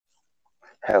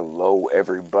Hello,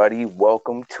 everybody.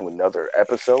 Welcome to another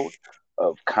episode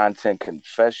of Content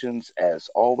Confessions. As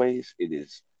always, it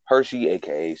is Hershey,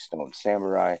 aka Stone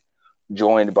Samurai,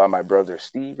 joined by my brother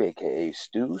Steve, aka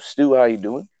Stu. Stu, how you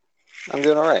doing? I'm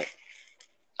doing all right.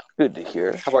 Good to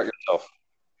hear. How about yourself?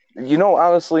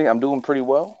 Honestly, I'm doing pretty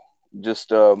well.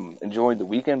 Just enjoying the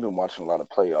weekend. Been watching a lot of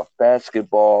playoff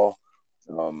basketball.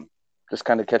 Um, just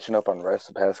kind of catching up on the rest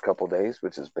of the past couple days,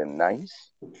 which has been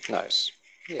nice. Nice.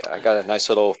 Yeah, I got a nice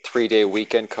little 3-day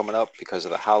weekend coming up because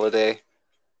of the holiday.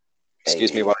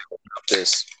 Excuse me Hey, while I open up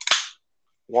this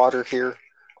water here.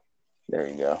 there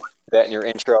you go. That in your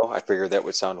intro, I figured that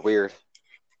would sound weird.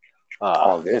 Uh,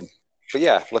 All good. but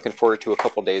yeah, looking forward to a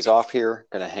couple days off here.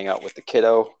 Gonna hang out with the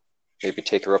kiddo, maybe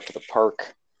take her up to the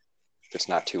park if it's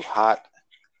not too hot.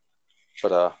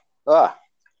 But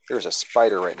there's a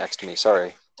spider right next to me.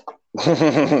 Sorry.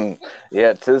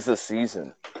 Yeah, tis the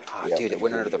season. Ah, Yeah, dude, it been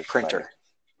went under dealing the with spider. printer.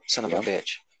 Son of a Yeah,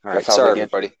 bitch. All that's right, how they sorry get you.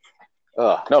 everybody.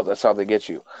 Ugh. No, that's how they get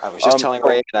you. I was just telling So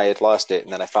Ray and I had lost it,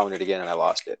 and then I found it again and I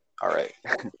lost it. All right.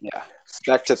 Yeah.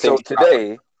 Back to so things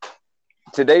proper.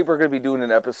 today we're going to be doing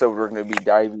an episode. We're going to be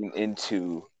diving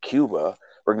into Cuba.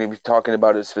 We're going to be talking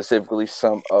about it specifically,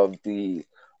 some of the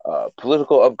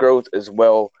political upgrowth as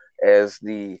well as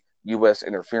the U.S.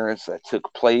 interference that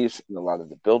took place in a lot of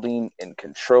the building and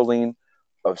controlling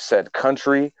of said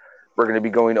country. We're going to be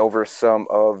going over some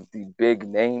of the big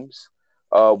names.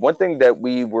 One thing that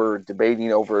we were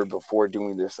debating over before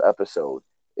doing this episode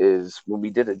is when we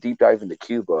did a deep dive into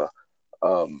Cuba,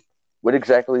 um, what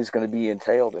exactly is going to be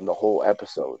entailed in the whole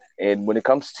episode. And when it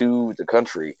comes to the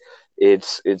country,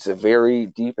 it's a very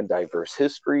deep and diverse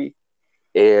history,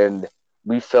 and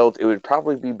we felt it would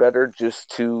probably be better just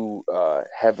to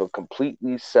have a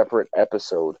completely separate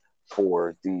episode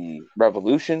for the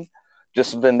revolution,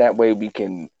 just so then that way we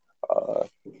can uh,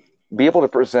 be able to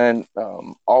present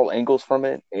all angles from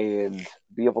it and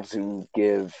be able to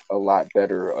give a lot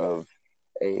better of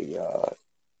a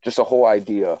just a whole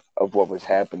idea of what was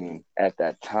happening at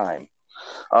that time.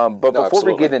 But No,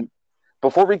 absolutely.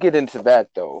 before we get into that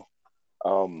though,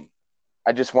 um,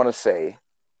 I just want to say,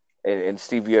 and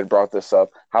Steve, you had brought this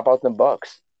up. How about them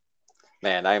Bucks?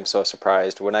 Man, I am so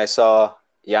surprised. When I saw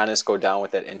Giannis go down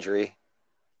with that injury,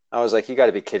 I was like, you got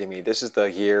to be kidding me. This is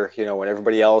the year, when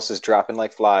everybody else is dropping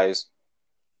like flies.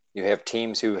 You have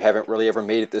teams who haven't really ever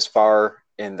made it this far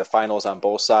in the finals on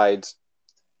both sides.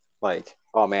 Like,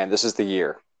 oh man, this is the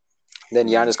year. Then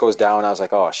Mm. Giannis goes down. I was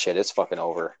like, oh shit, it's fucking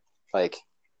over. Like,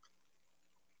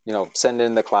 send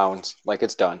in the clowns. Like,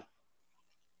 it's done.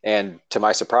 And to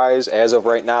my surprise, as of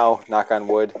right now, knock on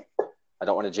wood, I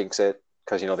don't want to jinx it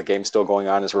because the game's still going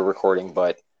on as we're recording,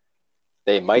 but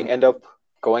they might end up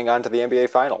going on to the NBA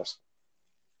Finals.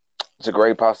 It's a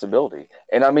great possibility.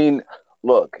 And I mean,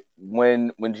 look,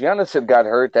 when Giannis had got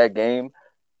hurt that game,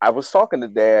 I was talking to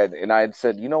Dad, and I had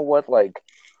said, you know what, like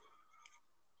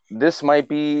this might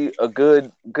be a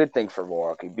good thing for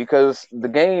Milwaukee because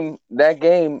that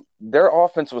game, their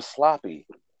offense was sloppy.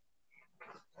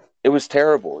 It was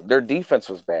terrible. Their defense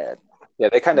was bad. Yeah,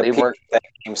 they kind of They peaked weren't, that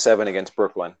game 7 against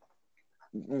Brooklyn.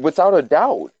 without a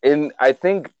doubt. And I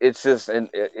think it's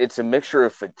a mixture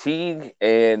of fatigue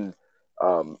and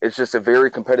it's just a very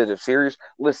competitive series.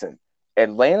 Listen,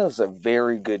 Atlanta's a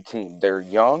very good team. They're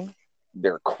young,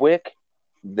 they're quick,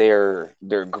 they're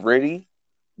gritty,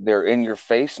 they're in your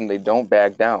face, and they don't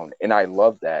back down. And I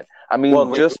love that. I Well, mean,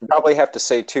 and we just probably have to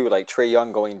say too, like Trae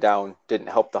Young going down didn't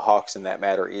help the Hawks in that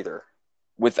matter either.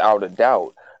 without a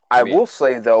doubt. I I will mean,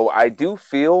 say though, I do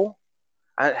feel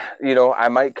I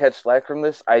might catch slack from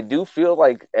this. I do feel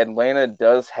like Atlanta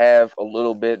does have a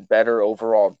little bit better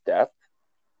overall depth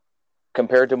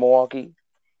compared to Milwaukee.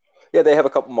 yeah, they have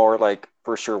a couple more like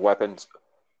for sure weapons.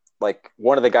 Like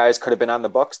one of the guys could have been on the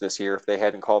Bucks this year if they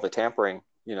hadn't called the tampering.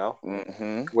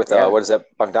 With Yeah, what is that,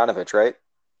 Bogdanovich, right?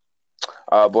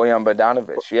 Bojan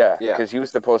Bogdanovic. Yeah, Yeah, because he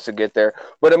was supposed to get there.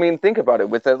 But I mean, think about it.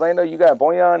 With Atlanta, you got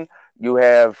Bojan, you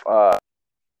have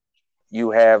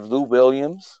Lou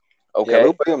Williams. yeah. Lou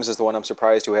Okay, Williams is the one I'm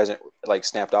surprised who hasn't like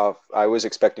snapped off. I was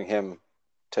expecting him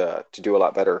to do a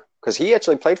lot better because he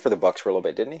actually played for the Bucks for a little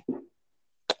bit, didn't he?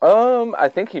 I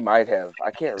think he might have.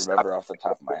 I can't remember off the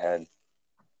top of my head.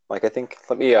 Like I think.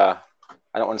 Let me. I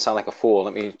don't want to sound like a fool.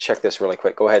 Let me check this really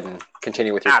quick. Go ahead and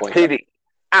continue with your I point there. pity,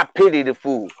 I pity the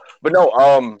fool. But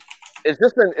no,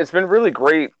 it's been really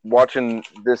great watching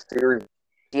this series.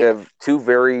 You have two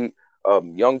very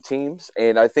young teams,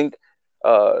 and I think,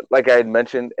 like I had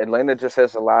mentioned, Atlanta just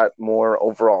has a lot more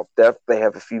overall depth. They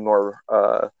have a few more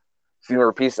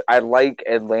pieces. I like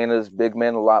Atlanta's big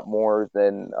men a lot more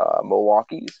than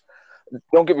Milwaukee's.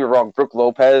 don't get me wrong, Brook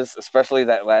Lopez, especially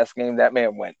that last game, that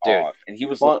man went Dude. off, and he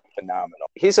was Well, looking phenomenal.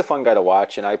 he's a fun guy to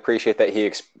watch, and I appreciate that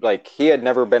he had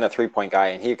never been a 3-point guy,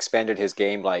 and he expanded his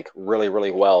game like really,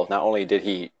 really well. Not only did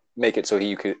he make it so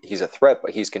he's a threat,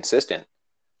 but he's consistent.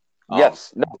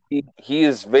 Yes, no,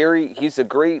 he's a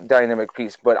great dynamic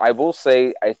piece. But I will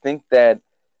say, I think that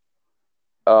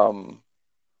um,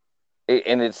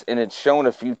 and it's shown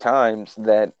a few times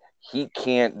that he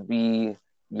can't be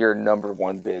your number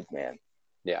one big man.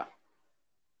 Yeah.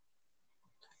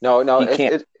 No, He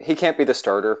can't. he can't be the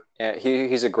starter.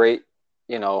 He's a great,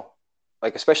 you know,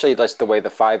 like especially like the way the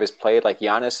five is played. Like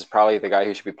Giannis is probably the guy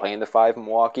who should be playing the five in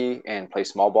Milwaukee and play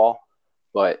small ball.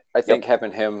 But I Yep. think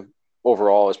having him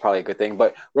overall is probably a good thing.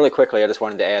 But really quickly, I just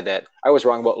wanted to add that I was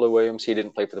wrong about Lou Williams. He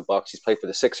didn't play for the Bucks. He's played for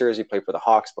the Sixers. He played for the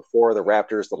Hawks before, the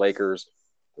Raptors, the Lakers,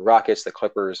 the Rockets, the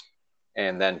Clippers,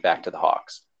 and then back to the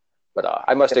Hawks. But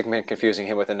I must have been confusing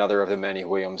him with another of the many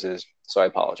Williamses, so I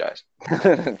apologize.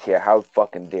 Yeah, how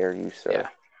fucking dare you, sir? Yeah.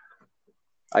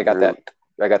 I got Rude. that.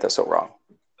 I got that so wrong.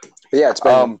 But yeah,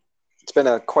 it's been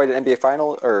a quite an NBA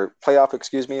final or playoff,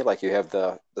 excuse me. Like you have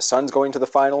the Suns going to the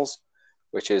finals,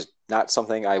 which is not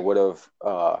something I would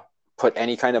have put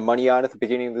any kind of money on at the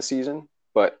beginning of the season.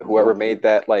 But whoever made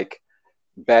that like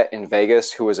bet in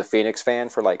Vegas, who was a Phoenix fan,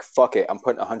 for like fuck it, I'm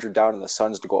putting 100 down on the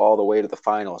Suns to go all the way to the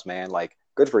finals, man. Like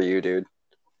good for you, dude.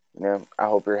 Yeah, I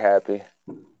hope you're happy.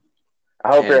 I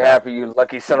hope you're happy, you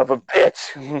lucky son of a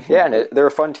bitch. Yeah, and they're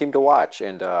a fun team to watch,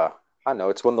 and I don't know,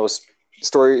 it's one of those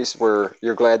stories where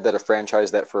you're glad that a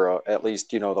franchise that for at least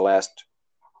the last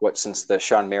since the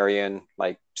Sean Marion,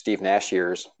 like Steve Nash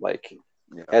years, like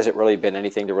hasn't really been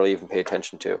anything to really even pay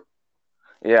attention to.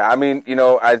 Yeah, I mean,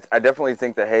 I definitely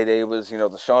think the heyday was,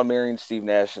 the Sean Marion, Steve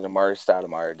Nash, and Amari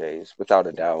Stoudemire days, without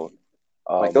a doubt.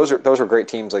 Like those were great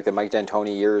teams. Like the Mike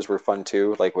D'Antoni years were fun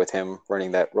too. Like with him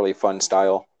running that really fun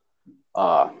style.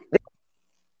 I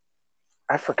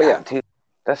forgot, too.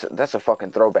 That's a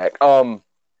fucking throwback.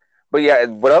 But yeah,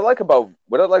 what I like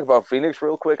about Phoenix,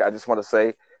 real quick, I just want to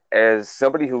say, as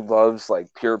somebody who loves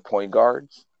like pure point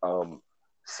guards,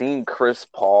 seeing Chris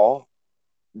Paul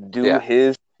do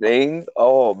his thing,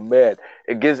 oh man,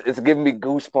 it's giving me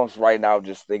goosebumps right now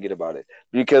just thinking about it,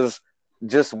 because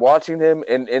just watching him,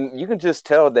 and you can just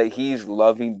tell that he's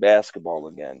loving basketball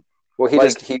again. Well,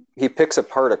 he picks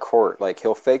apart a court. Like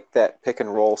he'll fake that pick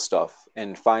and roll stuff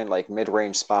and find like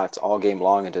mid-range spots all game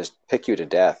long and just pick you to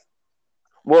death.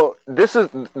 Well, this is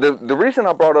the reason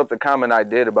I brought up the comment I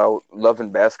did about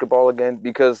loving basketball again,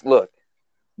 because look,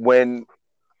 when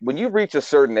you reach a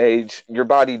certain age, your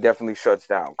body definitely shuts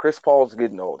down. Chris Paul's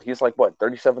getting old. He's like, what,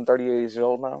 37, 38 years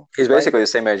old now? He's basically the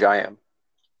same age I am.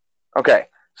 Okay.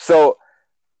 So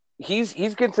he's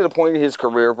getting to the point in his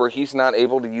career where he's not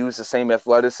able to use the same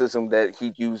athleticism that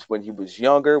he used when he was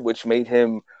younger, which made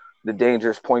him the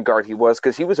dangerous point guard he was,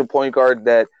 because he was a point guard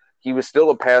that he was still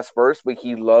a pass first, but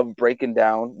he loved breaking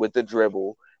down with the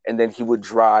dribble, and then he would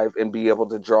drive and be able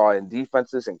to draw in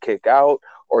defenses and kick out,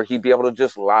 or he'd be able to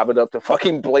just lob it up to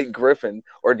fucking Blake Griffin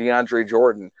or DeAndre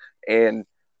Jordan, and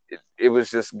it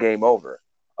was just game over.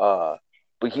 But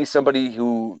he's somebody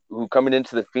who coming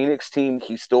into the Phoenix team,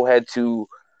 he still had to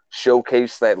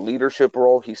showcase that leadership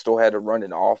role. He still had to run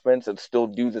an offense and still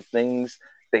do the things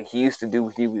that he used to do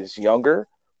when he was younger,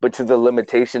 but to the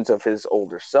limitations of his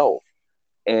older self.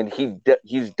 And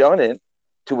he's done it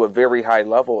to a very high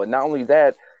level. And not only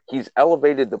that, he's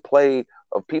elevated the play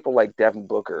of people like Devin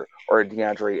Booker or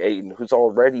DeAndre Ayton, who's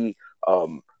already a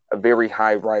very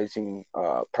high rising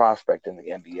prospect in the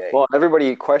NBA. Well,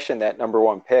 everybody questioned that number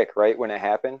one pick, right, when it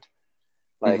happened.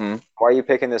 Like, why are you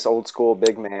picking this old school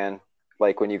big man?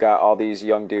 Like when you got all these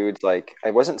young dudes, like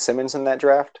it wasn't Simmons in that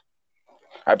draft.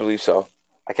 I believe so.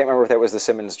 I can't remember if that was the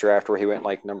Simmons draft where he went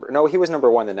like he was number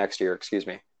one the next year, excuse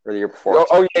me, or the year before.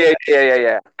 Oh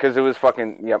yeah. Because it was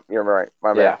fucking, yep, you're right.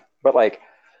 My bad. Yeah, but like,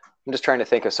 I'm just trying to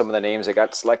think of some of the names that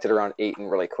got selected around Ayton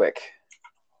really quick.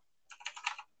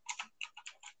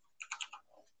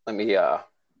 Let me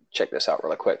check this out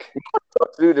really quick.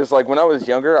 Dude, it's like when I was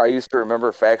younger, I used to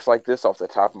remember facts like this off the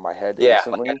top of my head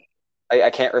instantly. Like, I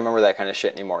can't remember that kind of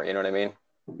shit anymore. You know what I mean?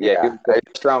 Yeah. He was the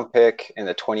first round pick in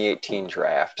the 2018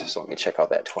 draft. So let me check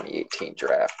out that 2018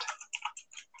 draft.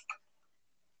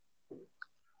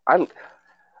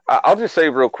 I'll just say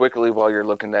real quickly while you're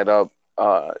looking that up,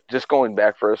 just going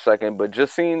back for a second, but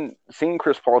just seeing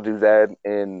Chris Paul do that,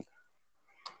 and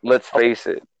let's face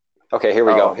it. Okay, here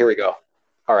we go.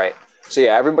 All right. So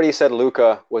yeah, everybody said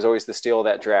Luka was always the steal of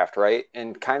that draft, right?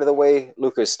 And kind of the way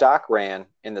Luka's stock ran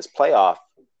in this playoff,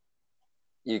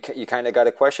 you kind of got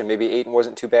a question. Maybe Ayton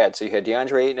wasn't too bad. So you had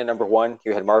DeAndre Ayton at number one.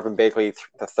 You had Marvin Bagley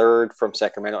the third from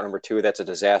Sacramento at number two. That's a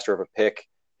disaster of a pick.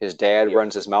 His dad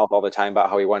runs his mouth all the time about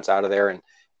how he wants out of there. And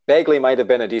Bagley might have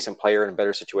been a decent player in a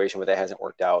better situation, but that hasn't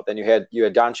worked out. Then you had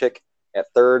Doncic at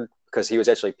third because he was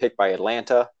actually picked by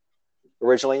Atlanta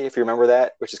originally, if you remember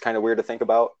that, which is kind of weird to think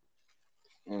about.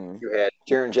 You had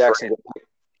Jaren Jackson.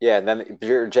 And then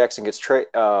Jaren Jackson gets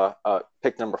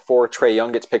picked number 4. Trae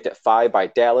Young gets picked at 5 by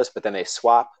Dallas, but then they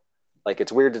swap. Like,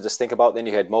 it's weird to just think about. Then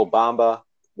you had Mo Bamba,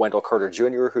 Wendell Carter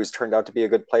Jr., who's turned out to be a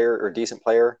good player or decent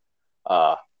player.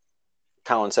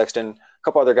 Colin Sexton, a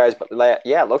couple other guys. But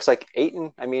yeah, it looks like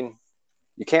Ayton. I mean,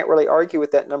 you can't really argue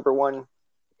with that number 1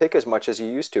 pick as much as you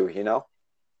used to, you know?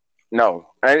 No,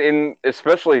 and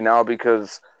especially now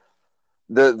because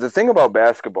the thing about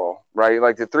basketball, right?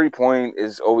 Like the 3-point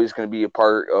is always going to be a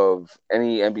part of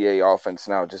any NBA offense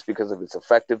now, just because of its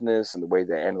effectiveness and the way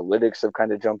the analytics have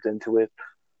kind of jumped into it.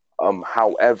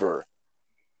 However,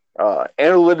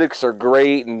 analytics are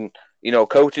great, and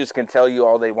coaches can tell you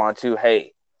all they want to.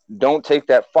 Hey, don't take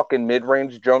that fucking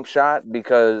mid-range jump shot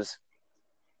because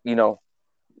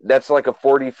that's like a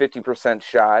 40-50%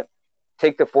 shot.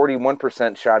 Take the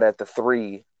 41% shot at the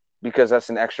 3 because that's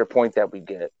an extra point that we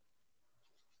get.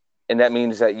 And that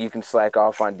means that you can slack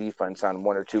off on defense on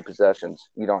 1 or 2 possessions.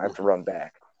 You don't have to run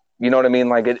back. You know what I mean?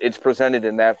 Like it's presented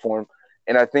in that form.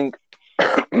 And I think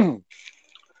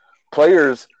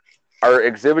players are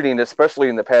exhibiting, especially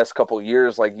in the past couple of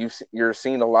years, like you're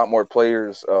seeing a lot more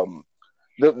players.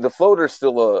 The floater is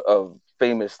still a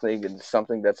famous thing and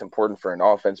something that's important for an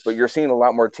offense, but you're seeing a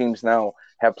lot more teams now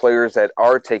have players that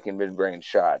are taking mid-range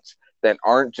shots that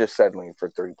aren't just settling for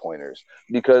 3-pointers,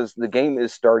 because the game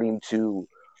is starting to,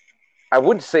 I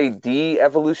wouldn't say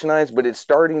de-evolutionize, but it's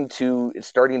starting to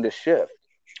shift.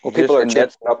 Well, people are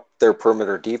changing up their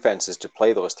perimeter defenses to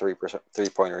play those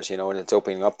 3-pointers, and it's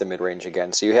opening up the mid-range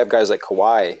again. So you have guys like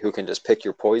Kawhi who can just pick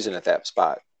your poison at that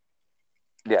spot.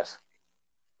 Yes.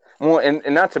 Well, and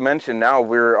not to mention now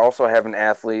we're also having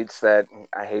athletes that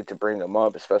I hate to bring them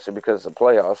up, especially because of the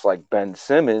playoffs, like Ben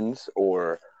Simmons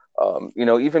or,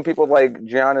 even people like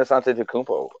Giannis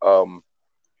Antetokounmpo.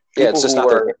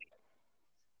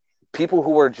 People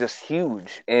who are just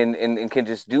huge and can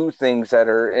just do things that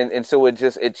are, and so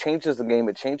it changes the game,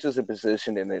 it changes the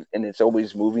position, and it's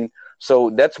always moving. So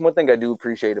that's one thing I do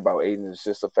appreciate about Ayton, is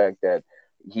just the fact that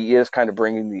he is kind of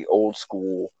bringing the old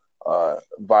school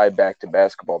vibe back to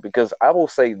basketball. Because I will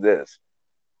say this,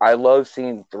 I love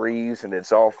seeing threes and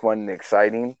it's all fun and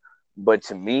exciting, but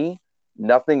to me,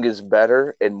 nothing is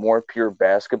better and more pure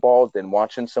basketball than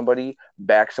watching somebody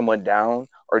back someone down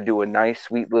or do a nice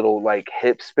sweet little like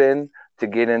hip spin to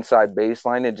get inside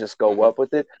baseline and just go up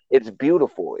with it. It's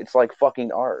beautiful. It's like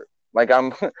fucking art. Like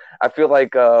I feel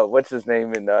like what's his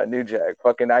name in New Jack,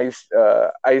 fucking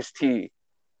Ice-T.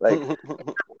 Like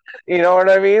you know what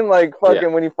I mean? Like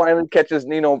fucking when he finally catches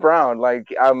Nino Brown,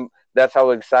 like that's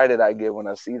how excited I get when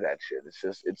I see that shit.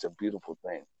 It's a beautiful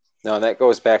thing. No, and that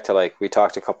goes back to, like, we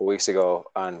talked a couple weeks ago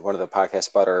on one of the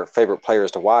podcasts about our favorite players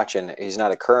to watch, and he's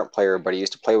not a current player, but he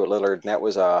used to play with Lillard, and that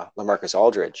was LaMarcus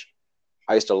Aldridge.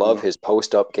 I used to love his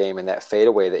post-up game and that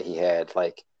fadeaway that he had.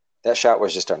 Like, that shot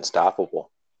was just unstoppable.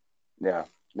 Yeah,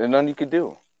 there's nothing you could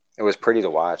do. It was pretty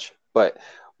to watch. But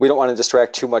we don't want to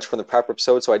distract too much from the prep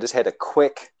episode, so I just had a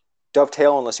quick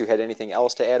dovetail, unless you had anything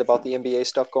else to add about the NBA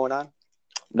stuff going on.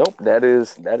 Nope, that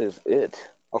is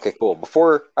it. Okay, cool.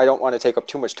 Before, I don't want to take up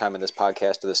too much time in this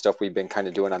podcast to the stuff we've been kind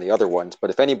of doing on the other ones, but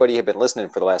if anybody had been listening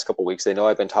for the last couple of weeks, they know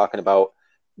I've been talking about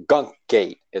Gunk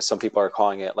Gate, as some people are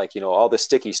calling it, like, all the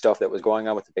sticky stuff that was going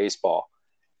on with the baseball.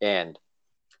 And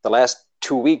the last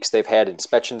 2 weeks, they've had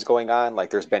inspections going on. Like,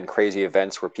 there's been crazy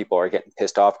events where people are getting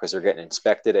pissed off because they're getting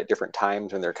inspected at different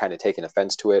times when they're kind of taking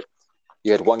offense to it.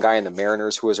 You had one guy in the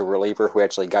Mariners who was a reliever who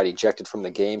actually got ejected from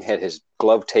the game, had his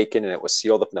glove taken, and it was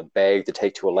sealed up in a bag to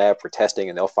take to a lab for testing,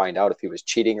 and they'll find out if he was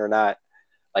cheating or not.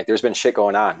 Like, there's been shit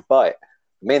going on. But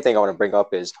the main thing I want to bring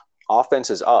up is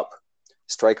offense is up.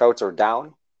 Strikeouts are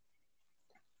down.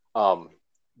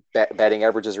 Batting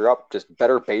averages are up. Just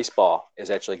better baseball is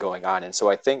actually going on. And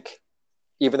so I think,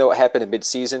 even though it happened in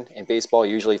mid-season, and baseball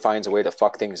usually finds a way to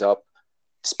fuck things up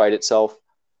despite itself,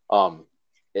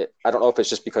 I don't know if it's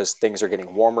just because things are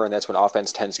getting warmer and that's when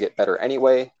offense tends to get better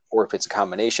anyway, or if it's a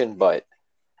combination, but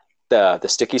the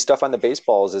sticky stuff on the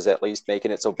baseballs is at least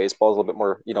making it so baseball is a little bit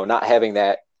more, not having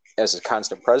that as a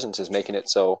constant presence is making it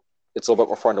so it's a little bit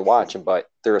more fun to watch. But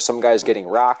there are some guys getting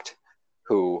rocked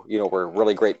who, were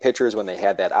really great pitchers when they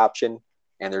had that option,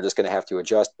 and they're just going to have to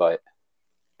adjust. But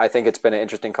I think it's been an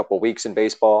interesting couple of weeks in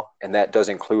baseball, and that does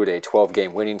include a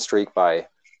 12-game winning streak by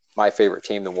my favorite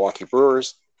team, the Milwaukee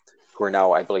Brewers, who are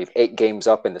now, I believe, 8 games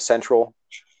up in the Central,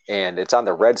 and it's on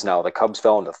the Reds now. The Cubs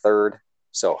fell into third,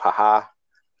 so haha,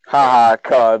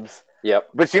 Cubs. Yep.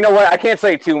 But you know what? I can't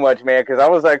say too much, man, because I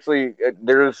was actually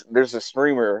there's a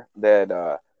streamer that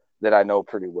I know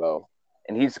pretty well,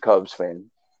 and he's a Cubs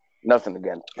fan. Nothing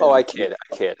against Oh, him. I kid.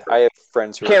 I have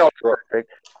friends who Can't grew always up,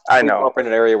 perfect. I we grew know. up in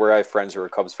an area where I have friends who are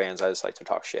Cubs fans. I just like to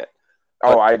talk shit.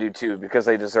 Oh, But I do too because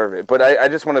they deserve it. But I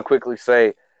just want to quickly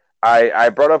say, I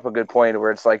brought up a good point where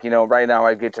it's like, right now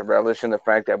I get to relish in the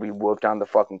fact that we whooped on the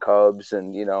fucking Cubs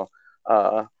and,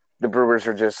 uh, the Brewers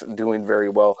are just doing very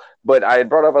well. But I had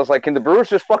brought up, I was like, can the Brewers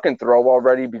just fucking throw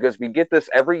already? Because we get this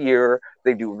every year.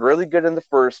 They do really good in the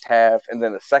first half, and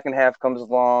then the second half comes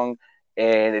along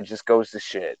and it just goes to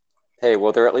shit. hey,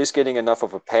 well, they're at least getting enough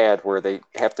of a pad where they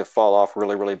have to fall off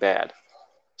really, really bad.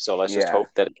 So let's just Yeah. hope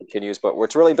that it continues. But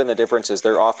what's really been the difference is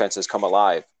their offense has come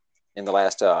alive in the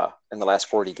last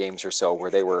 40 games or so,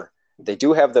 where they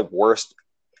do have the worst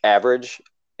average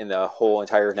in the whole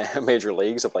entire major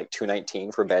leagues of like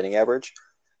 219 for batting average.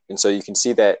 And so you can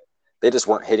see that they just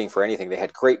weren't hitting for anything. They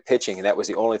had great pitching, and that was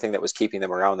the only thing that was keeping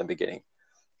them around in the beginning.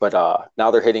 But now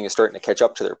their hitting is starting to catch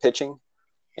up to their pitching,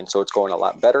 and so it's going a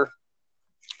lot better.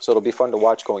 So it'll be fun to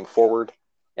watch going forward.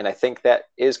 And I think that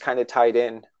is kind of tied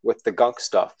in with the gunk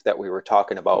stuff that we were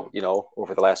talking about,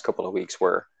 over the last couple of weeks,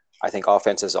 where I think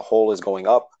offense as a whole is going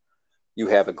up. You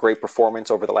have a great performance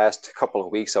over the last couple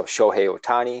of weeks of Shohei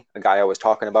Ohtani, a guy I was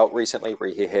talking about recently, where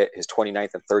he hit his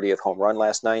 29th and 30th home run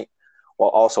last night, while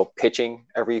also pitching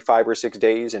every 5 or 6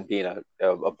 days and being a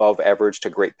above average to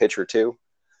great pitcher too.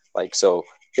 Like, so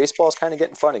baseball's kind of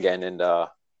getting fun again, and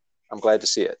I'm glad to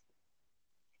see it.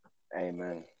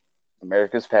 Amen.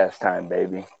 America's pastime,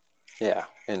 baby. Yeah,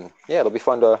 and yeah, it'll be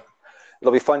fun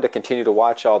to continue to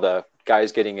watch all the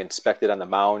guys getting inspected on the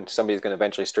mound. Somebody's going to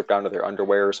eventually strip down to their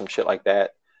underwear or some shit like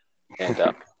that,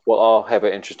 and we'll all have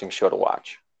an interesting show to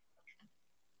watch.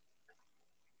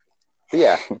 But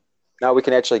yeah, now we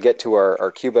can actually get to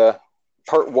our Cuba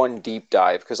part one deep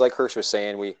dive, because like Hirsch was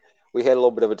saying, we had a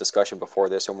little bit of a discussion before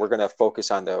this, and we're going to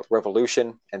focus on the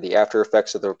revolution and the after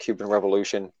effects of the Cuban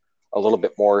Revolution a little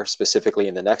bit more specifically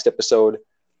in the next episode.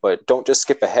 But don't just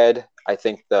skip ahead. I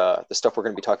think the stuff we're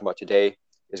going to be talking about today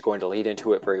is going to lead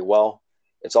into it very well.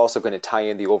 It's also going to tie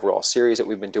in the overall series that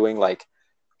we've been doing. Like,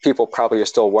 people probably are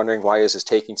still wondering, why is this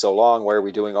taking so long? Why are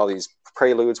we doing all these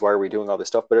preludes? Why are we doing all this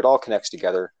stuff? But it all connects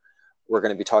together. We're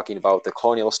going to be talking about the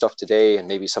colonial stuff today, and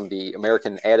maybe some of the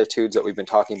American attitudes that we've been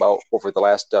talking about over the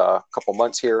last couple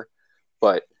months here.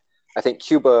 But I think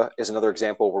Cuba is another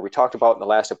example where we talked about in the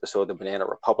last episode, the Banana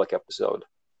Republic episode,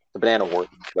 the Banana War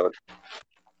episode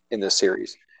in this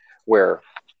series, where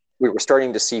we were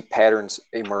starting to see patterns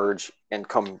emerge and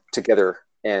come together.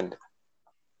 And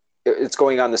it's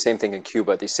going on the same thing in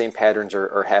Cuba. These same patterns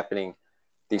are happening.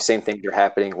 These same things are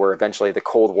happening, where eventually the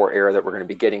Cold War era that we're going to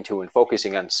be getting to and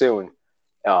focusing on soon,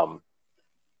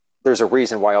 there's a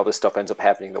reason why all this stuff ends up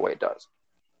happening the way it does.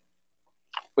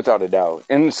 Without a doubt.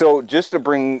 And so just to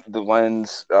bring the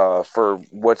lens for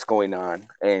what's going on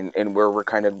and where we're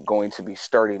kind of going to be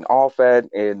starting off at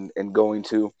and going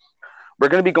to, we're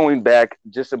going to be going back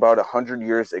just about 100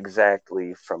 years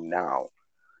exactly from now.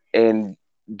 And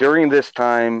during this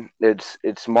time,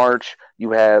 it's March.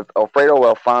 You have Alfredo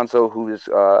Alfonso, who is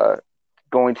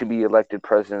going to be elected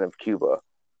president of Cuba.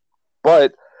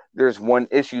 But there's one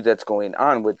issue that's going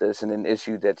on with this, and an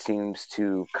issue that seems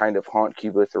to kind of haunt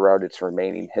Cuba throughout its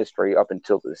remaining history up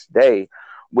until this day,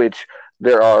 which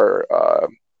there are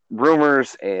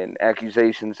rumors and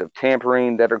accusations of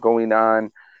tampering that are going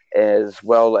on, as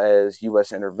well as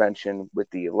U.S. intervention with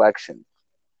the election.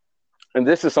 And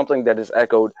this is something that is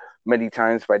echoed many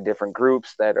times by different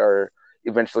groups that are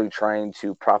eventually trying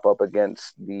to prop up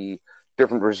against the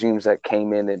different regimes that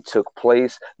came in and took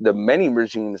place, the many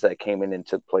regimes that came in and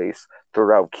took place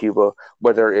throughout Cuba,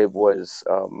 whether it was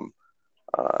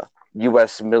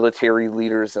U.S. military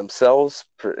leaders themselves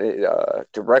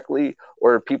directly,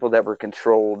 or people that were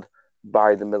controlled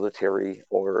by the military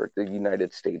or the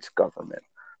United States government.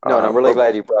 No, and I'm really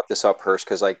glad you brought this up, Hirsch,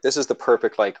 because like this is the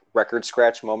perfect like record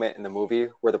scratch moment in the movie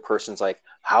where the person's like,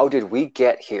 "How did we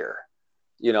get here?"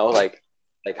 Like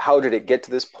how did it get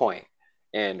to this point?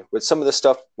 And with some of the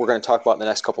stuff we're going to talk about in the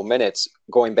next couple minutes,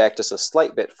 going back just a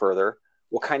slight bit further,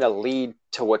 will kind of lead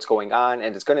to what's going on,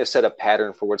 and it's going to set a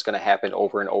pattern for what's going to happen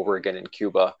over and over again in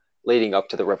Cuba leading up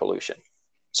to the revolution.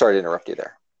 Sorry to interrupt you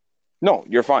there. No,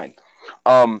 you're fine.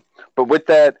 But with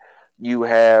that, you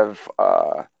have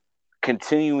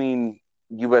continuing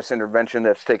U.S. intervention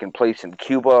that's taken place in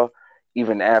Cuba,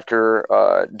 even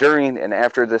after, during, and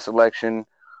after this election.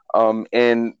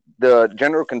 And the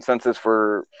general consensus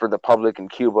for the public in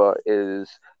Cuba is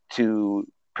to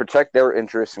protect their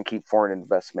interests and keep foreign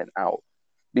investment out,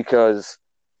 because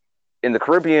in the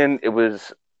Caribbean it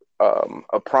was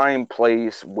a prime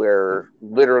place where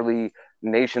literally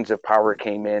nations of power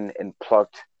came in and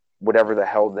plucked whatever the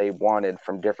hell they wanted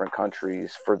from different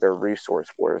countries for their resource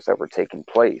wars that were taking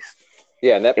place.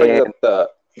 Yeah, and that brings And up the.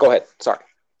 Go ahead. Sorry.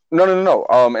 no.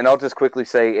 And I'll just quickly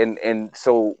say, and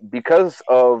so because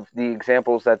of the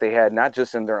examples that they had, not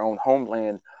just in their own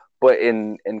homeland, but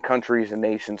in countries and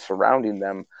nations surrounding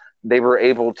them, they were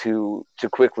able to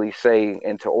quickly say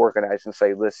and to organize and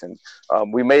say, listen,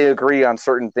 we may agree on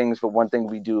certain things, but one thing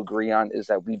we do agree on is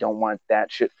that we don't want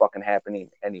that shit fucking happening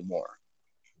anymore.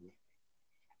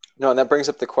 No, and that brings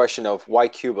up the question of why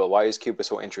Cuba? Why is Cuba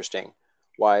so interesting?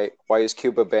 Why has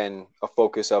Cuba been a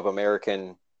focus of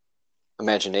American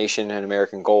imagination and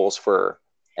American goals for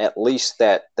at least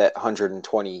that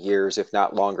 120 years, if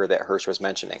not longer, that Hirsch was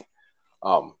mentioning?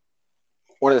 One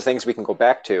of the things we can go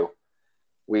back to,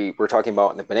 we were talking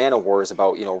about in the Banana Wars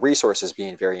about, resources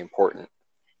being very important,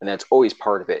 and that's always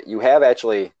part of it. You have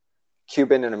actually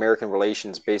Cuban and American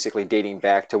relations basically dating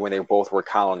back to when they both were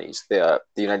colonies. The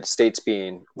United States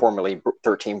being formerly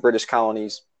 13 British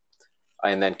colonies,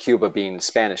 and then Cuba being the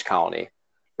Spanish colony.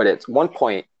 But at one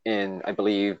point in, I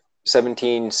believe,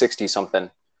 1760 something,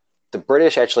 the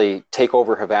British actually take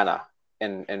over Havana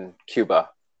and Cuba,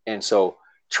 and so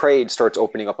trade starts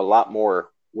opening up a lot more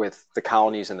with the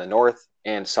colonies in the north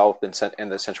and south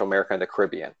and the Central America and the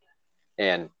Caribbean.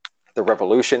 And the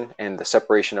revolution and the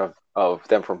separation of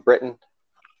them from Britain,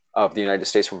 of the United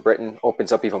States from Britain,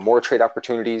 opens up even more trade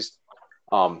opportunities.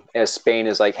 As Spain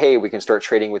is like, hey, we can start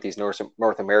trading with these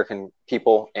North American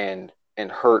people and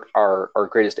hurt our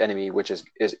greatest enemy, which is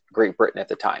Great Britain at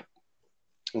the time.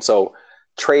 And so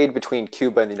trade between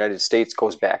Cuba and the United States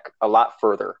goes back a lot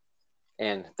further.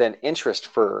 And then interest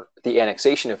for the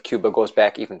annexation of Cuba goes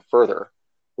back even further,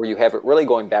 where you have it really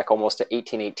going back almost to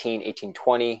 1818,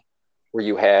 1820, where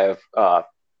you have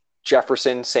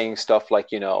Jefferson saying stuff like,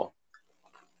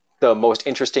 the most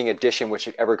interesting addition which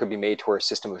ever could be made to our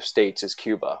system of states is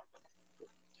Cuba.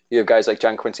 You have guys like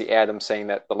John Quincy Adams saying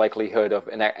that the likelihood of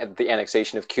the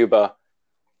annexation of Cuba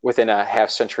within a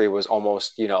half century was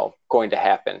almost, going to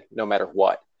happen no matter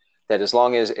what. That as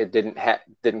long as it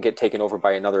didn't get taken over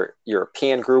by another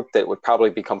European group, that would probably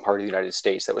become part of the United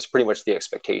States. That was pretty much the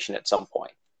expectation at some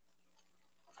point.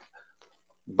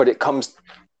 But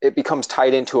it becomes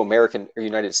tied into American or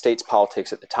United States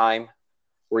politics at the time,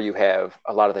 where you have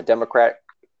a lot of the Democrat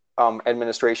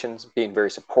administrations being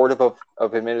very supportive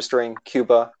of administering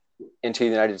Cuba into the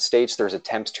United States. There's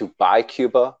attempts to buy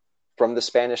Cuba from the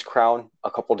Spanish crown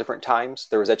a couple different times.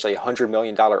 There was actually $100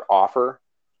 million offer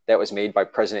that was made by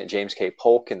President James K.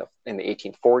 Polk in the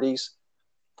 1840s.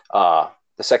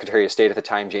 The Secretary of State at the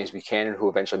time, James Buchanan, who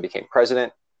eventually became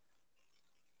president,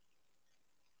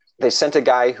 they sent a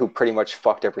guy who pretty much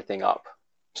fucked everything up.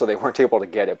 So they weren't able to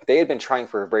get it. But they had been trying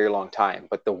for a very long time.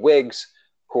 But the Whigs,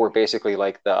 who were basically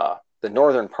like the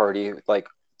Northern Party, like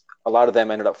a lot of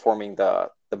them ended up forming the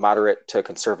moderate to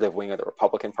conservative wing of the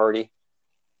Republican Party.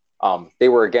 They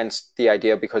were against the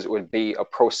idea because it would be a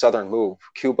pro-Southern move.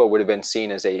 Cuba would have been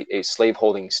seen as a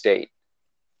slave-holding state.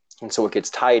 And so it gets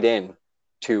tied in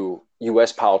to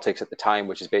U.S. politics at the time,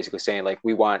 which is basically saying, like,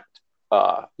 we want,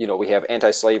 we have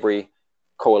anti-slavery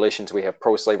coalitions, we have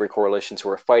pro-slavery coalitions who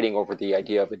are fighting over the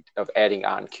idea of adding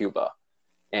on Cuba.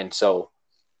 And so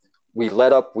we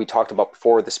talked about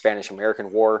before the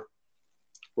Spanish-American War,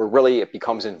 where really it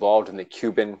becomes involved in the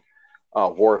Cuban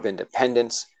War of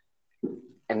Independence.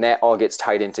 And that all gets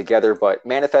tied in together. But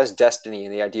Manifest Destiny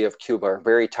and the idea of Cuba are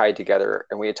very tied together.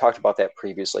 And we had talked about that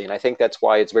previously. And I think that's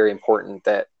why it's very important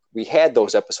that we had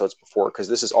those episodes before, because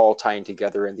this is all tying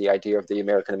together in the idea of the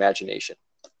American imagination.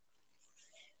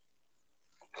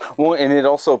 Well, and it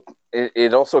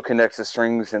also connects the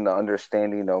strings in the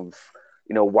understanding of,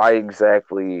 why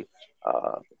exactly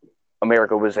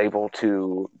America was able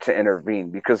to intervene.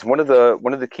 Because one of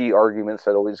the key arguments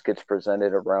that always gets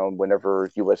presented around whenever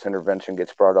U.S. intervention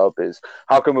gets brought up is,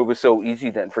 how come it was so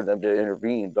easy then for them to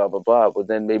intervene, blah, blah, blah. Well,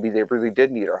 then maybe they really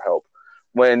did need our help.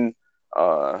 When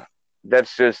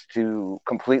that's just to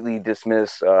completely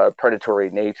dismiss predatory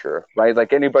nature, right?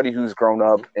 Like anybody who's grown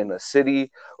up in a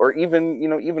city or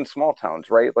even small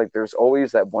towns, right? Like there's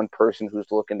always that one person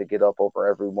who's looking to get up over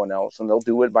everyone else, and they'll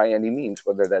do it by any means,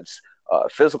 whether that's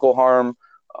physical harm,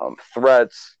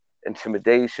 threats,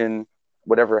 intimidation,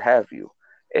 whatever have you.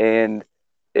 And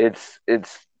it's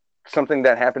something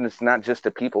that happens not just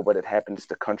to people, but it happens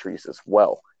to countries as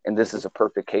well. And this is a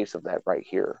perfect case of that right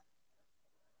here.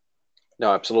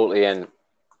 No, absolutely. And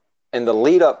in the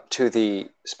lead up to the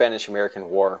Spanish-American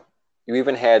War, you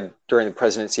even had during the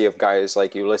presidency of guys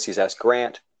like Ulysses S.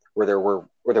 Grant, where there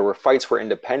were fights for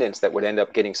independence that would end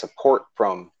up getting support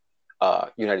from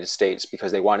United States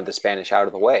because they wanted the Spanish out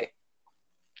of the way.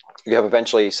 You have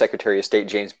eventually Secretary of State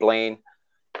James Blaine,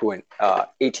 who in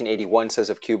 1881 says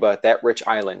of Cuba, that rich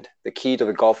island, the key to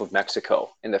the Gulf of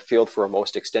Mexico, and the field for a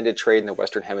most extended trade in the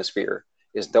Western Hemisphere,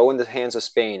 is though in the hands of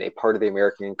Spain a part of the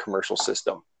American commercial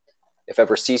system. If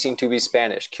ever ceasing to be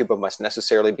Spanish, Cuba must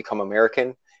necessarily become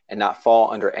American and not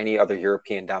fall under any other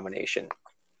European domination.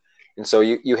 And so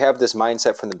you have this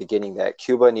mindset from the beginning that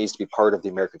Cuba needs to be part of the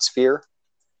American sphere.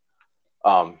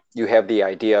 You have the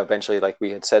idea eventually, like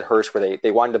we had said, Hirsch, where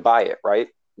they wanted to buy it, right?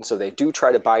 And so they do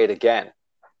try to buy it again.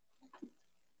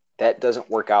 That doesn't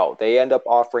work out. They end up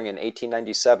offering in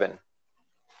 1897,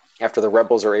 after the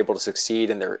rebels are able to succeed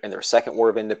in their second war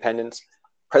of independence,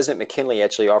 President McKinley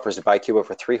actually offers to buy Cuba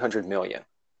for $300 million.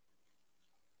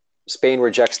 Spain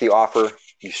rejects the offer.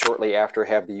 You shortly after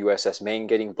have the USS Maine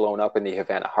getting blown up in the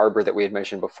Havana Harbor that we had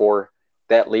mentioned before.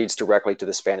 That leads directly to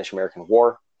the Spanish-American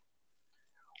War,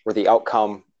 where the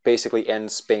outcome basically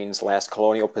ends Spain's last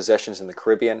colonial possessions in the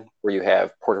Caribbean, where you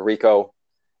have Puerto Rico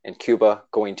and Cuba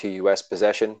going to U.S.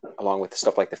 possession, along with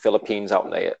stuff like the Philippines out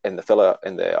in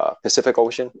the Pacific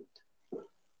Ocean.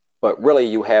 But really,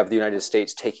 you have the United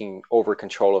States taking over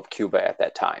control of Cuba at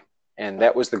that time. And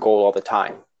that was the goal all the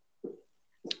time.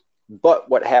 But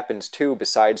what happens too,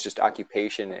 besides just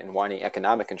occupation and wanting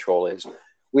economic control, is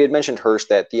we had mentioned, Hirsch,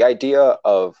 that the idea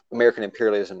of American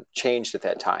imperialism changed at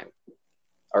that time,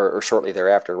 or shortly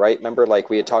thereafter, right? Remember, like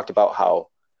we had talked about how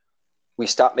we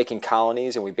stopped making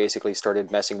colonies and we basically started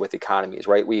messing with economies,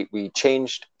 right?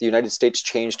 The United States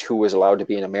changed who was allowed to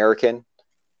be an American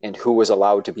and who was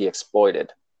allowed to be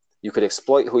exploited. You could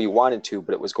exploit who you wanted to,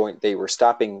 but they were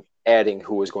stopping adding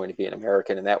who was going to be an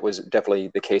American. And that was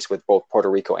definitely the case with both Puerto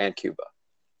Rico and Cuba.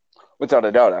 Without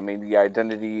a doubt. I mean, the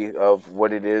identity of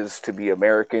what it is to be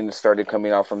American started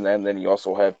coming out from them. Then you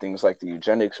also have things like the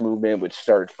eugenics movement, which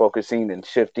started focusing and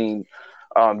shifting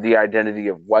the identity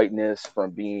of whiteness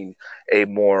from being a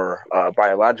more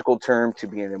biological term to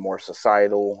being a more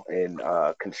societal and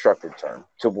constructed term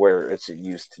to where it's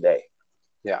used today.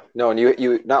 Yeah, no, and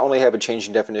you not only have a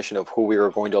changing definition of who we are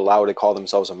going to allow to call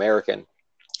themselves American,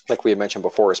 like we had mentioned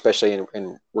before, especially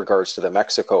in regards to the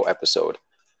Mexico episode,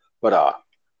 but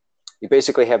you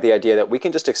basically have the idea that we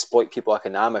can just exploit people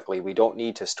economically. We don't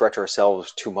need to stretch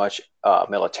ourselves too much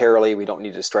militarily. We don't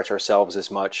need to stretch ourselves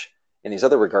as much in these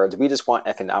other regards. We just want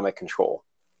economic control.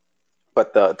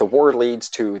 But the war leads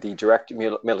to the direct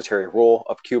military rule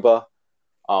of Cuba.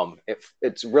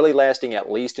 It's really lasting at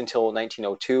least until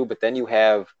 1902, but then you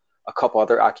have a couple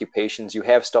other occupations. You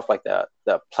have stuff like the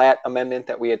Platt Amendment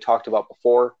that we had talked about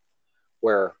before,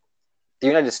 where the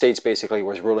United States basically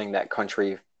was ruling that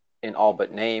country in all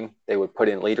but name. They would put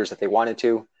in leaders that they wanted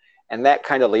to. And that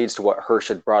kind of leads to what Hirsch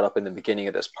had brought up in the beginning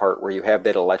of this part, where you have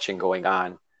that election going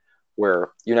on, where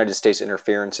United States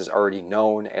interference is already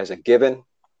known as a given.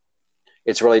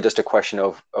 It's really just a question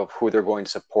of who they're going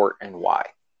to support and why.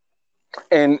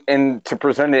 And to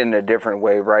present it in a different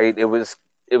way, right? It was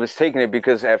taking it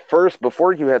because at first,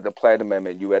 before you had the Platt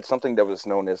Amendment, you had something that was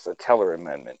known as the Teller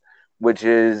Amendment, which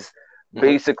is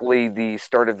basically the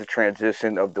start of the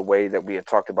transition of the way that we had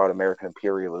talked about American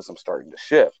imperialism starting to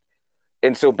shift.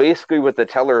 And so basically with the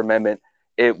Teller Amendment,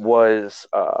 it was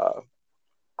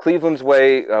Cleveland's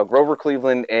way, Grover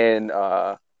Cleveland and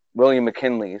William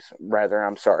McKinley's, rather,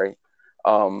 I'm sorry.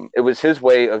 It was his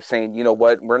way of saying, you know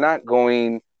what, we're not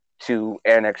going to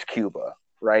annex Cuba,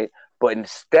 right? But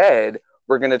instead,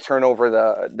 we're going to turn over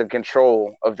the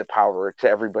control of the power to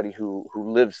everybody who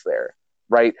lives there,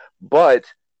 right? But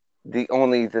the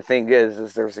thing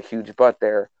is there's a huge but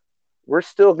there. We're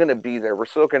still going to be there. We're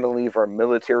still going to leave our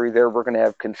military there. We're going to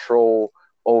have control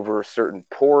over certain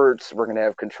ports. We're going to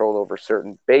have control over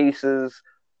certain bases,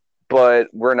 but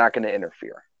we're not going to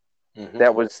interfere. Mm-hmm.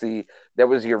 That was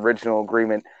the original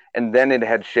agreement. And then it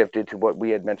had shifted to what we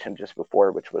had mentioned just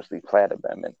before, which was the Platt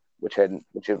Amendment, which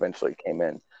eventually came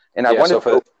in. And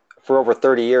for over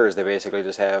 30 years, they basically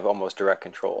just have almost direct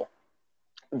control.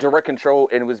 Direct control,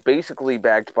 and it was basically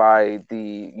backed by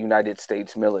the United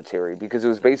States military, because it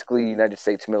was basically United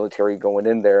States military going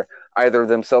in there, either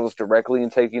themselves directly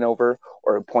and taking over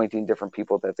or appointing different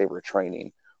people that they were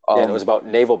training. And it was about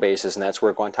naval bases, and that's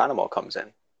where Guantanamo comes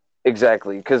in.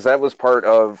 Exactly, because that was part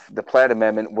of the Platt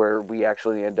Amendment, where we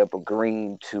actually end up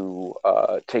agreeing to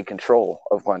take control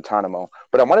of Guantanamo.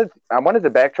 But I wanted to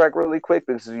backtrack really quick,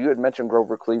 because you had mentioned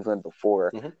Grover Cleveland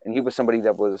before, and he was somebody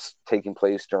that was taking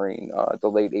place during the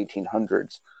late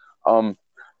 1800s.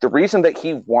 The reason that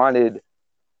he wanted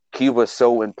Cuba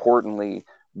so importantly,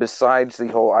 besides the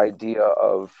whole idea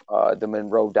of the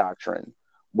Monroe Doctrine,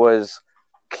 was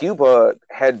Cuba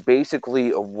had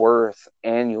basically a worth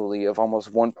annually of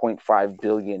almost $1.5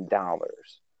 billion,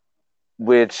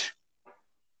 which,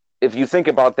 if you think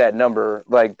about that number,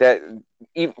 like that,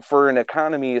 for an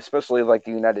economy, especially like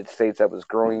the United States that was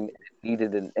growing, it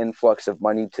needed an influx of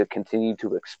money to continue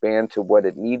to expand to what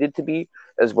it needed to be,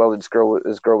 as well as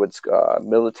grow its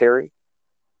military.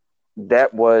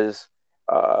 That was,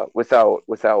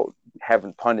 without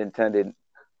having pun intended,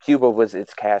 Cuba was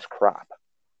its cash crop,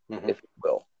 if you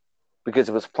will, because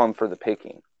it was plumb for the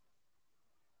picking.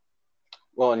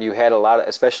 Well, and you had a lot of,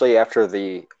 especially after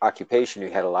the occupation, you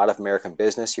had a lot of American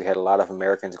business. You had a lot of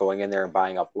Americans going in there and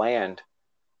buying up land,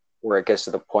 where it gets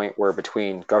to the point where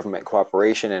between government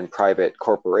cooperation and private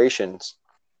corporations,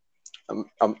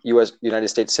 United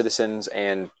States citizens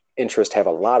and interest have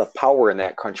a lot of power in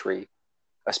that country,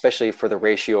 especially for the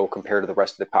ratio compared to the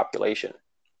rest of the population.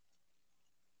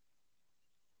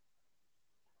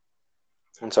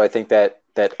 And so I think that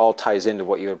all ties into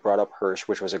what you had brought up, Hirsch,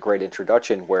 which was a great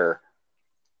introduction, where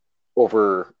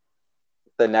over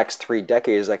the next 3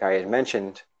 decades, like I had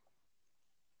mentioned,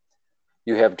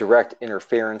 you have direct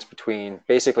interference between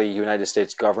basically United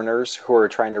States governors who are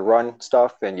trying to run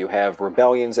stuff, and you have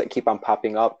rebellions that keep on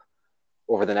popping up.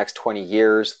 Over the next 20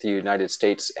 years, the United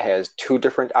States has 2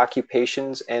 different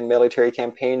occupations and military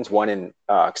campaigns, three,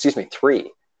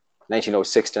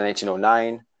 1906 to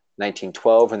 1909,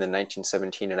 1912, and then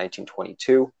 1917 to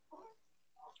 1922.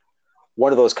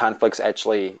 One of those conflicts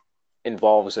actually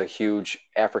involves a huge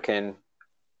African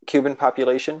Cuban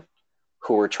population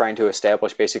who were trying to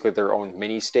establish basically their own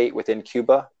mini state within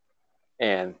Cuba,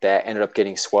 and that ended up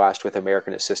getting squashed with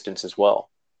American assistance as well.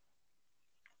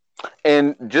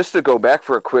 And just to go back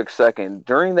for a quick second,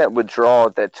 during that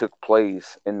withdrawal that took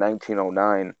place in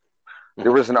 1909,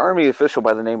 there was an Army official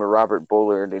by the name of Robert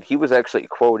Bullard, and he was actually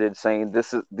quoted saying,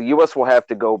 the U.S. will have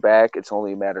to go back. It's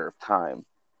only a matter of time.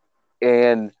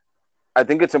 And I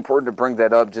think it's important to bring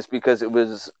that up just because it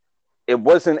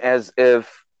wasn't as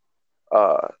if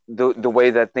the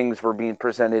way that things were being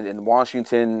presented in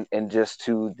Washington and just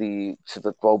to the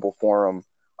global forum,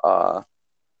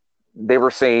 they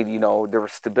were saying, there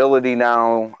was stability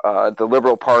now. The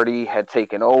Liberal Party had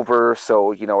taken over,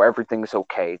 so everything's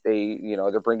okay.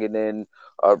 They're bringing in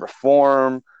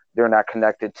reform. They're not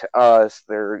connected to us.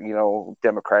 They're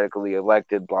democratically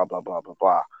elected. Blah blah blah blah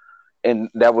blah. And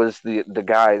that was the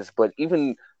guys. But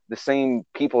even the same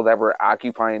people that were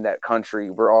occupying that country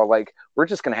were all like, we're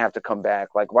just gonna have to come back.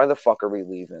 Like, why the fuck are we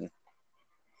leaving?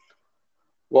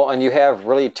 Well, and you have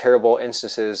really terrible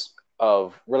instances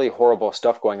of really horrible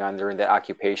stuff going on during that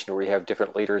occupation, where you have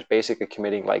different leaders basically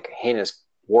committing like heinous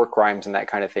war crimes and that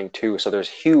kind of thing too. So there's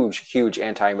huge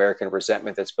anti-American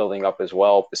resentment that's building up as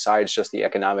well, besides just the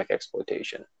economic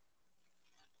exploitation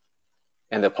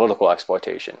and the political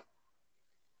exploitation.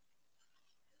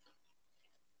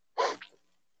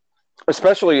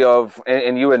 Especially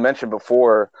and you had mentioned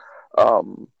before,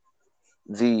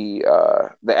 the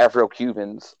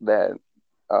Afro-Cubans that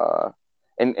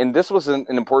and this was an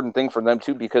important thing for them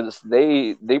too, because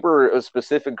they were a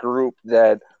specific group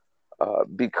that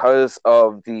because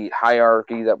of the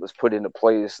hierarchy that was put into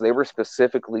place, they were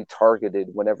specifically targeted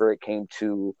whenever it came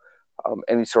to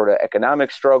any sort of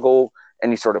economic struggle,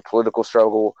 any sort of political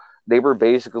struggle. They were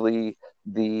basically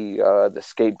the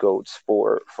scapegoats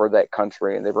for that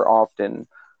country, and they were often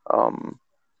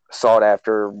sought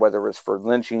after, whether it was for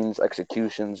lynchings,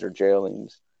 executions, or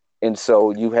jailings. And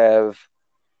so you have,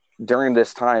 during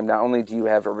this time, not only do you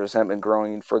have a resentment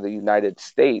growing for the United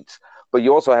States, but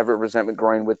you also have a resentment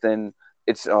growing within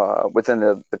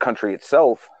the country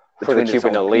itself, for the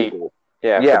Cuban elite. People.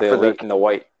 Yeah, for the elite and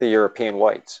the European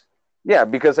whites. Yeah,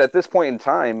 because at this point in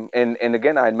time, and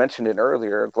again, I had mentioned it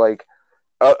earlier, like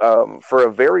for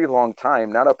a very long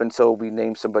time, not up until we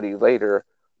name somebody later,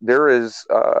 there is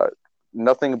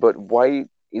nothing but white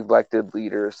elected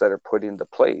leaders that are put into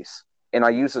place. And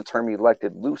I use the term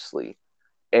elected loosely.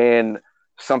 And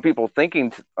some people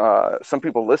listening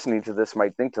to this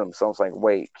might think to themselves like,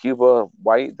 wait, Cuba,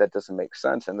 white? That doesn't make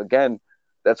sense. And again,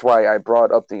 that's why I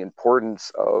brought up the importance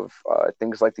of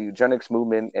things like the eugenics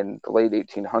movement in the late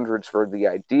 1800s, where the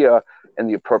idea and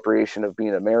the appropriation of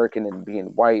being American and being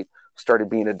white started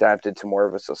being adapted to more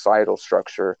of a societal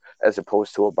structure as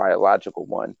opposed to a biological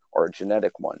one or a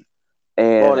genetic one.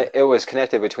 And it was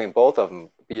connected between both of them.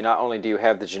 Not only do you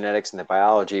have the genetics and the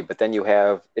biology, but then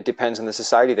it depends on the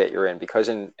society that you're in, because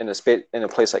in a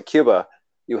place like Cuba,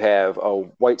 you have a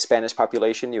white Spanish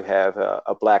population, you have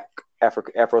a black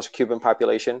Afro-Cuban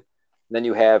population, and then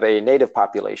you have a native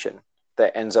population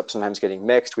that ends up sometimes getting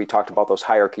mixed. We talked about those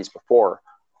hierarchies before.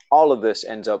 All of this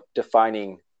ends up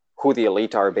defining who the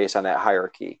elite are based on that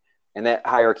hierarchy. And that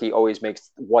hierarchy always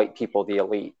makes white people the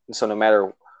elite. And so no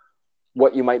matter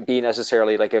what you might be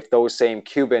necessarily, like if those same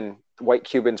white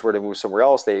Cubans were to move somewhere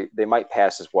else, they might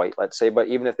pass as white, let's say. But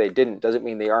even if they didn't, doesn't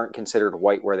mean they aren't considered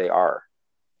white where they are.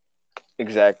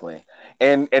 Exactly.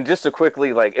 And just to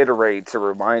quickly like iterate to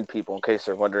remind people in case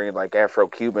they're wondering like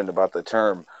Afro-Cuban about the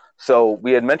term. So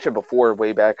we had mentioned before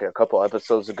way back a couple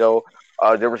episodes ago,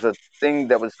 there was a thing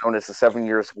that was known as the 7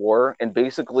 Years' War, and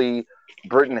basically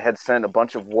Britain had sent a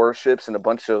bunch of warships and a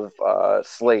bunch of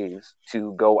slaves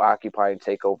to go occupy and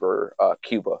take over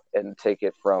Cuba and take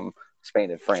it from Spain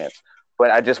and France.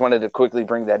 But I just wanted to quickly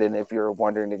bring that in if you're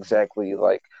wondering exactly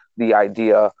like the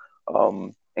idea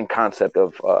and concept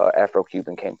of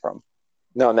Afro-Cuban came from.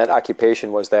 No, and that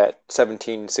occupation was that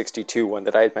 1762 one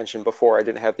that I had mentioned before. I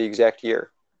didn't have the exact year.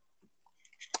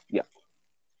 Yeah.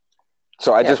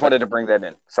 So I Yeah, just wanted to bring that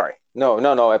in. Sorry.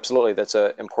 No, absolutely. That's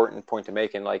an important point to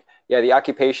make. And like, yeah, the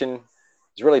occupation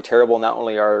is really terrible. Not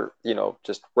only are,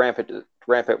 just rampant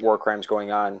war crimes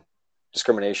going on,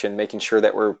 discrimination, making sure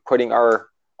that we're putting our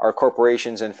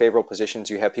corporations in favorable positions.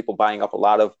 You have people buying up a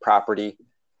lot of property.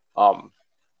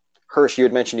 Hirsch, you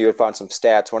had mentioned you had found some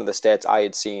stats. One of the stats I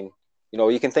had seen,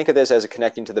 you can think of this as a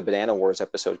connecting to the Banana Wars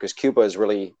episode, because Cuba is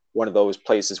really one of those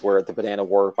places where the Banana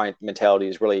War mentality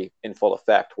is really in full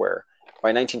effect, where by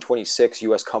 1926,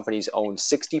 U.S. companies owned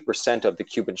 60% of the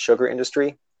Cuban sugar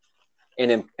industry,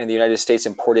 and the United States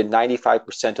imported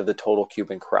 95% of the total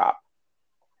Cuban crop.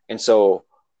 And so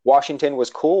Washington was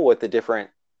cool with the different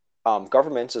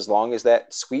governments as long as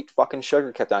that sweet fucking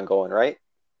sugar kept on going, right?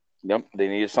 Yep, they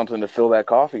needed something to fill that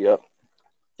coffee up.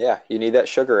 Yeah, you need that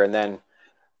sugar, and then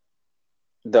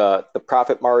the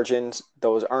profit margins,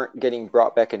 those aren't getting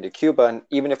brought back into Cuba. And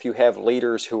even if you have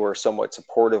leaders who are somewhat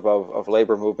supportive of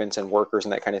labor movements and workers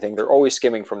and that kind of thing, they're always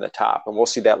skimming from the top. And we'll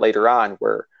see that later on,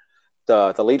 where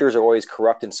the leaders are always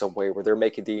corrupt in some way, where they're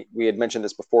making we had mentioned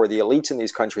this before, the elites in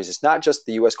these countries, it's not just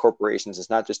the US corporations,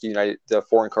 it's not just the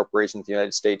foreign corporations, the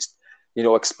United States,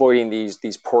 exploiting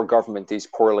these poor government, these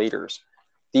poor leaders.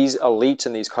 These elites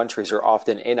in these countries are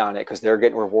often in on it because they're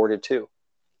getting rewarded too.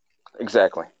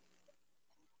 Exactly.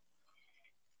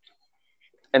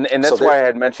 And that's why I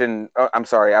had mentioned. I'm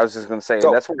sorry, I was just going to say,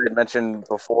 and that's what I had mentioned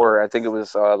before. I think it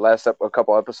was a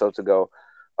couple episodes ago.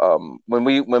 When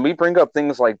we bring up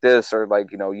things like this or like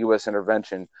U.S.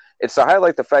 intervention, it's to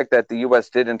highlight the fact that the U.S.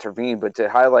 did intervene, but to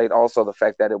highlight also the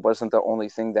fact that it wasn't the only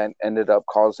thing that ended up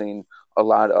causing a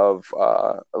lot of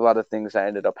things that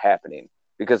ended up happening.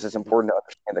 Because it's important to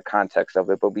understand the context of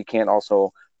it, but we can't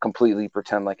also completely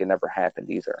pretend like it never happened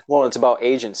either. Well, it's about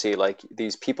agency. Like,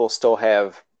 these people still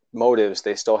have motives,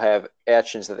 they still have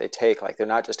actions that they take. Like, they're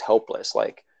not just helpless.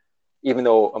 Like, even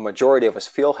though a majority of us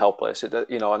feel helpless,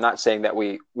 I'm not saying that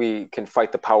we can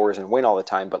fight the powers and win all the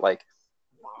time, but like,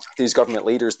 these government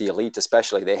leaders, the elite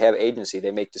especially, they have agency,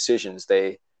 they make decisions,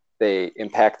 they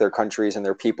impact their countries and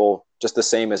their people just the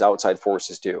same as outside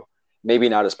forces do. Maybe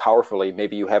not as powerfully.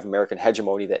 Maybe you have American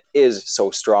hegemony that is so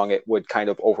strong it would kind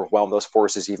of overwhelm those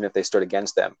forces even if they stood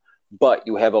against them. But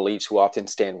you have elites who often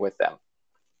stand with them.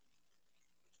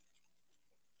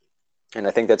 And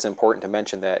I think that's important to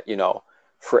mention that,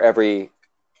 for every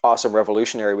awesome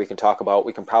revolutionary we can talk about,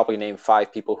 we can probably name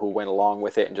 5 people who went along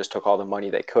with it and just took all the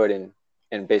money they could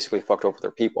and basically fucked over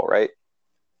their people, right?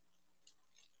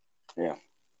 Yeah.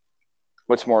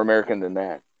 What's more American than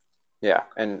that? Yeah,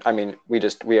 and I mean,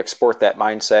 we export that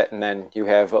mindset, and then you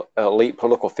have elite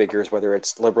political figures, whether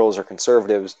it's liberals or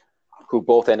conservatives, who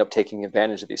both end up taking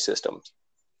advantage of these systems.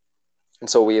 And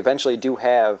so we eventually do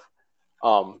have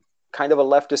kind of a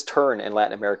leftist turn in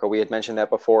Latin America. We had mentioned that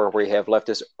before, where you have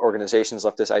leftist organizations,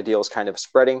 leftist ideals kind of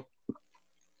spreading.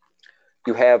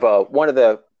 You have one of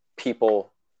the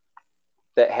people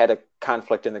that had a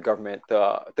conflict in the government,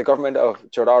 the government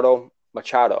of Gerardo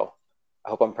Machado.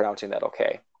 I hope I'm pronouncing that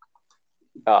okay.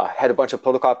 Had a bunch of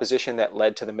political opposition that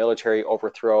led to the military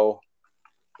overthrow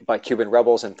by Cuban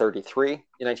rebels in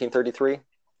 1933.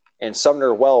 And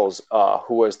Sumner Welles,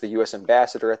 who was the U.S.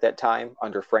 ambassador at that time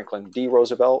under Franklin D.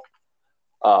 Roosevelt,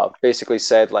 basically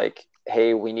said, like,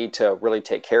 hey, we need to really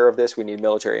take care of this. We need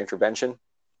military intervention.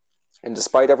 And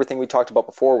despite everything we talked about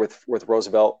before with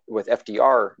Roosevelt, with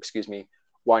FDR,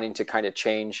 wanting to kind of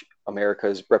change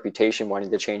America's reputation,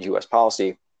 wanting to change U.S.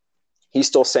 policy, he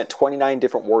still sent 29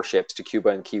 different warships to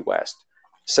Cuba and Key West,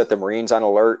 set the Marines on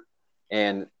alert,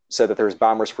 and said that there was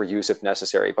bombers for use if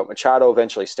necessary. But Machado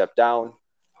eventually stepped down.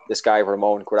 This guy,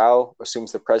 Ramon Grau,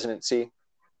 assumes the presidency.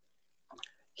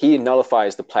 He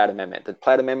nullifies the Platt Amendment. The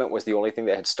Platt Amendment was the only thing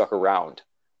that had stuck around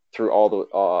through all the,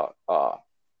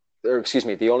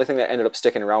 the only thing that ended up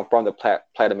sticking around from the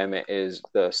Platt Amendment is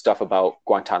the stuff about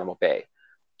Guantanamo Bay.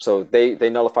 So they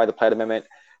nullify the Platt Amendment.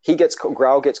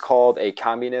 Grau gets called a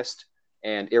communist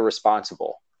and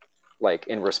irresponsible, like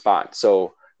in response.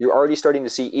 So you're already starting to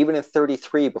see, even in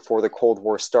 33, before the Cold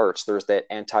War starts, there's that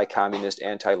anti-communist,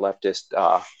 anti-leftist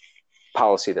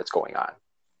policy that's going on.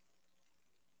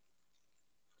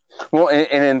 Well,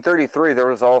 and in 33, there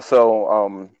was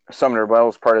also Sumner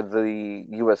Welles, part of the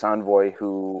U.S. envoy,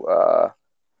 who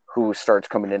starts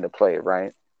coming into play,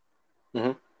 right?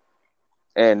 Mm-hmm.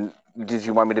 And did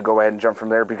you want me to go ahead and jump from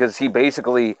there? Because he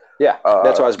basically... Yeah,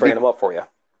 that's why I was bringing him up for you.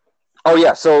 Oh,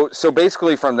 yeah. So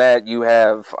basically from that, you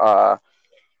have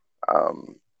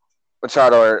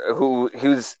Chador, who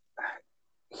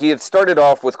he had started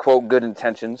off with, quote, good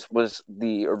intentions, was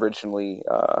the originally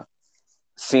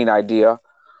seen idea.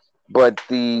 But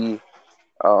he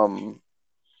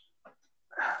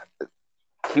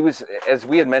was, as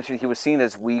we had mentioned, he was seen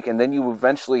as weak. And then you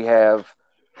eventually have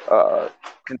a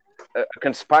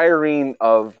conspiring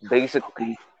of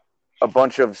basically a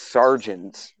bunch of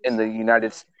sergeants in the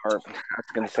United States, or I was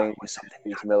going to say United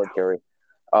States military,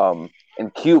 in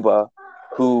Cuba,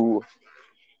 who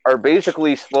are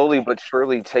basically slowly but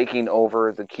surely taking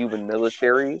over the Cuban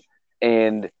military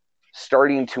and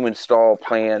starting to install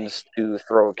plans to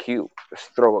throw a coup.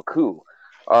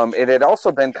 It had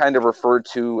also been kind of referred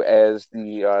to as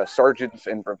the Sergeants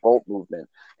in Revolt movement.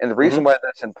 And the reason why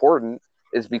that's important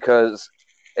is because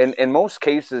in most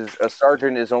cases, a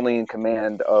sergeant is only in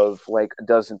command of like a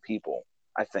dozen people,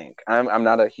 I think. I'm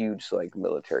not a huge like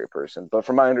military person, but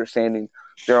from my understanding,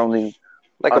 they're only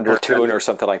like a platoon or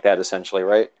something like that, essentially,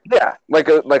 right? Yeah, like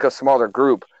a smaller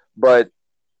group. But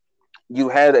you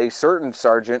had a certain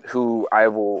sergeant who I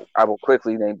will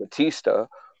quickly name Batista,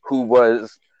 who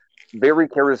was very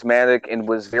charismatic and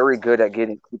was very good at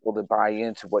getting people to buy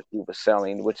into what he was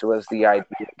selling, which was the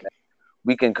idea that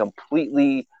we can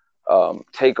completely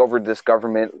take over this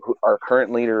government. Our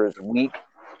current leader is weak,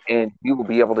 and you will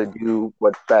be able to do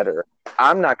what's better.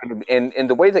 I'm not going to, and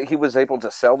the way that he was able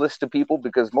to sell this to people,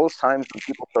 because most times when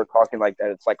people start talking like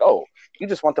that, it's like, oh, you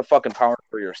just want the fucking power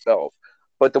for yourself.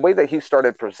 But the way that he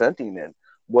started presenting it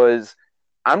was,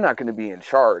 I'm not going to be in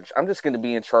charge. I'm just going to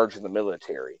be in charge of the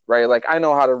military, right? Like, I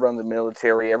know how to run the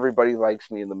military. Everybody likes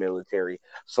me in the military.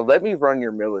 So let me run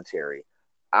your military.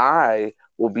 I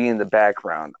will be in the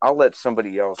background. I'll let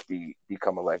somebody else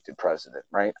become elected president,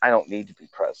 right? I don't need to be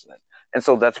president. And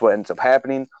so that's what ends up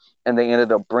happening. And they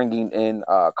ended up bringing in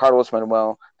Carlos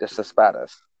Manuel de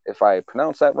Cespedes. If I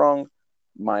pronounce that wrong,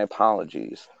 my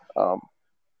apologies.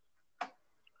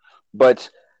 But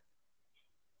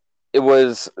it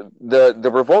was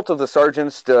the revolt of the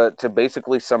sergeants, to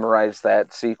basically summarize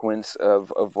that sequence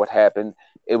of what happened.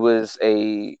 It was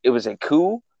a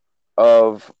coup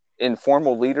of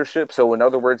informal leadership. So in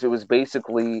other words, it was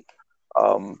basically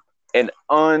an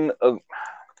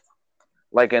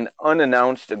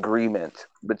unannounced agreement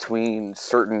between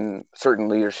certain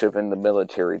leadership in the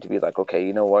military to be like, okay,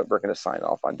 you know what, we're going to sign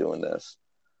off on doing this.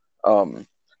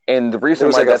 And the reason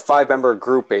was why like a 5-member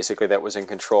group basically that was in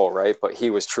control, right? But he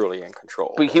was truly in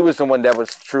control. But he was the one that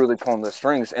was truly pulling the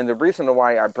strings. And the reason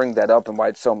why I bring that up and why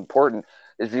it's so important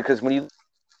is because when you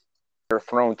are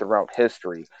thrown throughout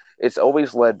history, it's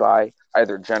always led by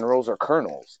either generals or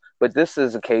colonels. But this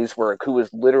is a case where a coup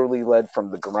is literally led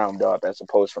from the ground up as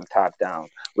opposed from top down,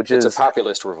 which it's is a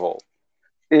populist revolt.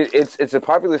 It's a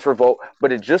populist revolt,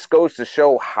 but it just goes to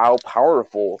show how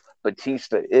powerful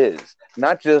Batista is,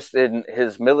 not just in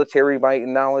his military might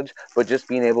and knowledge, but just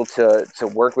being able to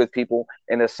work with people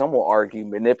and, as some will argue,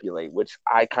 manipulate, which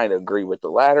I kind of agree with the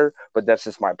latter, but that's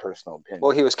just my personal opinion.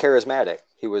 Well, he was charismatic.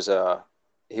 He was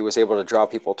able to draw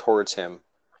people towards him,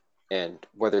 and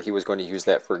whether he was going to use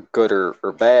that for good or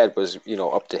bad was,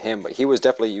 up to him. But he was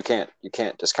definitely, you can't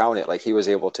discount it. Like, he was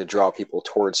able to draw people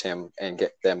towards him and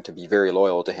get them to be very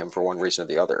loyal to him for one reason or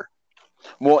the other.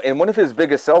 Well, and one of his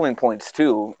biggest selling points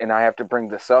too, and I have to bring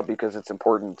this up because it's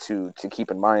important to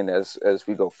keep in mind as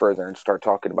we go further and start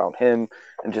talking about him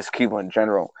and just Cuba in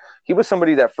general. He was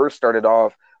somebody that first started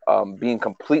off being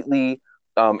completely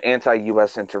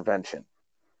anti-U.S. intervention.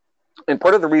 And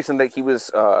part of the reason that he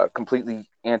was completely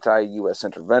anti-U.S.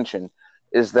 intervention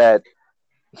is that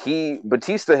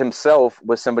Batista himself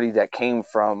was somebody that came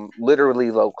from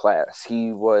literally low class.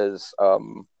 He was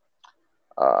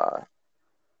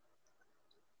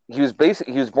he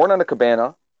was born on a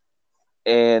cabana,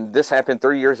 and this happened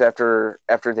 30 years after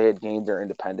they had gained their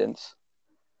independence.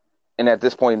 And at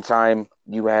this point in time,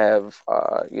 you have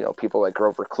people like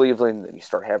Grover Cleveland, and you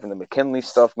start having the McKinley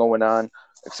stuff going on,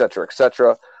 et cetera, et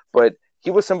cetera. But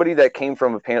he was somebody that came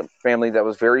from a family that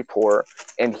was very poor,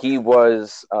 and he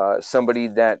was somebody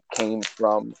that came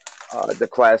from the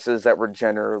classes that were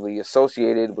generally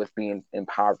associated with being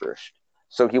impoverished.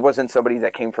 So he wasn't somebody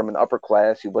that came from an upper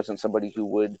class. He wasn't somebody who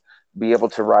would be able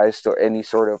to rise to any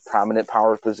sort of prominent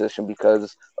power position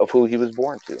because of who he was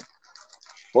born to.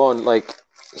 Well, and like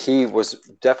he was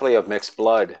definitely of mixed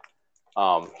blood.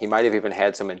 He might have even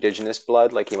had some indigenous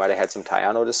blood, like he might have had some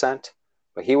Taino descent,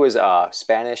 but he was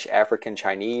Spanish, African,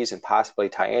 Chinese, and possibly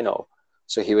Taino.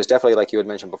 So he was definitely, like you had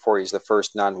mentioned before, he's the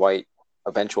first non-white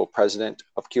eventual president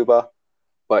of Cuba.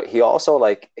 But he also,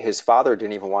 like, his father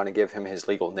didn't even want to give him his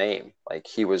legal name. Like,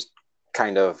 he was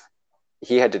kind of,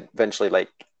 he had to eventually, like,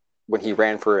 when he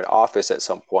ran for an office at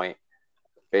some point,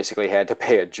 basically had to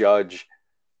pay a judge,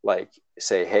 like,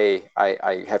 say, hey,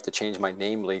 I have to change my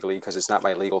name legally because it's not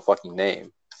my legal fucking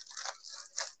name.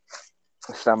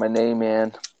 It's not my name,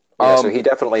 man. Yeah, so he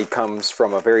definitely comes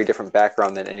from a very different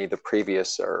background than any of the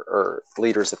previous or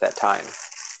leaders at that time.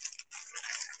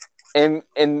 And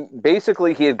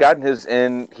basically he had gotten his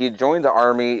in. He had joined the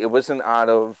army. It wasn't out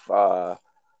of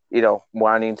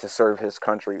wanting to serve his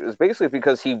country. It was basically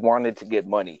because he wanted to get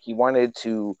money. He wanted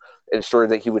to ensure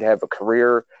that he would have a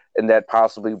career and that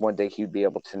possibly one day he'd be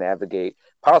able to navigate,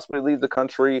 possibly leave the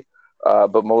country,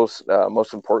 but most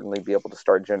importantly, be able to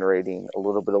start generating a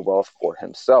little bit of wealth for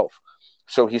himself.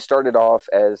 So he started off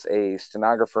as a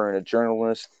stenographer and a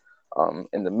journalist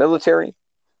in the military.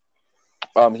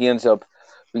 He ends up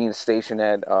being stationed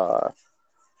at a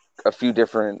few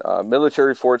different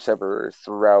military forts that were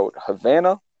throughout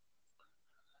Havana.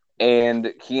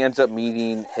 And he ends up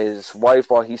meeting his wife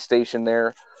while he's stationed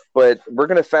there. But we're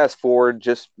going to fast forward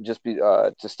to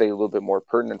stay a little bit more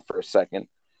pertinent for a second.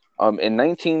 In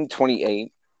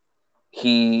 1928,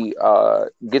 he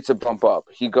gets a bump up.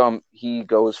 He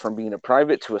goes from being a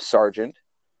private to a sergeant,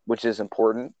 which is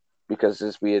important because,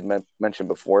 as we had mentioned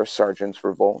before, sergeants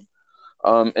revolt.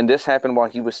 And this happened while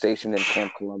he was stationed in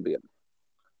Camp Columbia.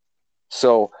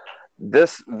 So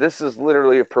this is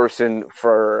literally a person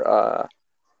for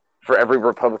every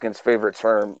Republican's favorite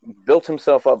term, built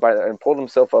himself up and pulled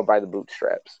himself up by the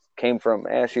bootstraps. Came from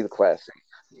Ashy the Classic,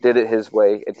 did it his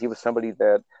way, and he was somebody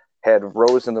that had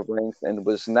rose in the ranks and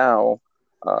was now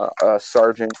a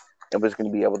sergeant and was going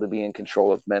to be able to be in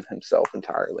control of men himself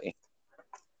entirely.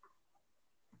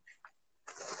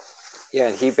 Yeah,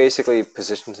 and he basically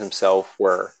positions himself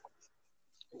where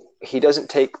he doesn't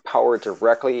take power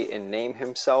directly and name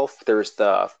himself. There's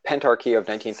the Pentarchy of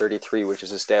 1933, which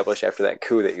is established after that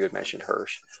coup that you had mentioned,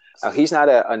 Hirsch. Now, he's not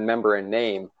a member in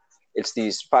name. It's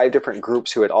these 5 different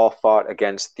groups who had all fought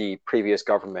against the previous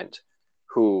government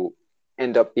who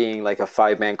end up being like a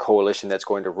 5-man coalition that's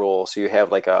going to rule. So you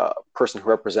have like a person who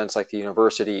represents like the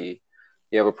university.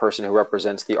 You have a person who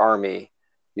represents the army.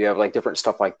 You have like different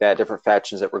stuff like that, different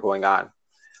factions that were going on.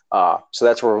 So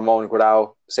that's where Ramon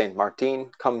Guerrero Saint Martin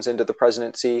comes into the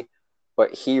presidency,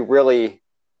 but he really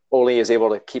only is able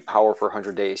to keep power for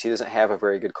 100 days. He doesn't have a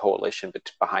very good coalition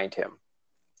behind him.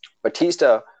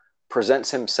 Batista presents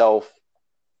himself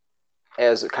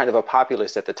as kind of a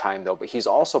populist at the time, though, but he's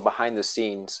also behind the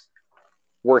scenes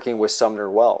working with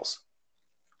Sumner Welles.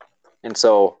 And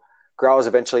so Grau is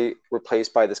eventually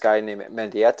replaced by this guy named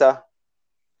Mendieta.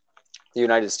 The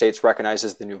United States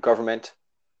recognizes the new government,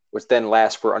 which then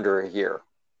lasts for under a year.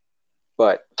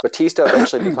 But Batista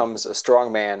eventually becomes a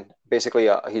strong man. Basically,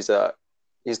 he's the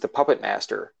puppet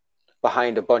master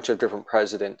behind a bunch of different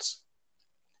presidents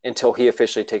until he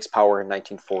officially takes power in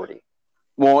 1940.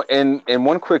 Well, and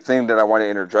one quick thing that I want to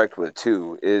interject with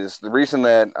too is the reason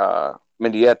that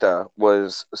Mendieta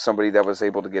was somebody that was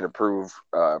able to get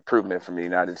improvement from the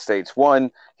United States.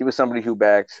 One, he was somebody who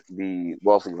backed the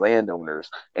wealthy landowners,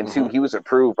 and two, he was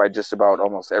approved by just about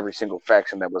almost every single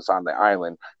faction that was on the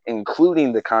island,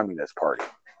 including the Communist Party.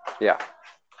 Yeah,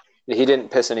 he didn't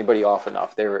piss anybody off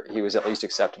enough. He was at least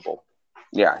acceptable.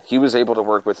 Yeah, he was able to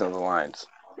work within the lines.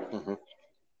 Mm-hmm.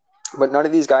 But none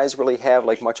of these guys really have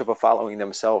like much of a following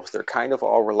themselves. They're kind of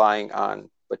all relying on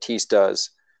Batista's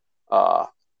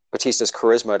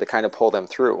charisma to kind of pull them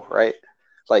through, right?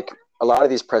 Like a lot of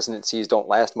these presidencies don't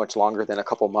last much longer than a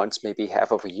couple months, maybe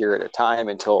half of a year at a time,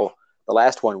 until the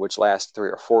last one, which lasts 3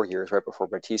 or 4 years right before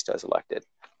Batista is elected.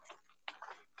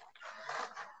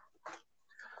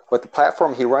 But the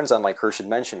platform he runs on, like Hirsch had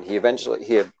mentioned, he runs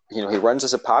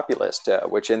as a populist,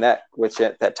 which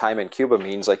at that time in Cuba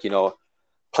means like,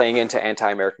 playing into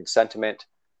anti-American sentiment,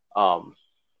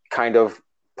 kind of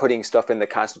putting stuff in the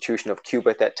Constitution of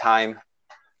Cuba at that time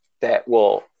that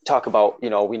will talk about,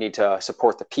 we need to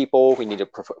support the people, we need to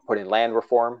put in land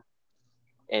reform.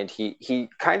 And he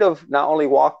kind of not only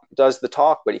does the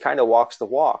talk, but he kind of walks the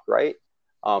walk, right?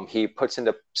 He puts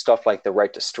into stuff like the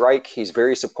right to strike. He's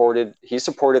supported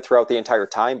throughout the entire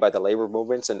time by the labor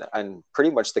movements and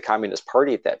pretty much the Communist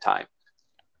Party at that time.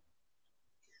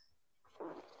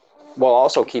 while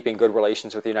also keeping good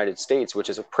relations with the United States, which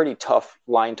is a pretty tough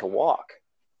line to walk.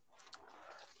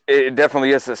 It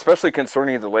definitely is, especially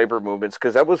concerning the labor movements,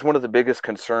 because that was one of the biggest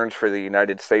concerns for the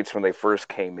United States when they first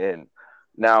came in.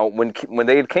 Now, when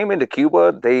they came into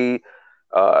Cuba, they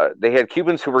had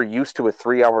Cubans who were used to a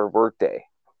 3 hour workday.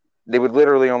 They would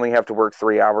literally only have to work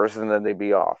 3 hours and then they'd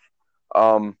be off.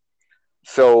 Um,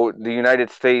 so the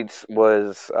United States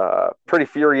was pretty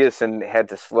furious and had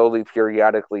to slowly,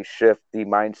 periodically shift the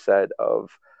mindset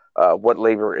of what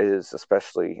labor is,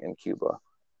 especially in Cuba.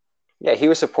 Yeah, he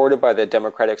was supported by the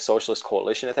Democratic Socialist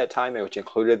Coalition at that time, which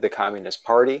included the Communist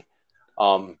Party.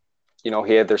 Um,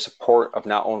 he had their support of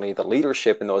not only the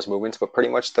leadership in those movements, but pretty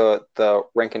much the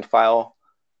rank and file,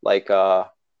 like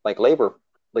labor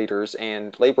leaders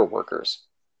and labor workers.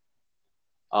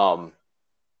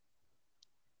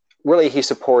 Really, he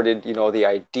supported the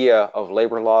idea of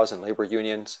labor laws and labor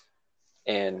unions,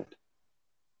 and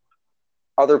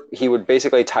he would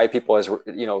basically tie people as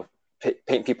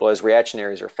paint people as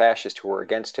reactionaries or fascists who were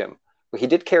against him. But he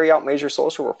did carry out major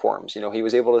social reforms. He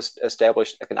was able to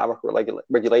establish economic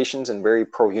regulations and very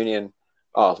pro-union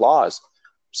laws.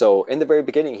 So in the very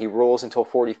beginning, he rules until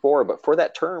 44. But for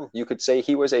that term, you could say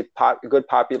he was a good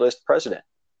populist president.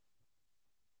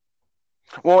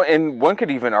 Well, and one could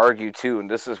even argue too,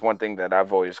 and this is one thing that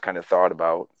I've always kind of thought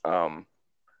about.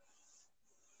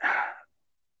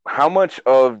 How much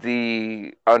of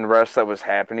the unrest that was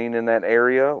happening in that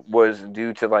area was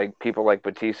due to like people like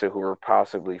Batista who were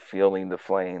possibly feeling the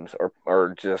flames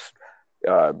or just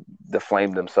the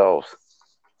flame themselves?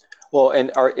 Well,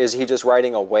 and is he just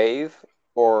riding a wave,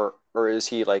 or is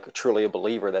he like truly a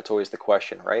believer? That's always the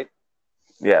question, right?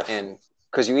 Yes. And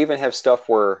because you even have stuff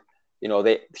where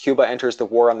Cuba enters the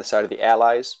war on the side of the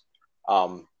Allies,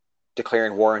 um,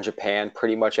 declaring war on Japan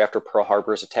pretty much after Pearl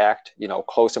Harbor is attacked.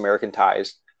 Close American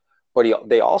ties, but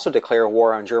they also declare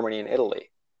war on Germany and Italy.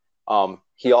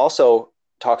 He also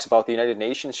talks about the United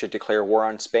Nations should declare war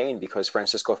on Spain because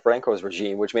Francisco Franco's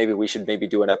regime, which maybe we should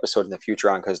do an episode in the future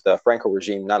on, because the Franco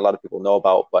regime, not a lot of people know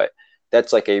about, but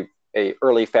that's like a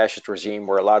early fascist regime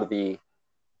where a lot of the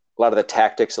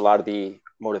tactics, a lot of the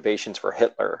motivations for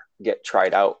Hitler get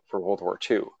tried out for World War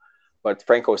II. But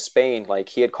Franco's Spain, like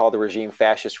he had called the regime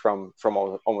fascist from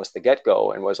almost the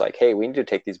get-go and was like, hey, we need to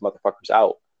take these motherfuckers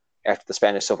out after the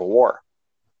Spanish Civil War.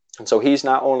 And so he's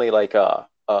not only like a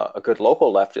good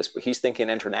local leftist, but he's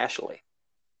thinking internationally.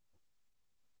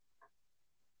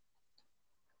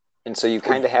 And so you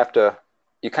kind of have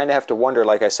to wonder,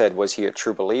 like I said, was he a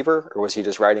true believer or was he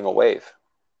just riding a wave?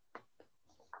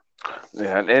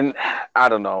 Yeah, and I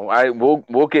don't know.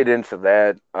 We'll get into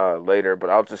that later, but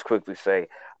I'll just quickly say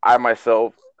I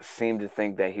myself seem to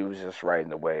think that he was just riding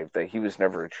the wave, that he was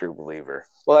never a true believer.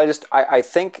 Well, I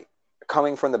think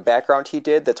coming from the background he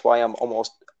did, that's why I'm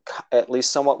almost at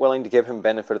least somewhat willing to give him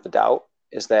benefit of the doubt,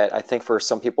 is that I think for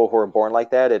some people who are born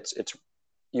like that, it's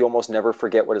you almost never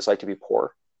forget what it's like to be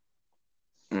poor.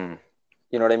 Mm.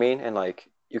 You know what I mean? And like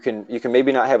you can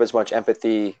maybe not have as much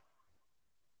empathy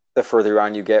the further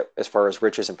on you get as far as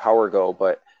riches and power go,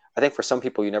 but I think for some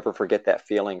people you never forget that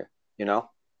feeling,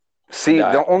 See,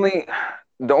 the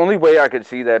only way I could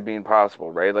see that being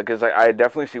possible, right? Like, because I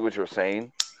definitely see what you're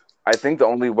saying. I think the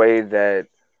only way that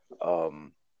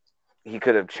he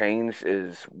could have changed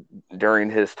is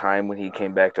during his time when he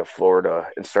came back to Florida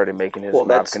and started making his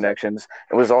mob connections.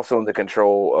 It was also in the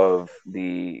control of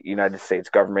the United States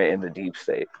government and the deep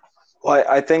state. Well,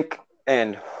 I think,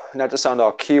 and not to sound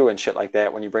all Q and shit like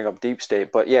that when you bring up deep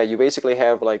state, but yeah, you basically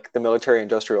have like the military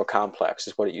industrial complex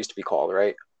is what it used to be called,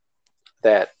 right?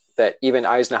 That even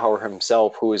Eisenhower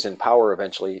himself, who was in power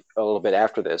eventually a little bit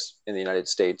after this in the United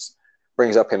States,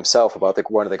 brings up himself about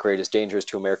one of the greatest dangers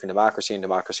to American democracy and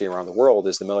democracy around the world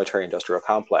is the military industrial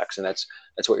complex. And that's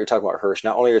what you're talking about, Hirsch.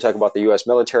 Not only are you talking about the U.S.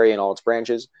 military and all its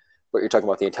branches, but you're talking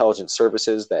about the intelligence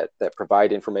services that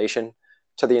provide information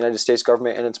to the United States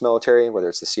government and its military, whether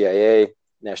it's the CIA,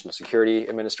 National Security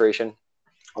Administration,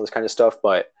 all this kind of stuff.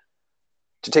 But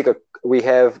we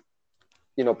have,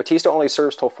 Batista only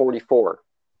serves till 44.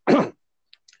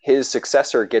 His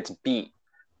successor gets beat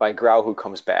by Grau, who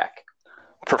comes back.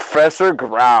 Professor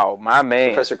Grau, my man.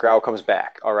 Professor Grau comes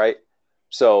back. All right.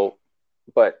 So,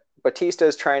 but Batista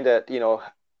is trying to,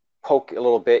 poke a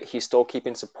little bit. He's still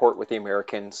keeping support with the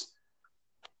Americans.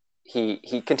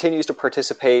 He continues to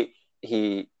participate.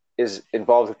 He is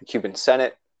involved with the Cuban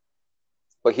Senate,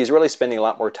 but he's really spending a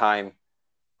lot more time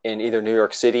in either New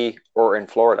York City or in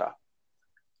Florida.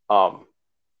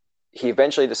 He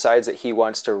eventually decides that he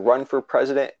wants to run for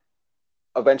president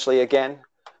eventually again.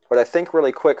 But I think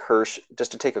really quick, Hirsch,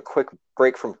 just to take a quick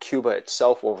break from Cuba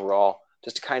itself overall,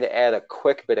 just to kind of add a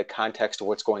quick bit of context to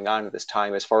what's going on at this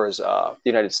time as far as the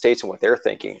United States and what they're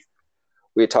thinking.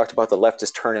 We had talked about the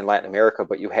leftist turn in Latin America,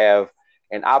 but you have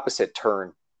an opposite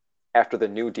turn after the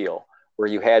New Deal, where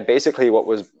you had basically what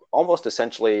was almost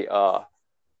essentially a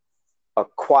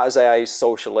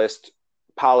quasi-socialist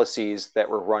policies that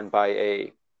were run by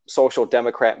a social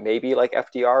democrat, maybe like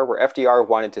FDR, where FDR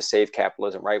wanted to save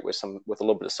capitalism, right, with a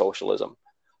little bit of socialism.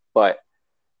 But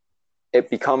it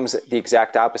becomes the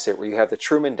exact opposite, where you have the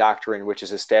Truman Doctrine, which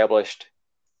is established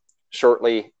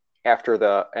shortly after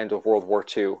the end of World War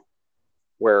II,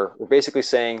 where we're basically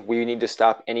saying we need to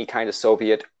stop any kind of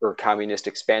Soviet or communist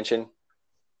expansion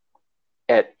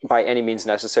by any means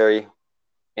necessary.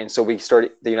 And so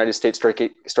the United States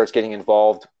starts getting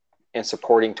involved in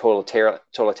supporting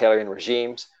totalitarian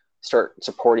regimes, start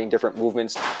supporting different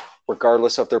movements,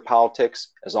 regardless of their politics,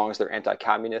 as long as they're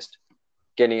anti-communist,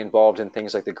 getting involved in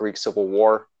things like the Greek Civil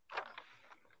War,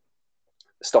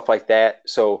 stuff like that.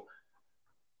 So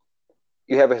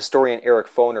you have a historian, Eric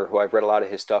Foner, who I've read a lot of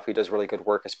his stuff. He does really good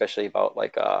work, especially about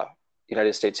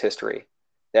United States history,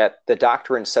 that the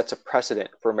doctrine sets a precedent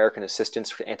for American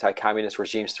assistance for anti-communist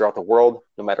regimes throughout the world,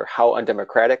 no matter how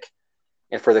undemocratic,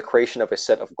 and for the creation of a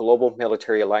set of global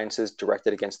military alliances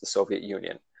directed against the Soviet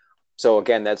Union. So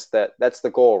again, that's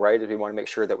the goal, right? Is we want to make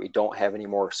sure that we don't have any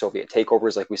more Soviet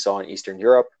takeovers like we saw in Eastern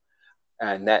Europe,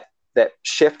 and that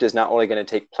shift is not only going to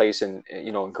take place in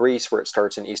Greece, where it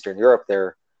starts in Eastern Europe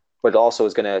there, but it also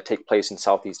is going to take place in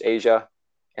Southeast Asia,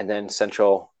 and then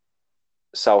Central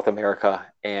South America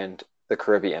and the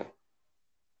Caribbean.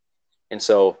 And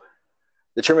so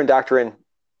the Truman Doctrine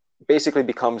basically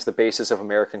becomes the basis of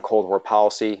American Cold War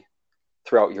policy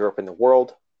throughout Europe and the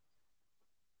world.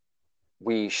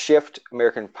 We shift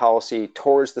American policy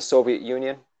towards the Soviet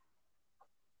Union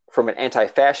from an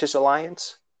anti-fascist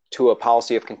alliance to a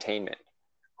policy of containment,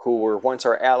 who were once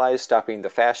our allies stopping the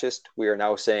fascist, we are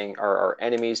now saying are our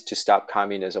enemies to stop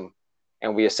communism.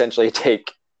 And we essentially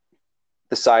take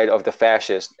the side of the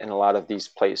fascist in a lot of these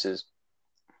places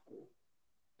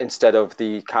instead of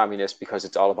the communist, because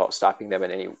it's all about stopping them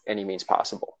in any means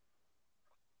possible.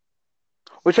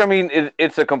 Which, I mean,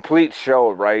 it's a complete show,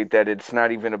 right? That it's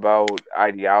not even about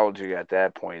ideology at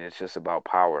that point. It's just about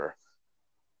power.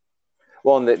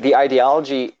 Well, and the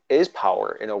ideology is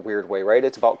power in a weird way, right?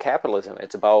 It's about capitalism.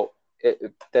 It's about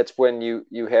that's when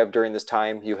you have, during this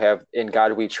time, you have "In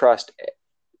God We Trust"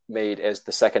 made as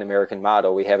the second American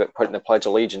motto. We have it put in the Pledge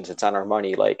of Allegiance. It's on our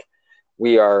money. Like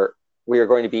we are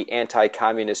going to be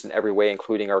anti-communist in every way,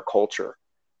 including our culture.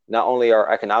 Not only our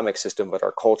economic system, but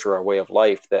our culture, our way of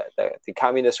life. That the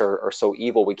communists are so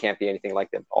evil, we can't be anything like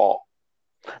them at all.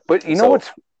 But you know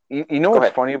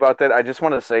what's funny about that? I just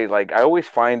want to say, like, I always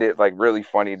find it like really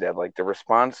funny that like the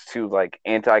response to like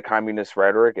anti-communist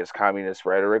rhetoric is communist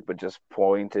rhetoric, but just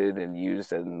pointed and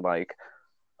used in like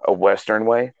a Western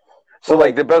way. So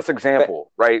like the best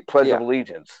example, right? Pledge of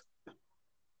Allegiance.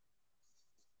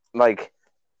 Like,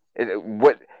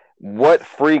 what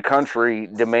free country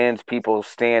demands people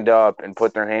stand up and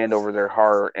put their hand over their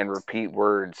heart and repeat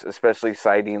words, especially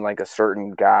citing like a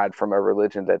certain god from a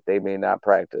religion that they may not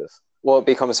practice? Well, it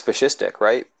becomes fascistic,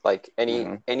 right? Like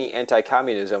any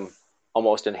anti-communism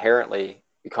almost inherently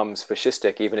becomes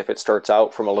fascistic, even if it starts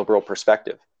out from a liberal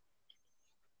perspective.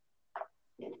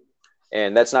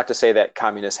 And that's not to say that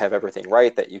communists have everything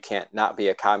right, that you can't not be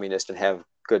a communist and have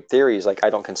good theories. Like I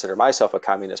don't consider myself a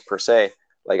communist per se.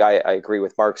 Like I agree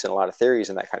with Marx and a lot of theories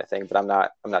and that kind of thing, but I'm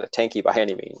not a tanky by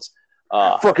any means.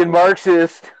 Fucking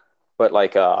Marxist. But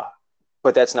like,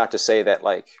 but that's not to say that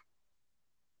like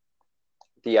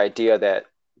the idea that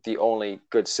the only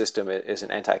good system is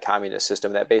an anti-communist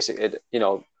system. That basically,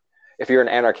 if you're an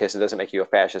anarchist, it doesn't make you a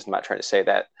fascist. I'm not trying to say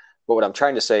that, but what I'm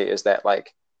trying to say is that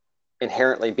like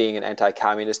inherently being an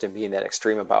anti-communist and being that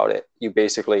extreme about it, you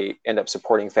basically end up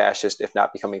supporting fascist, if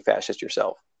not becoming fascist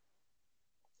yourself.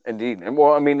 Indeed. And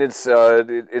well, I mean, it's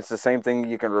the same thing.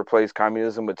 You can replace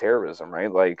communism with terrorism,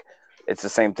 right? Like it's the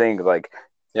same thing. Like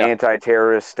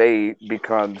anti-terrorist state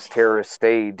becomes terrorist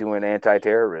state doing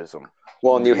anti-terrorism.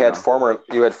 Well, and you had former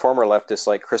leftists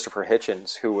like Christopher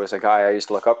Hitchens, who was a guy I used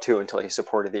to look up to until he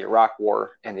supported the Iraq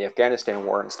War and the Afghanistan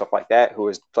War and stuff like that, who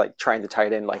was like trying to tie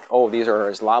it in like, oh, these are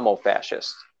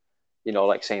Islamo-fascists,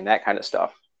 like saying that kind of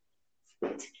stuff.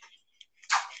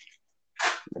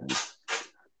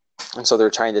 And so they're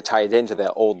trying to tie it into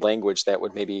that old language that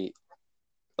would maybe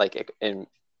like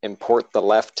import the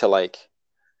left to like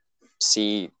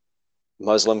see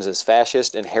Muslims as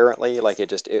fascist inherently. Like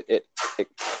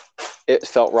it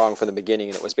felt wrong from the beginning,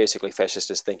 and it was basically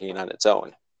fascist thinking on its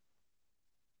own.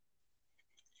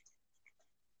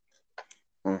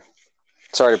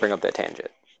 Sorry to bring up that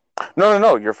tangent.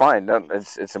 No. You're fine. No,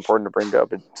 it's important to bring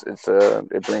up.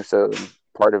 It brings a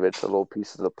part of it's a little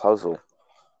piece of the puzzle.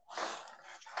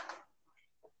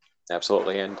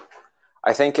 Absolutely. And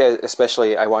I think,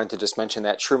 especially, I wanted to just mention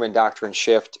that Truman Doctrine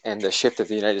shift and the shift of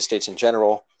the United States in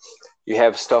general. You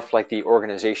have stuff like the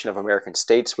Organization of American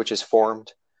States, which is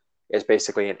formed as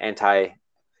basically an anti.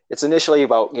 It's initially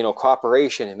about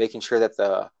cooperation and making sure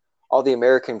that all the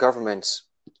American governments,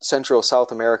 Central,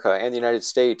 South America, and the United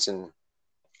States, and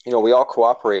we all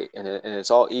cooperate and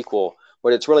it's all equal.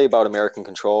 But it's really about American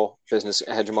control, business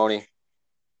hegemony,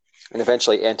 and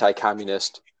eventually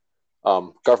anti-communist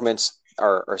governments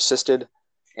are assisted,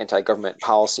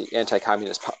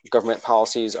 anti-communist government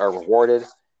policies are rewarded,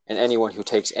 and anyone who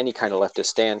takes any kind of leftist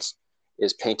stance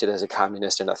is painted as a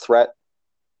communist and a threat.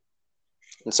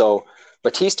 And so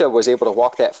Batista was able to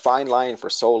walk that fine line for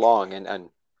so long, and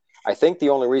I think the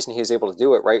only reason he was able to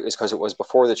do it, right, is because it was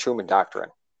before the Truman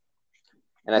Doctrine.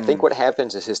 And I think what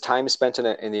happens is his time spent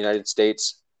in the United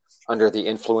States under the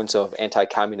influence of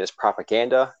anti-communist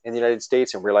propaganda in the United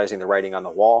States and realizing the writing on the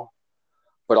wall.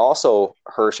 But also,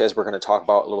 Hirsch, as we're going to talk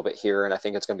about a little bit here, and I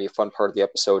think it's going to be a fun part of the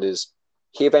episode, is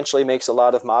he eventually makes a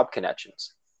lot of mob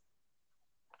connections.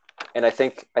 And I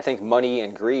think money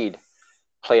and greed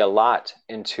play a lot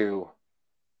into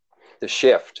the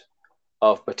shift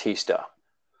of Batista.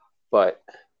 But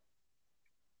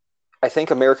I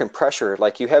think American pressure,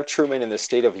 like you have Truman in the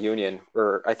State of Union,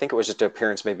 or I think it was just an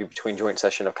appearance maybe between joint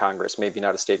session of Congress, maybe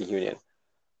not a State of Union,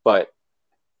 but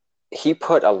he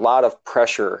put a lot of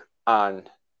pressure on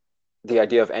the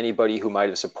idea of anybody who might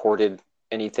have supported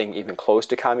anything even close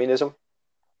to communism.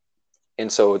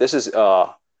 And so this is,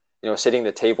 setting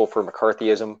the table for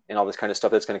McCarthyism and all this kind of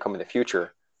stuff that's going to come in the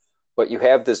future. But you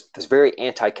have this very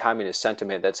anti-communist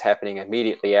sentiment that's happening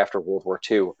immediately after World War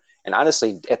II. And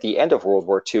honestly, at the end of World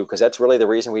War II, because that's really the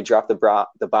reason we dropped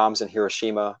the bombs in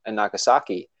Hiroshima and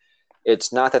Nagasaki.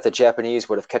 It's not that the Japanese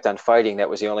would have kept on fighting. That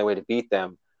was the only way to beat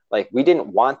them. Like, we didn't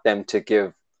want them to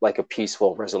give like a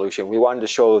peaceful resolution. We wanted to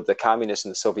show the communists in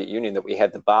the Soviet Union that we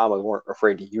had the bomb and we weren't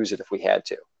afraid to use it if we had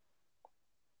to.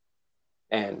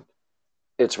 And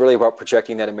it's really about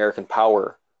projecting that American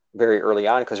power very early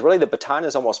on, because really the baton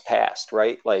is almost passed,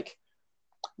 right? Like,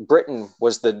 Britain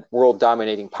was the world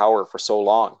dominating power for so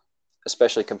long,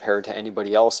 especially compared to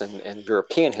anybody else in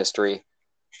European history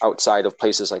outside of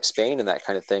places like Spain and that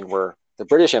kind of thing, where the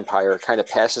British Empire kind of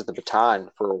passes the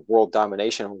baton for world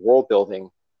domination and world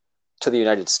building to the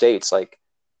United States. Like,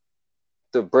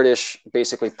 the British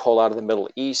basically pull out of the Middle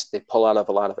East, they pull out of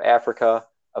a lot of Africa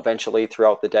eventually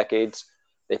throughout the decades,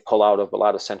 they pull out of a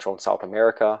lot of Central and South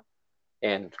America,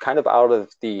 and kind of out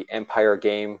of the empire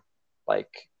game,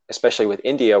 like especially with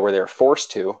India where they're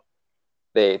forced to,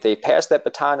 they pass that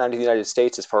baton on to the United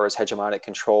States as far as hegemonic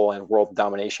control and world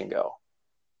domination go.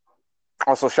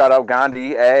 Also, shout out Gandhi.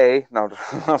 Hey, no,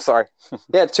 I'm sorry.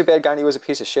 Yeah, too bad Gandhi was a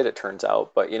piece of shit, it turns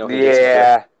out. But, he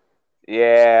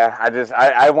Yeah.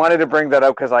 I wanted to bring that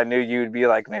up because I knew you'd be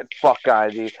like, man, fuck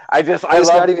Gandhi.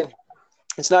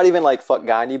 It's not even like fuck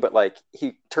Gandhi, but like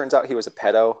he turns out he was a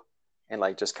pedo and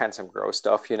like just kind of some gross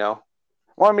stuff, Well,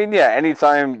 I mean, yeah,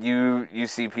 anytime you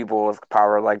see people with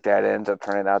power like that, it ends up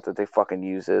turning out that they fucking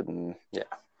use it. And yeah.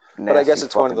 But I guess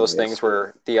it's one of those things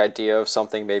where the idea of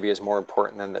something maybe is more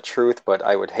important than the truth, but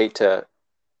I would hate to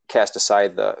cast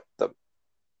aside the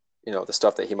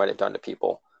stuff that he might have done to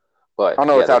people. But oh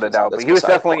no, without a doubt. But he was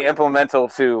definitely implemental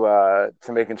to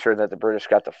making sure that the British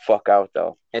got the fuck out,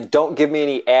 though. And don't give me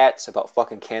any ats about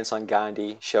fucking canceling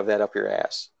Gandhi. Shove that up your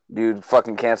ass. Dude,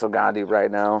 fucking cancel Gandhi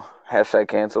right now. #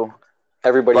 cancel.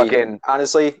 Everybody,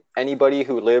 honestly, anybody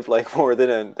who lived like more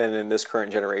than in this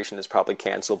current generation is probably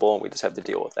cancelable, and we just have to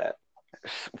deal with that.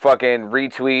 Fucking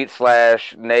retweet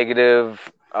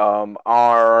 /-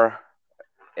 R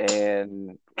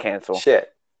and cancel.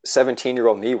 Shit.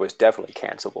 17-year-old me was definitely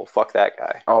cancelable. Fuck that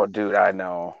guy. Oh, dude, I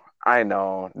know.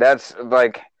 That's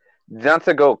like, not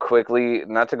to go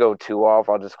too off,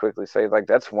 I'll just quickly say, like,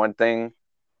 that's one thing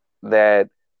that,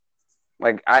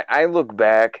 like, I look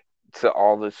back to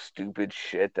all the stupid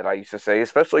shit that I used to say,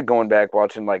 especially going back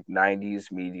watching like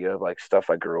 90s media, like stuff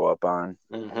I grew up on.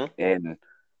 Mm-hmm. And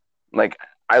like,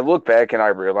 I look back and I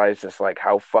realize just like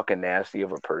how fucking nasty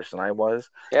of a person I was.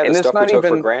 Yeah, the stuff we took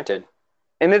for granted.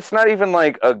 And it's not even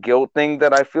like a guilt thing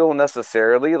that I feel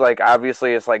necessarily. Like,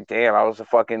 obviously it's like, damn, I was a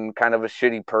fucking kind of a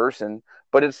shitty person.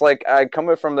 But it's like, I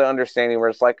come from the understanding where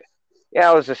it's like,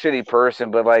 yeah, I was a shitty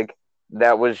person, but like,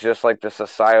 that was just like the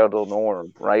societal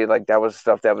norm, right? Like, that was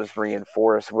stuff that was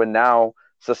reinforced. When now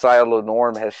societal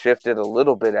norm has shifted a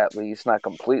little bit, at least, not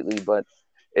completely, but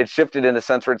it shifted in the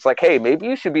sense where it's like, hey, maybe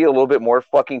you should be a little bit more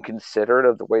fucking considerate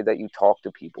of the way that you talk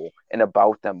to people and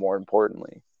about them, more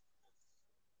importantly.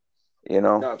 you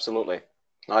know? No, absolutely.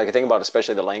 I can think about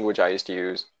especially the language I used to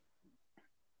use.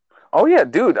 Oh yeah,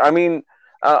 dude. I mean,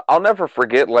 I'll never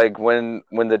forget like when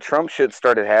the Trump shit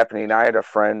started happening. I had a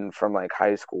friend from like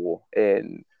high school,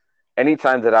 and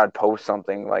anytime that I'd post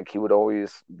something, like he would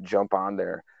always jump on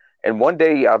there. And one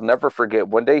day, I'll never forget.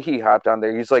 One day he hopped on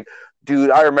there. He's like,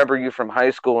 "Dude, I remember you from high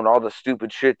school and all the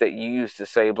stupid shit that you used to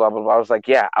say." Blah blah blah. I was like,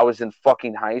 "Yeah, I was in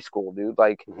fucking high school, dude.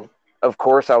 Like, Mhm. of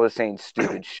course I was saying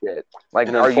stupid shit. Like,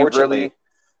 And are you really?" unfortunately,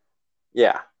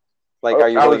 yeah. Like, are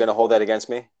you I really was going to hold that against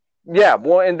me? Yeah,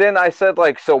 well, and then I said,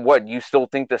 like, so what? You still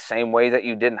think the same way that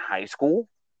you did in high school?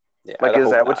 Yeah, Like, I'd is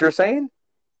hope that what not. you're saying?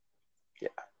 Yeah.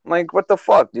 Like, what the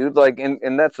fuck, dude? Like,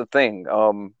 and that's the thing.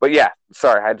 But yeah,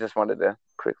 sorry, I just wanted to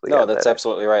quickly No, add that's that in.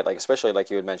 absolutely right. Like, especially like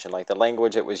you had mentioned, like the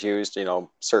language that was used,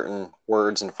 certain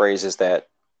words and phrases that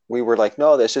we were like,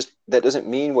 no, that doesn't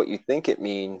mean what you think it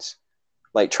means.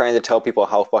 Like trying to tell people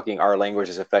how fucking our language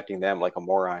is affecting them like a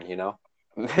moron.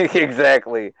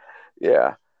 Exactly.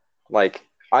 Yeah. Like,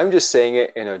 I'm just saying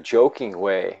it in a joking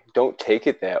way. Don't take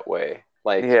it that way.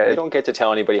 Like, Yeah. you don't get to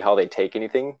tell anybody how they take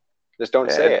anything. Just don't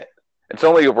Yeah. say it. It's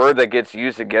only a word that gets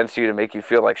used against you to make you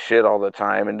feel like shit all the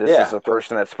time. And this is Yeah, a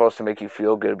person that's supposed to make you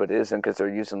feel good, but isn't because they're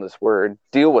using this word.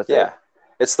 Deal with it. yeah.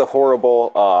 It's the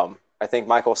horrible, I think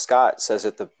Michael Scott says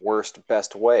it the worst,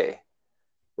 best way,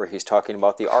 where he's talking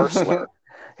about the R slur.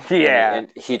 And he, Yeah.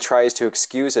 and he tries to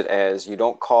excuse it as you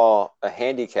don't call a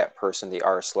handicapped person the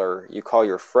R slur. You call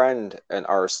your friend an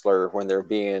R slur when they're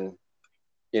being,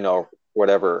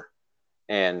 whatever.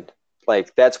 And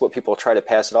like that's what people try to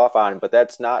pass it off on, but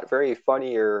that's not very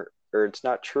funny or it's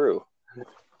not true.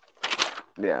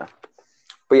 Yeah.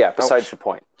 But yeah, Oh, besides the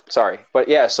point. Sorry. But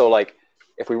yeah, so like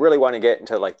if we really want to get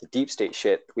into like the deep state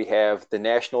shit, we have the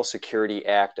National Security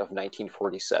Act of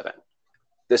 1947.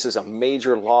 This is a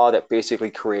major law that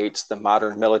basically creates the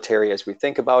modern military as we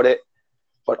think about it,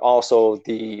 but also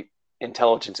the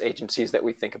intelligence agencies that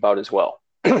we think about as well.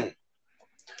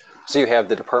 So you have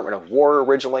the Department of War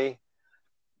originally,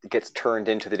 it gets turned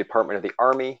into the Department of the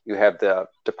Army. You have the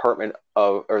Department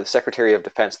of, or the Secretary of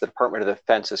Defense. The Department of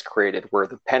Defense is created, where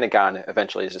the Pentagon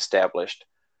eventually is established.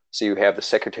 So you have the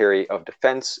Secretary of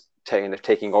Defense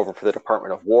taking over for the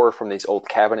Department of War from these old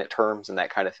cabinet terms and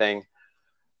that kind of thing.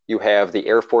 You have the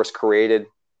Air Force created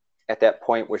at that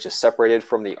point, which is separated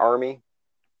from the Army.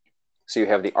 So you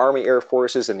have the Army Air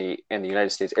Forces and the United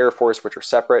States Air Force, which are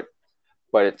separate,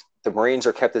 but the Marines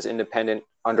are kept as independent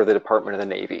under the Department of the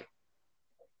Navy.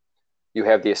 You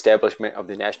have the establishment of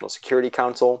the National Security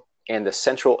Council and the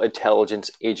Central Intelligence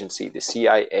Agency, the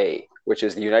CIA, which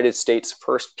is the United States'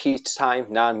 first peacetime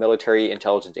non-military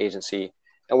intelligence agency.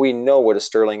 And we know what a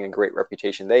sterling and great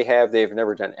reputation they have. They've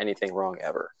never done anything wrong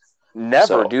ever. never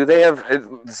So do. They have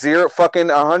zero fucking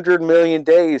 100 million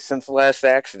days since the last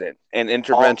accident and all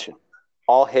intervention.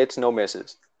 all hits, no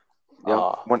misses. Yep,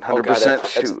 Oh God, 100%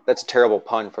 shoot. that's a terrible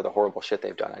pun for the horrible shit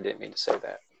they've done. I didn't mean to say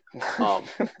that. Um,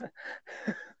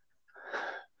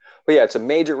 but yeah, it's a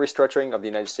major restructuring of the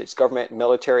United States government and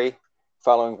military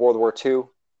following World War II.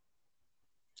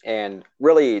 And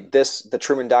really, the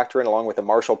Truman Doctrine, along with the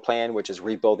Marshall Plan, which is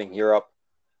rebuilding Europe,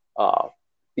 uh,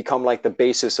 become like the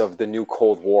basis of the new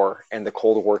Cold War and the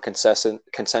Cold War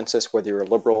consensus. Whether you're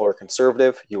liberal or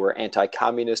conservative, you were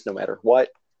anti-communist no matter what.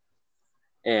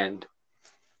 And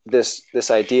this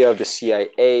idea of the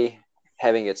CIA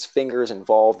having its fingers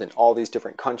involved in all these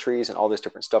different countries and all this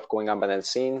different stuff going on behind the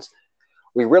scenes,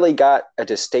 we really got a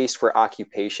distaste for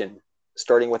occupation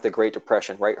starting with the Great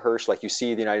Depression, right, Hirsch? Like you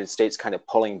see the United States kind of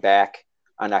pulling back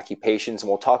on occupations, and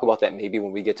we'll talk about that maybe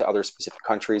when we get to other specific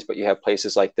countries, but you have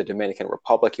places like the Dominican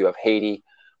Republic, you have Haiti,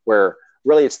 where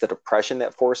really it's the Depression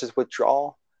that forces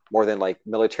withdrawal more than like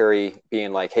military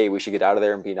being like, hey, we should get out of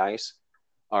there and be nice,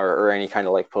 or any kind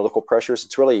of like political pressures.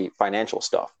 It's really financial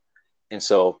stuff. And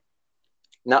so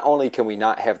not only can we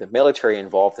not have the military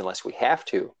involved unless we have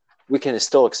to, we can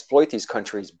still exploit these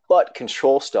countries, but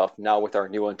control stuff now with our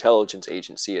new intelligence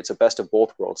agency. It's a best of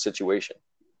both worlds situation.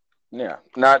 Yeah,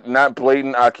 not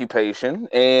blatant occupation,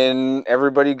 and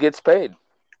everybody gets paid.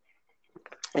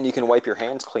 And you can wipe your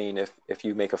hands clean if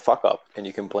you make a fuck up, and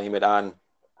you can blame it on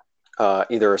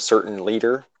either a certain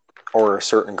leader or a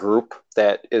certain group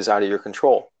that is out of your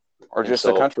control. Or And just the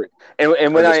so, country. And or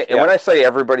when just, when yeah, I say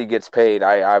everybody gets paid,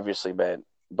 I obviously meant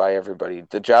by everybody,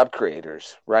 the job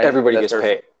creators, right? everybody gets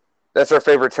paid. That's our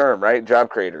favorite term, right? Job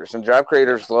creators. And job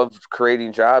creators love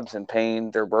creating jobs and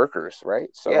paying their workers, right?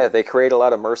 Yeah, So, they create a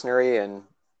lot of mercenary and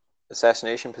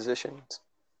assassination positions.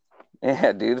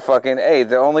 yeah, dude, fucking, hey,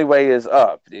 the only way is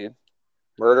up, dude.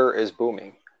 Murder is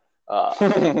booming.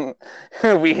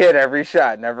 We hit every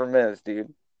shot, never miss,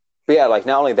 dude. But yeah, like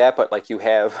not only that, but like you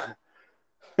have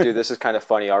Dude, this is kind of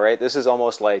funny. All right, this is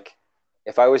almost like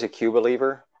if I was a Q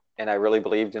believer and I really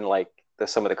believed in like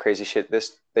some of the crazy shit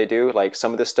this they do. Like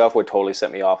some of this stuff would totally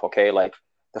set me off. Okay, like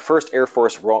the first Air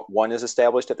Force One is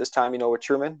established at this time. You know, with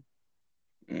Truman.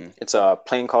 Mm. It's a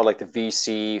plane called like the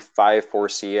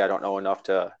VC-54C. I don't know enough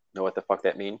to know what the fuck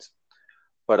that means.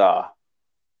 But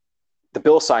the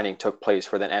bill signing took place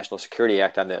for the National Security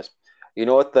Act on this. You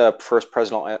know what the first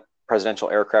presidential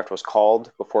aircraft was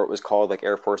called before it was called like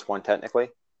Air Force One technically?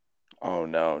 Oh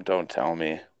no, don't tell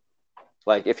me.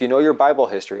 Like if you know your Bible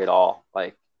history at all,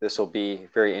 like this will be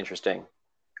very interesting.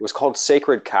 It was called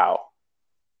Sacred Cow.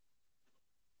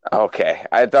 Okay,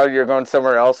 I thought you were going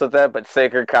somewhere else with that, but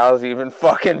Sacred Cow's even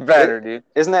fucking It, better, dude.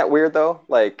 isn't that weird though?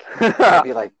 Like I'd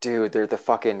be like, dude, they're the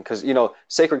fucking because you know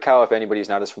Sacred Cow. If anybody's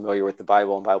not as familiar with the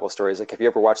Bible and Bible stories, like have you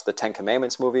ever watched the Ten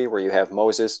Commandments movie where you have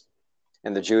Moses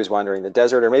and the Jews wandering the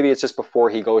desert, or maybe it's just before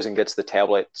he goes and gets the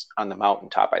tablets on the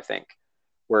mountaintop, I think,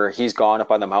 where he's gone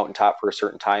up on the mountaintop for a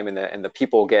certain time, and the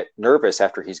people get nervous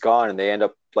after he's gone, and they end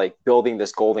up like building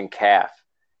this golden calf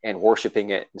and worshiping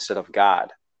it instead of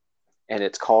God, and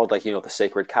it's called like you know the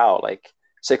sacred cow. Like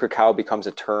sacred cow becomes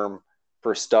a term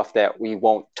for stuff that we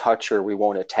won't touch or we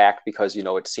won't attack because you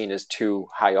know it's seen as too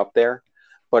high up there.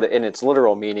 But in its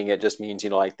literal meaning, it just means you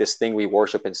know like this thing we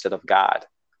worship instead of God,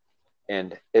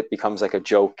 and it becomes like a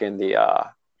joke in the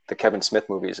Kevin Smith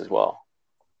movies as well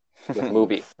with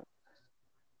Movie.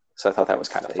 So I thought that was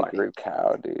kind of funny. Sacred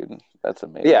Cow, dude. That's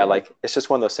amazing. Yeah, like it's just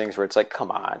one of those things where it's like, come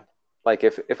on. Like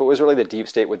if it was really the deep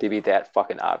state, would they be that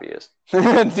fucking obvious?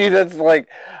 Dude, that's like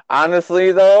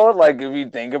honestly though, like if you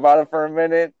think about it for a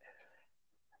minute.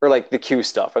 Or like the Q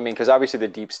stuff. I mean, because obviously the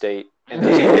deep state, and Yeah,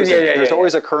 there's yeah.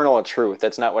 always a kernel of truth.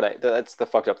 That's not what I. That's the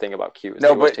fucked up thing about Q. Is they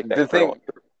No, always but take that kernel of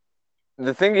truth.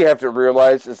 the thing you have to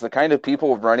realize is the kind of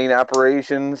people running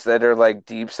operations that are like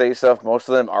deep state stuff, most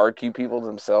of them are Q people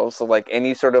themselves. So like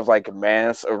any sort of like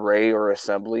mass array or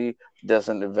assembly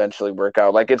doesn't eventually work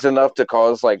out. Like it's enough to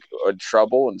cause like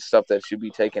trouble and stuff that should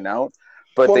be taken out,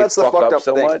 but Well, they that's the fuck fucked up up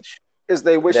so thing. much Is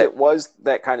they wish that it was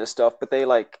that kind of stuff, but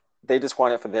they just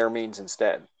want it for their means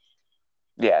instead.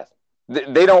 yeah.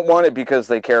 They don't want it because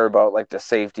they care about like the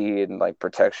safety and like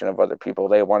protection of other people.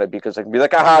 They want it because they can be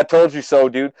like, "Aha, I told you so,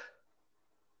 dude.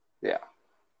 Yeah.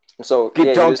 So Get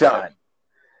yeah, you dunked just on."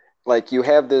 like you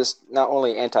have this not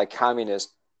only anti-communist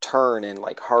turn and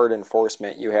like hard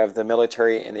enforcement, you have the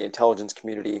military and the intelligence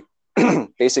community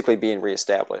basically being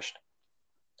reestablished,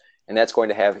 and that's going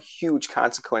to have huge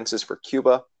consequences for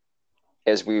Cuba,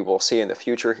 as we will see in the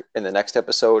future in the next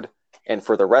episode, and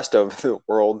for the rest of the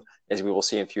world, as we will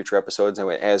see in future episodes, and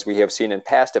as we have seen in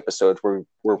past episodes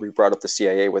where we brought up the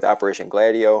CIA with Operation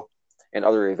Gladio and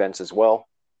other events as well.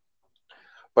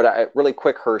 But really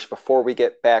quick, Hirsch, before we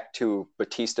get back to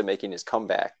Batista making his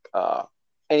comeback,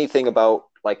 anything about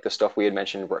like the stuff we had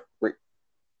mentioned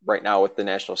right now with the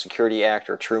National Security Act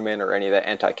or Truman or any of that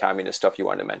anti-communist stuff you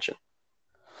wanted to mention?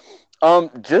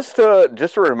 Just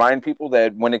to remind people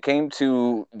that when it came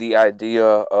to the idea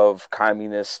of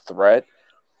communist threat,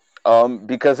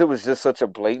 because it was just such a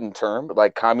blatant term,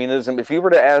 like communism. If you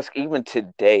were to ask even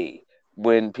today,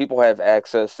 when people have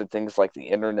access to things like the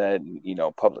internet, you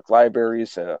know, public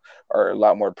libraries are a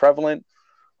lot more prevalent.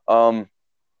 Um,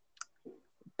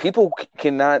 People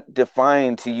cannot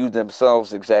define to you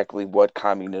themselves exactly what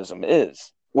communism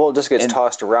is, Well, it just gets and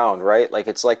tossed around, right? Like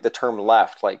it's like the term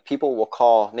left. Like people will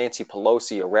call Nancy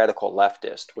Pelosi a radical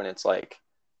leftist when it's like,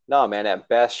 no, man, at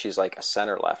best she's like a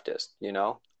center leftist, you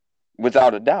know?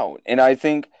 without a doubt. And I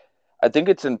think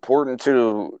it's important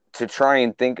to try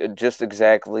and think of just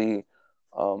exactly,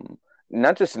 um,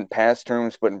 not just in past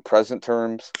terms, but in present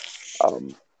terms,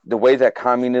 um, the way that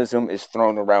communism is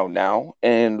thrown around now,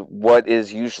 and what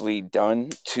is usually done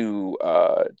to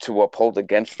uphold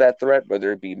against that threat,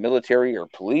 whether it be military or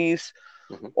police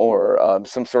Mm-hmm. or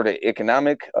some sort of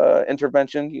economic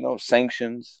intervention, you know,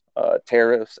 sanctions,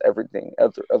 tariffs, everything,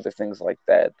 other things like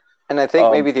that. And I think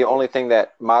Um, maybe the only thing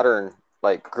that modern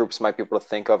like groups might be able to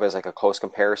think of as like a close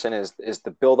comparison is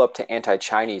the build up to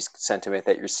anti-Chinese sentiment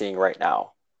that you're seeing right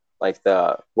now. Like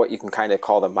the what you can kind of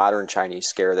call the modern Chinese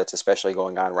scare that's especially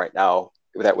going on right now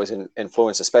that was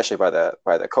influenced especially by the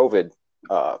COVID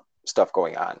stuff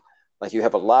going on. Like you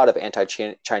have a lot of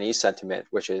anti-Chinese sentiment,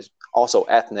 which is also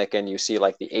ethnic, and you see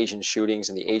like the Asian shootings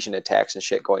and the Asian attacks and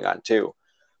shit going on too.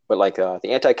 But like the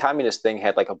anti-communist thing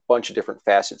had like a bunch of different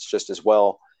facets just as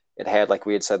well. It had, like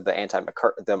we had said,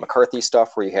 the McCarthy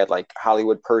stuff where you had like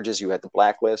Hollywood purges, you had the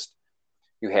blacklist,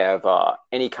 you have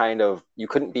any kind of you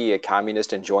couldn't be a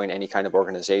communist and join any kind of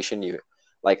organization. You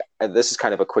like this is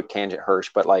kind of a quick tangent,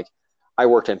 Hirsch, but like I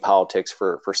worked in politics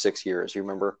for 6 years. You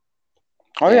remember?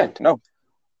 oh yeah, And no,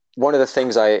 one of the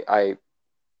things I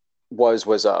was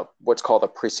what's called a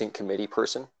precinct committee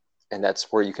person, and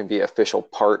that's where you can be an official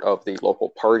part of the local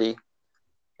party.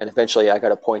 And eventually I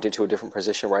got appointed to a different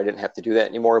position where I didn't have to do that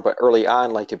anymore. But early on,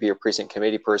 like to be a precinct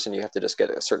committee person, you have to just get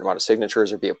a certain amount of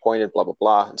signatures or be appointed, blah, blah,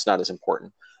 blah. It's not as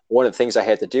important. One of the things I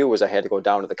had to do was I had to go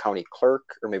down to the county clerk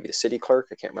or maybe the city clerk.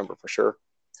 I can't remember for sure.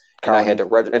 And I had County.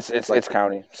 to register. It's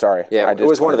county. Sorry. Yeah, I it just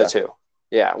was one of wanted the two.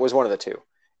 Yeah, it was one of the two.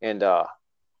 And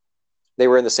they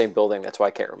were in the same building. That's why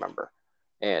I can't remember.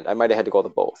 And I might have had to go to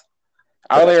both.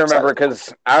 I only remember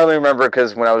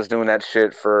because when I was doing that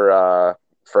shit for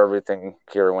everything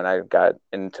here when I got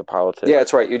into politics. Yeah,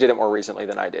 that's right. You did it more recently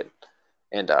than I did.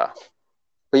 And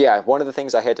but yeah, one of the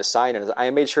things I had to sign, and I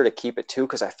made sure to keep it too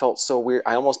because I felt so weird.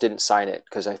 I almost didn't sign it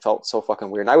because I felt so fucking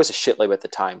weird. And I was a shitlib at the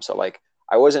time, so like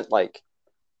I wasn't like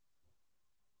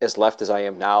as left as I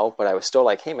am now, but I was still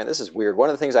like, hey man, this is weird. One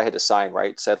of the things I had to sign,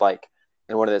 right, said like,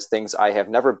 and one of those things, I have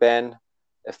never been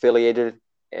affiliated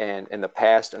and in the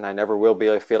past, and I never will be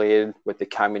affiliated with the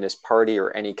Communist Party or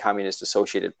any communist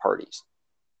associated parties.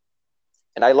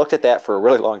 And I looked at that for a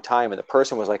really long time, and the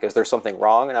person was like, is there something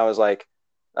wrong? And I was like,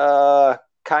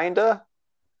 kinda.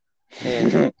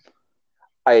 And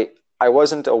I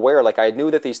wasn't aware, like I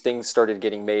knew that these things started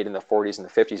getting made in the 40s and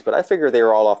the 50s, but I figured they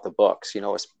were all off the books, you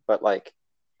know, but like,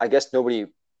 I guess nobody,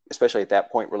 especially at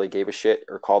that point, really gave a shit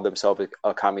or called themselves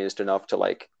a communist enough to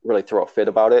like really throw a fit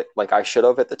about it. Like I should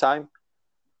have at the time.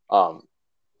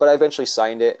 But I eventually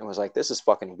signed it and was like, this is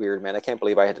fucking weird, man. I can't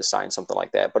believe I had to sign something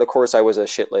like that. But of course I was a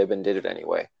shitlib and did it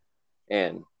anyway.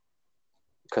 And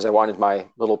because I wanted my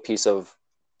little piece of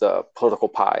the political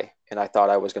pie, and I thought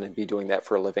I was going to be doing that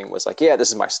for a living, was like, yeah, this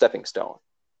is my stepping stone.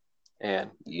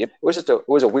 And Yep. it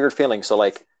was a weird feeling. So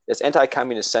like this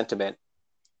anti-communist sentiment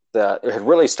that it had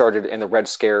really started in the Red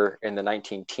Scare in the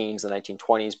 19-teens, the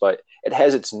 1920s, but it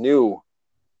has its new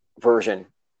version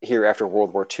here after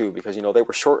World War II because, you know, they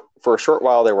were for a short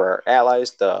while, they were our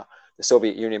allies. The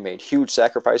Soviet Union made huge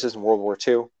sacrifices in World War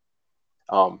II.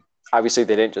 Obviously,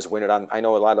 they didn't just win it on. I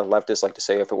know a lot of leftists like to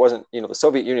say if it wasn't, you know, the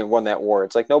Soviet Union won that war,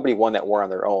 it's like nobody won that war on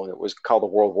their own. It was called the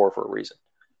World War for a reason.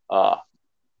 But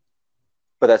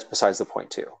that's besides the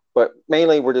point too. But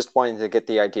mainly, we're just wanting to get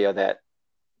the idea that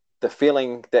the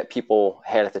feeling that people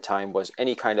had at the time was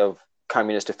any kind of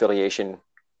communist affiliation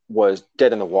was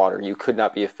dead in the water. You could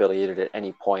not be affiliated at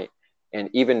any point. And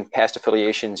even past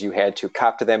affiliations, you had to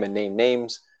cop to them and name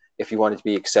names if you wanted to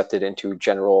be accepted into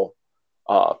general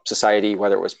society,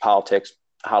 whether it was politics,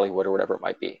 Hollywood, or whatever it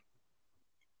might be.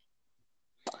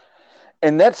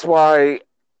 And that's why,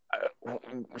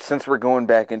 since we're going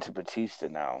back into Batista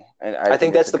now, and I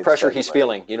think that's the pressure he's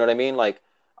feeling. You know what I mean? Like,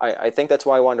 I think that's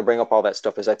why I wanted to bring up all that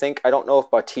stuff. Is I don't know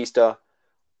if Batista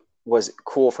was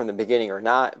cool from the beginning or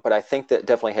not, but I think that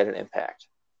definitely had an impact.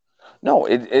 No,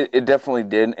 it definitely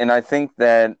did, and I think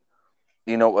that,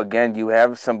 you know, again, you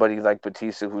have somebody like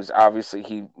Batista who's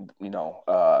obviously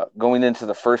going into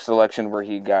the first election where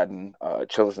he gotten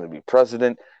chosen to be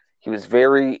president. He was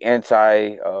very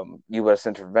anti U.S.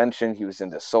 intervention. He was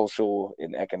into social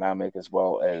and economic as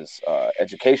well as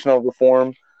educational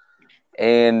reform,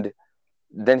 and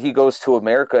then he goes to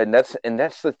America, and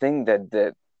that's the thing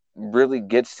that really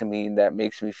gets to me, and that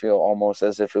makes me feel almost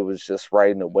as if it was just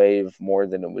riding a wave more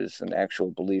than it was an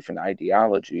actual belief in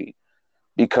ideology,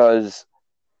 because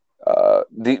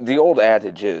the old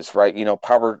adage is, right, you know,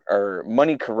 power or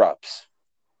money corrupts,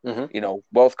 you know,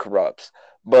 wealth corrupts.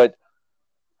 But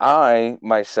I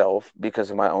myself, because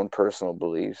of my own personal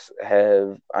beliefs,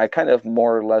 I kind of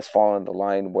more or less fall in the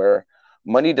line where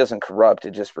money doesn't corrupt,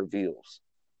 it just reveals.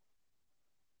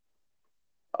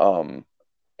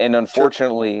 And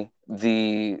unfortunately,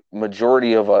 the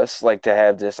majority of us like to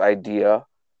have this idea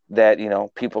that, you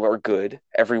know, people are good,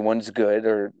 everyone's good,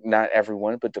 or not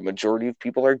everyone, but the majority of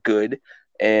people are good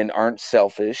and aren't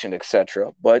selfish and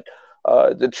etc. But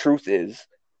the truth is,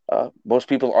 most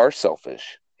people are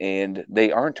selfish and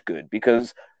they aren't good,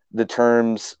 because the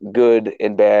terms good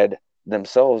and bad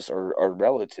themselves are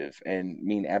relative and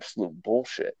mean absolute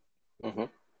bullshit. Mm-hmm.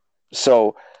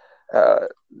 So uh,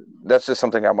 that's just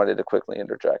something I wanted to quickly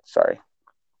interject. Sorry.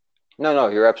 No,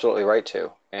 you're absolutely right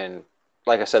too. And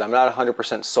like I said, I'm not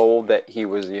 100% sold that he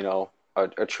was, you know,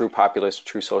 a true populist,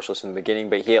 true socialist in the beginning,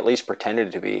 but he at least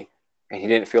pretended to be, and he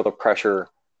didn't feel the pressure.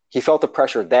 He felt the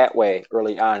pressure that way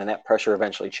early on, and that pressure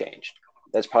eventually changed.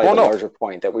 That's probably the larger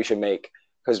point that we should make.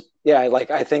 Because yeah,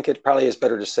 like I think it probably is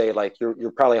better to say, like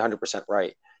you're probably 100%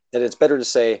 right, that it's better to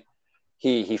say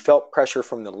he felt pressure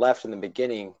from the left in the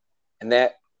beginning, and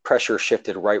that pressure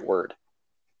shifted rightward.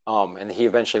 And he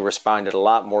eventually responded a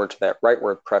lot more to that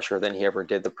rightward pressure than he ever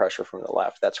did the pressure from the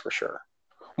left. That's for sure.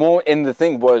 Well, and the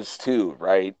thing was too,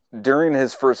 right? During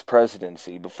his first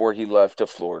presidency, before he left to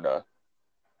Florida,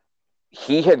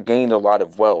 he had gained a lot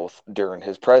of wealth during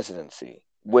his presidency,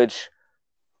 which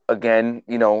again,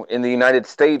 in the United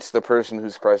States, the person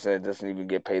who's president doesn't even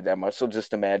get paid that much. So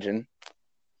just imagine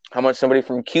how much somebody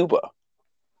from Cuba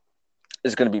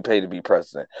is going to be paid to be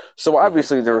president. So Mm-hmm.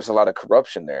 obviously there was a lot of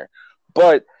corruption there,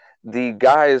 but the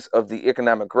guise of the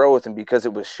economic growth, and because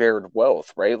it was shared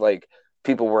wealth, right? Like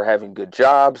people were having good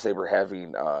jobs, they were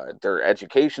having their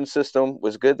education system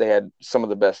was good. They had some of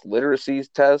the best literacy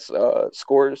test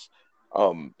scores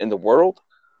in the world.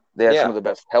 They had some Yeah. of the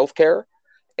best healthcare,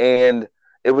 and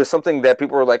it was something that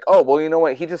people were like, "Oh, well, you know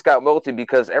what? He just got wealthy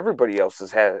because everybody else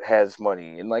has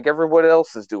money, and like everyone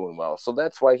else is doing well, so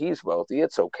that's why he's wealthy.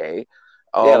 It's okay."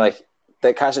 Yeah, Um, like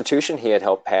the Constitution he had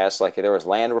helped pass, like there was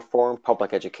land reform,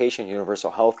 public education, universal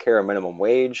health care, a minimum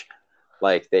wage.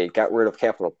 Like they got rid of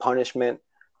capital punishment.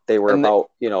 They were and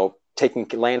about, taking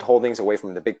land holdings away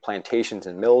from the big plantations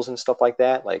and mills and stuff like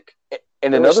that. Like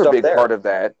and there was another stuff big part there. of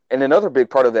that, and another big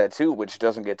part of that too, which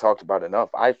doesn't get talked about enough,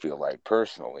 I feel like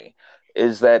personally,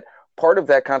 is that part of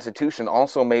that Constitution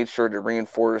also made sure to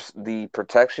reinforce the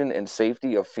protection and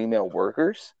safety of female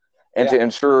workers, and Yeah, to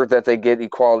ensure that they get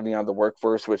equality on the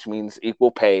workforce, which means equal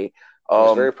pay. it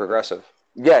was Um, very progressive.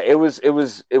 yeah, it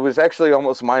was actually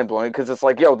almost mind blowing because it's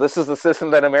like, yo, this is the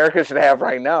system that America should have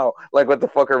right now. Like, what the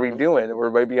fuck are we Mm-hmm. doing? We're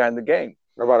way behind the game.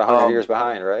 We're about 100 Um, years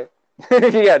behind, right?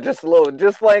 yeah, just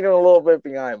lagging a little bit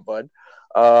behind, bud.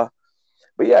 Uh,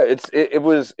 but yeah, it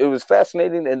was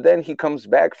fascinating. And then he comes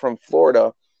back from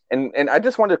Florida, and I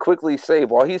just wanted to quickly say,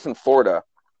 while he's in Florida,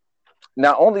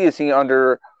 not only is he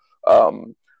under,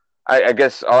 um, I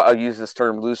guess I'll use this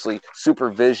term loosely,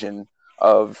 supervision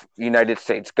of United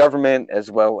States government as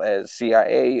well as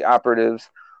CIA operatives,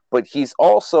 but he's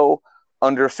also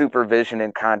under supervision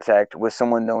and contact with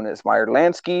someone known as Meyer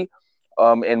Lansky.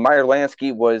 And Meyer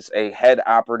Lansky was a head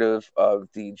operative of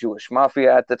the Jewish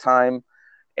mafia at the time.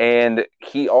 And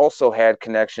he also had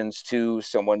connections to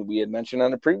someone we had mentioned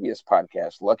on the previous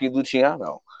podcast, Lucky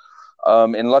Luciano.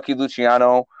 And Lucky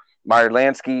Luciano, Meyer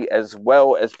Lansky, as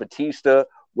well as Batista,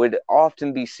 would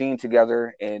often be seen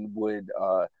together and would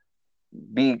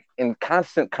be in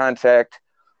constant contact,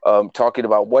 talking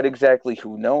about what exactly,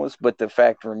 who knows, but the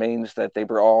fact remains that they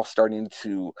were all starting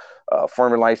to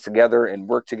formalize together and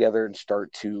work together and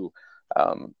start to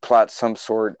plot some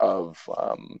sort of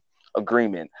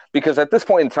agreement. Because at this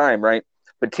point in time, right,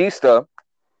 Batista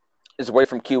is away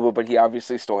from Cuba, but he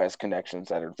obviously still has connections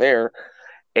that are there.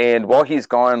 And while he's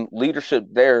gone, leadership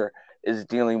there is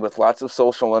dealing with lots of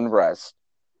social unrest.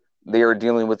 They are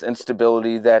dealing with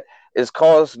instability that is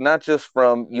caused not just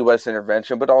from U.S.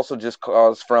 intervention, but also just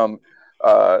caused from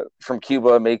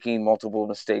Cuba making multiple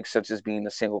mistakes, such as being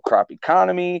a single crop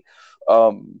economy,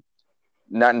 um,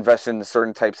 not investing in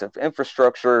certain types of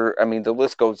infrastructure. I mean, the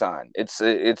list goes on. It's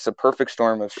a perfect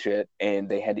storm of shit, and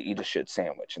they had to eat a shit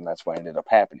sandwich, and that's what ended up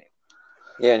happening.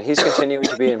 Yeah, and he's continuing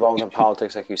to be involved in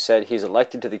politics, like you said. He's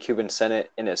elected to the Cuban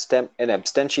Senate in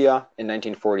absentia in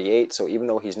 1948. So even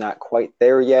though he's not quite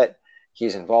there yet,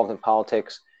 he's involved in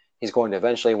politics. He's going to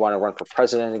eventually want to run for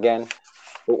president again.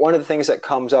 But one of the things that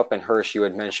comes up in Hirsch, you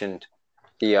had mentioned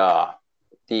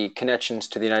the connections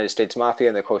to the United States Mafia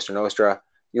and the Cosa Nostra.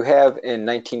 You have in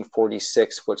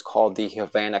 1946 what's called the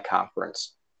Havana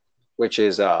Conference, which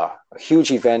is a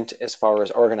huge event as far as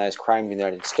organized crime in the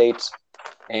United States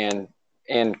and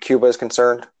Cuba is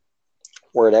concerned,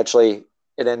 where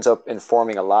it ends up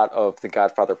informing a lot of The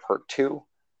Godfather Part 2,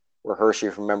 where Hershey,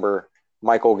 if you remember,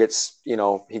 Michael gets, he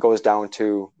goes down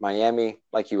to Miami,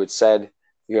 like you had said.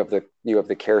 You have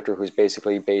the character who's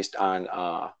basically based on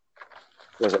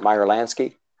was it Meyer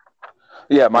Lansky?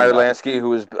 Yeah, And Meyer Lansky,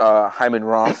 who is Hyman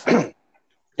Roth.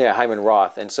 yeah, Hyman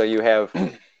Roth. And so you have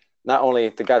not only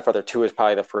The Godfather 2 is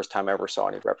probably the first time I ever saw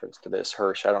any reference to this.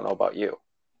 Hirsch, I don't know about you.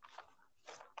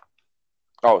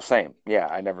 Oh, same. Yeah,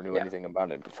 I never knew Yeah. anything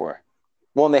about it before.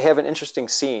 Well, and they have an interesting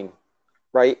scene,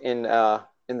 right, in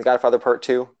The Godfather Part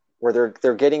 2, where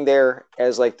they're getting there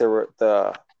as like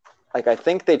the like I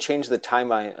think they changed the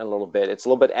timeline a little bit. It's a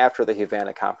little bit after the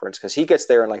Havana Conference because he gets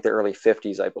there in like the early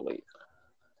 50s, I believe.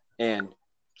 And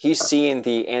he's seeing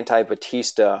the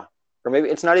anti-Batista, or maybe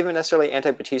it's not even necessarily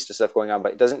anti-Batista stuff going on,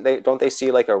 but don't they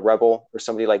see like a rebel or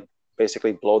somebody like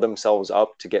basically blow themselves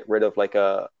up to get rid of like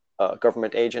a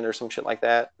government agent or some shit like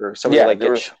that, or somebody Yeah, like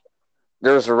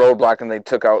there was a roadblock and they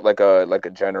took out like a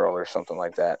general or something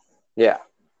like that. yeah.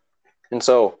 And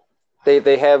so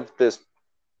they have this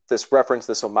reference,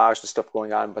 this homage to stuff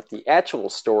going on, but the actual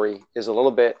story is a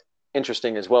little bit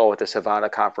interesting as well with this Havana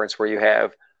Conference, where you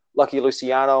have Lucky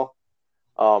Luciano,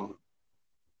 Meyer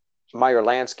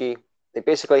Lansky, they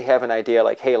basically have an idea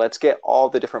like, hey, let's get all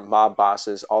the different mob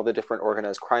bosses, all the different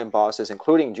organized crime bosses,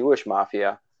 including Jewish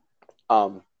mafia,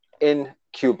 in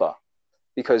Cuba,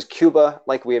 because Cuba,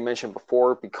 like we had mentioned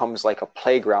before, becomes like a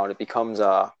playground. It becomes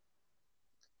not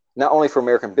only for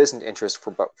American business interests,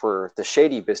 but for the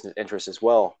shady business interests as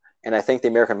well. And I think the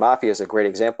American Mafia is a great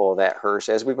example of that, Hirsch.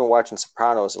 As we've been watching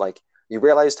Sopranos, like you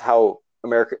realized how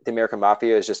the American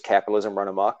Mafia is just capitalism run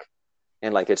amok,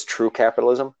 and like it's true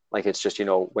capitalism, like it's just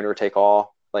winner take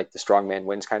all, like the strong man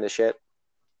wins kind of shit,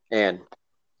 and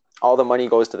all the money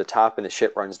goes to the top and the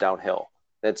shit runs downhill.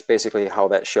 That's basically how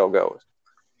that show goes,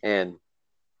 and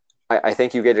I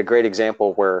think you get a great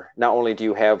example where not only do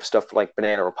you have stuff like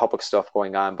Banana Republic stuff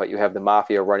going on, but you have the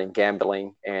mafia running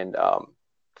gambling and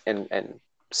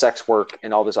sex work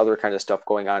and all this other kind of stuff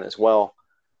going on as well,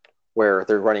 where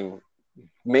they're running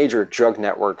major drug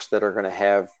networks that are going to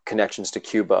have connections to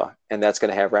Cuba, and that's going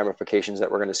to have ramifications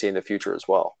that we're going to see in the future as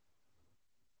well.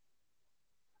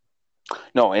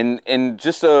 No, and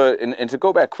just and to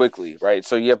go back quickly, right?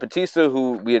 So you have Batista,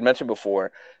 who we had mentioned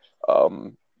before.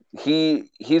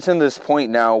 He's in this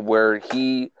point now where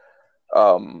he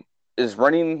is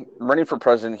running for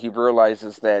president. He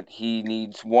realizes that he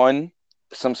needs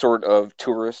some sort of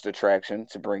tourist attraction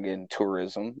to bring in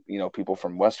tourism, people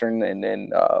from Western and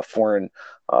then foreign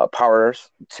powers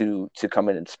to come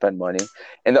in and spend money.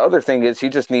 And the other thing is he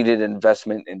just needed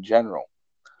investment in general.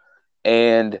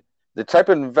 And the type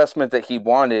of investment that he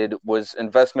wanted was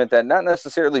investment that not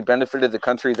necessarily benefited the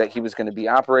country that he was going to be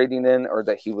operating in or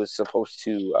that he was supposed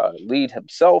to lead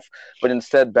himself, but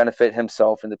instead benefit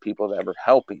himself and the people that were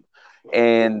helping.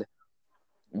 And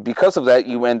because of that,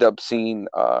 you end up seeing,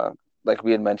 like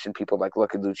we had mentioned, people like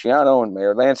Lucky Luciano and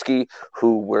Mayor Lansky,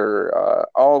 who were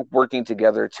all working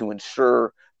together to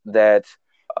ensure that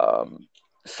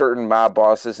certain mob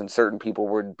bosses and certain people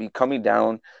would be coming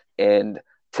down and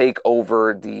take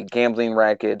over the gambling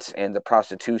rackets and the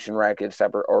prostitution rackets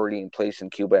that were already in place in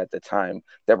Cuba at the time,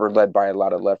 that were led by a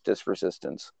lot of leftist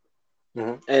resistance.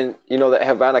 Mm-hmm. And the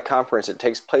Havana Conference, it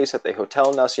takes place at the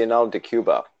Hotel Nacional de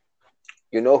Cuba.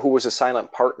 You know who was a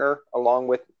silent partner along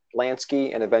with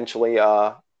Lansky and eventually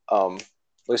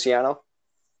Luciano?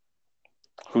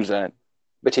 Who's that?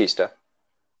 Batista.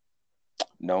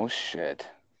 No shit.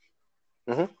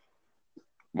 Mm-hmm.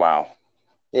 Wow.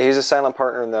 Yeah, he's a silent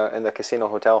partner in the casino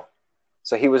hotel,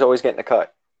 so he was always getting a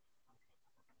cut.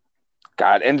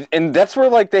 God, and that's where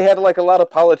like they had like a lot of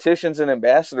politicians and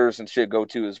ambassadors and shit go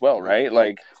to as well, right?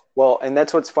 Like, well, and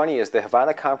that's what's funny is the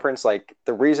Havana Conference. Like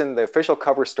the reason, the official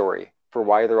cover story for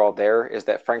why they're all there is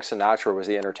that Frank Sinatra was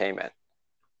the entertainment.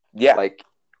 Yeah, like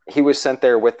he was sent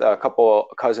there with a couple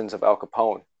cousins of Al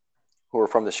Capone, who were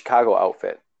from the Chicago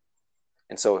outfit,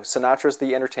 and so Sinatra's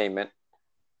the entertainment.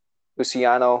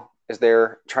 Luciano is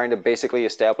there trying to basically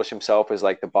establish himself as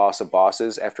like the boss of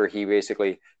bosses after he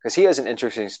basically, because he has an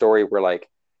interesting story where like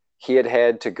he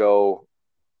had to go,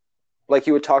 like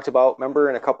you had talked about, remember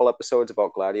in a couple episodes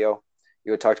about Gladio,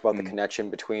 you had talked about the connection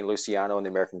between Luciano and the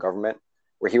American government,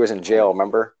 where he was in jail,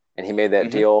 remember? And he made that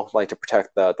deal like to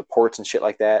protect the ports and shit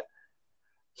like that.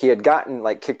 He had gotten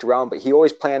like kicked around, but he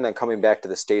always planned on coming back to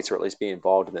the States, or at least being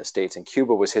involved in the States, and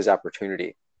Cuba was his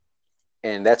opportunity.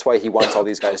 And that's why he wants all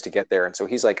these guys to get there. And so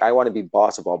he's like, I want to be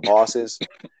boss of all bosses.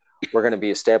 We're going to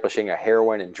be establishing a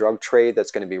heroin and drug trade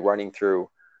that's going to be running through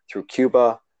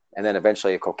Cuba, and then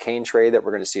eventually a cocaine trade that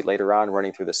we're going to see later on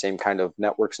running through the same kind of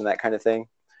networks and that kind of thing.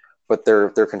 But they're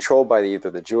controlled by either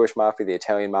the Jewish mafia, the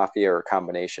Italian mafia, or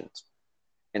combinations.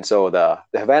 And so the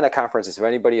Havana Conference, if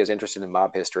anybody is interested in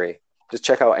mob history, just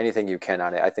check out anything you can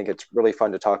on it. I think it's really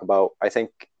fun to talk about. I think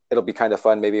it'll be kind of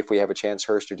fun maybe if we have a chance,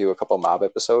 Hirsch, to do a couple mob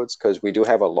episodes, because we do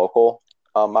have a local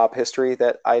mob history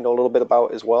that I know a little bit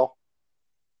about as well.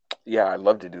 Yeah, I'd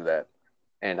love to do that.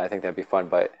 And I think that'd be fun.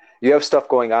 But you have stuff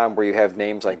going on where you have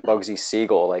names like Bugsy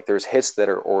Siegel. Like there's hits that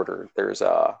are ordered. There's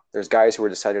guys who are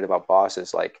decided about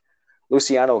bosses. Like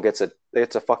Luciano gets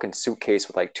a fucking suitcase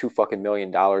with like $2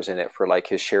 million in it for like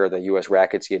his share of the U.S.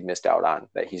 rackets he had missed out on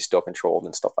that he still controlled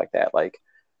and stuff like that. Like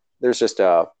there's just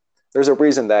there's a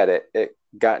reason that it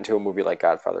got into a movie like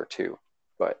Godfather 2.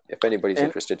 But if anybody's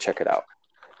interested, check it out.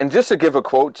 And just to give a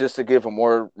quote, just to give a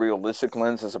more realistic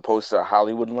lens as opposed to a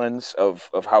Hollywood lens of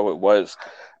how it was,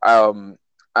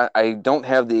 I don't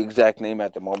have the exact name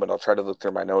at the moment. I'll try to look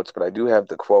through my notes, but I do have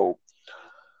the quote.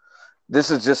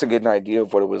 This is just to get an idea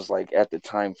of what it was like at the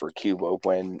time for Cuba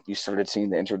when you started seeing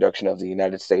the introduction of the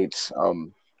United States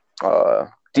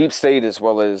deep state as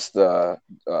well as the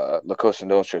La Cosa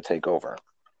Nostra take over.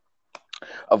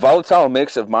 A volatile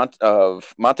mix of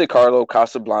Monte Carlo,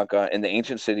 Casablanca, and the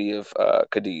ancient city of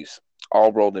Cadiz.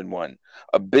 all rolled in one.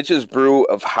 A bitch's brew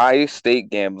of high-stake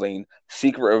gambling,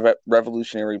 secret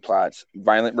revolutionary plots,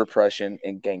 violent repression,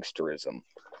 and gangsterism.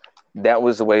 That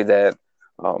was the way that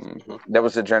that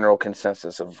was the general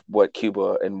consensus of what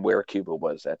Cuba and where Cuba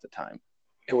was at the time.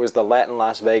 It was the Latin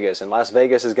Las Vegas, and Las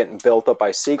Vegas is getting built up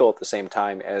by Siegel at the same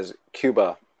time as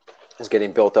Cuba is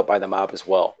getting built up by the mob as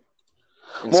well.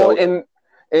 And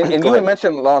you had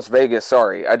mentioned Las Vegas.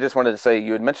 Sorry, I just wanted to say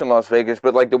you had mentioned Las Vegas,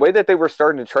 but like the way that they were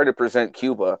starting to try to present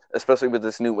Cuba, especially with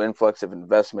this new influx of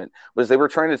investment, was they were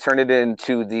trying to turn it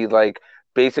into the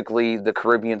basically the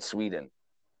Caribbean Sweden.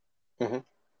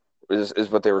 Is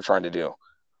what they were trying to do.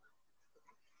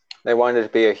 They wanted it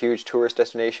to be a huge tourist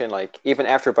destination. Like even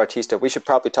after Batista, we should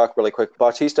probably talk really quick.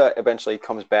 Batista eventually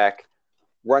comes back,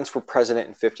 runs for president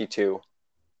in 1952.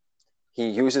 He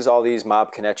uses all these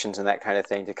mob connections and that kind of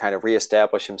thing to kind of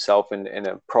reestablish himself in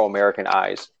a pro-American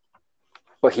eyes,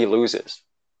 but he loses.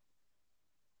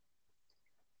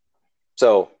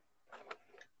 So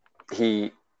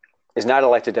he is not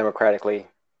elected democratically,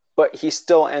 but he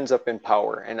still ends up in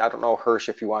power. And I don't know, Hirsch,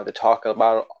 if you wanted to talk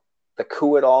about the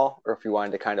coup at all, or if you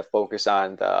wanted to kind of focus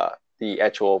on the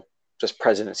actual just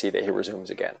presidency that he resumes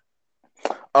again.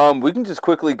 We can just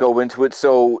quickly go into it.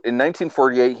 So in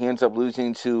 1948, he ends up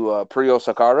losing to Prio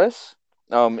Sakaris.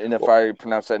 And if I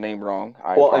pronounce that name wrong,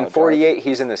 I apologize. In 48,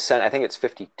 he's in the Senate. I think it's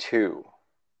 52.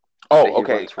 Oh,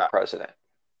 okay. Runs for president.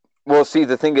 Well, see,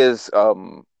 the thing is,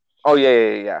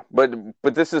 yeah.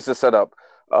 But this is the setup.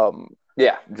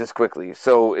 Just quickly.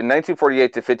 So in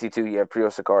 1948 to 52, you have Prio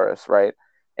Sakaris, right?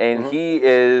 And he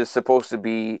is supposed to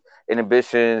be an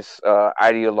ambitious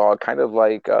ideologue, kind of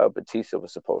like Batista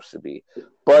was supposed to be.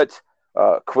 But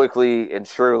quickly and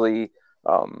surely,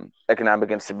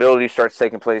 economic instability starts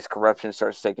taking place, corruption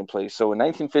starts taking place. So in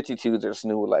 1952, there's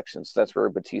new elections. That's where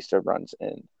Batista runs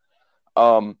in.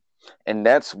 And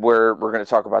that's where we're going to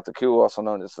talk about the coup, also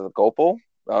known as the Golpo.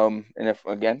 And if,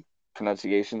 again,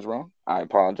 pronunciation's wrong, I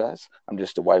apologize. I'm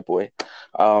just a white boy.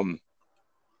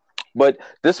 But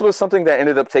this was something that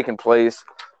ended up taking place,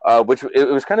 which it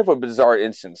was kind of a bizarre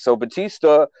instance. So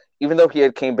Batista, even though he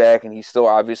had came back and he still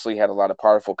obviously had a lot of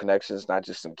powerful connections, not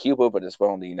just in Cuba, but as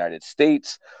well in the United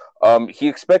States, he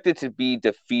expected to be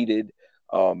defeated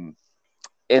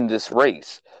in this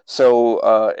race.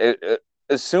 So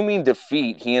assuming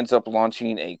defeat, he ends up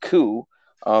launching a coup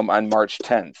on March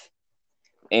 10th.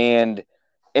 And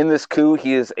in this coup,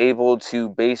 he is able to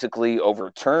basically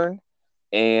overturn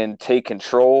and take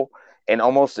control. And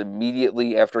almost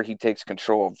immediately after he takes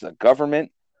control of the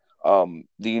government, the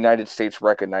United States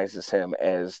recognizes him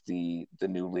as the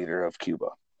new leader of Cuba.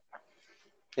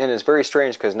 And it's very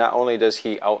strange because not only does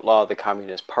he outlaw the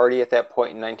Communist Party at that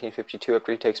point in 1952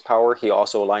 after he takes power, he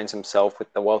also aligns himself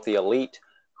with the wealthy elite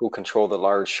who control the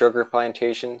large sugar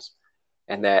plantations,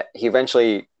 and that he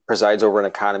eventually presides over an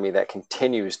economy that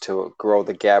continues to grow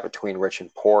the gap between rich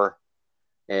and poor.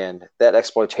 And that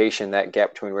exploitation, that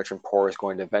gap between rich and poor, is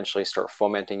going to eventually start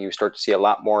fomenting. You start to see a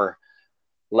lot more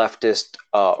leftist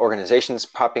organizations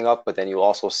popping up, but then you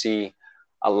also see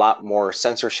a lot more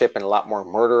censorship and a lot more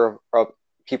murder of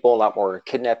people, a lot more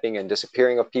kidnapping and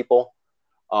disappearing of people,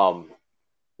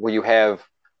 where you have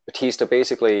Batista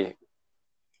basically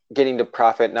getting to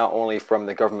profit not only from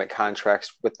the government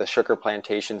contracts with the sugar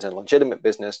plantations and legitimate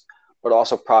business, but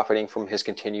also profiting from his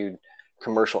continued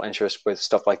commercial interest with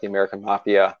stuff like the American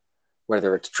Mafia,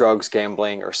 whether it's drugs,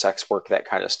 gambling, or sex work, that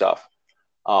kind of stuff.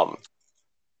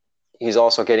 He's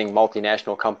also getting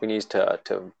multinational companies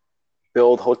to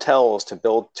build hotels, to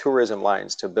build tourism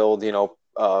lines, to build,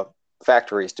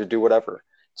 factories, to do whatever.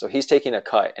 So he's taking a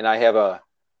cut. And I have a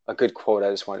good quote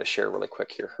I just wanted to share really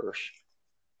quick here, Hirsch,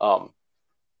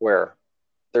 where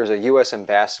there's a U.S.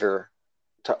 ambassador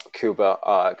to Cuba,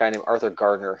 a guy named Arthur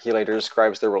Gardner. He later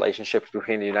describes the relationship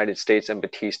between the United States and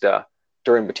Batista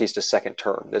during Batista's second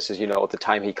term. This is, at the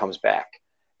time he comes back.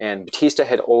 And Batista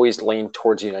had always leaned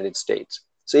towards the United States.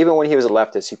 So even when he was a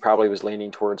leftist, he probably was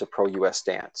leaning towards a pro-U.S.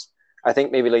 stance. I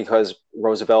think maybe because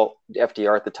Roosevelt,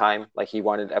 FDR at the time, he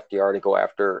wanted FDR to go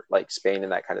after Spain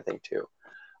and that kind of thing too.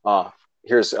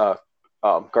 Here's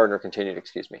Gardner continued,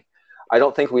 excuse me. I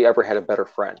don't think we ever had a better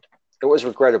friend. It was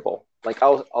regrettable.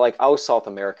 Us South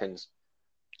Americans,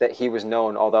 that he was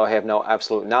known, although I have no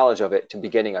absolute knowledge of it, to be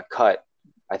getting a cut,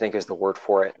 I think is the word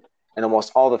for it, and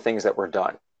almost all the things that were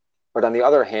done. But on the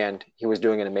other hand, he was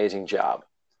doing an amazing job.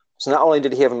 So not only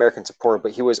did he have American support,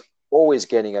 but he was always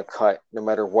getting a cut, no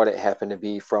matter what it happened to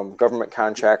be, from government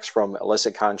contracts, from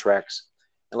illicit contracts.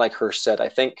 And like Hirsch said, I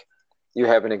think you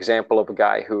have an example of a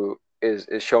guy who is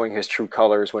showing his true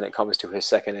colors when it comes to his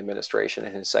second administration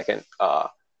and his second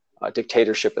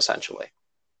dictatorship, essentially.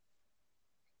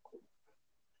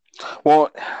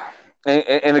 Well,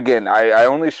 And again, I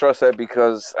only stress that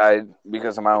because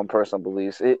of my own personal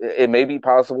beliefs. It may be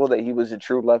possible that he was a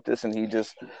true leftist and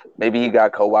maybe he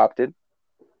got co-opted.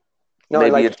 No,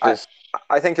 and Maybe like it's just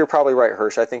I think you're probably right,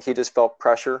 Hirsch. I think he just felt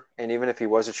pressure, and even if he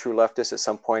was a true leftist, at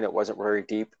some point it wasn't very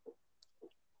deep.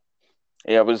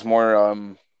 yeah, it was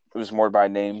more by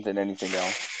name than anything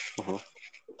else. Mm-hmm.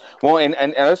 Well, and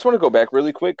I just want to go back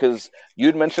really quick because you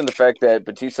had mentioned the fact that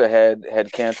Batista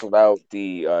had canceled out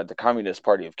the Communist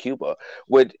Party of Cuba.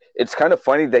 It's kind of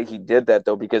funny that he did that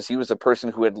though because he was a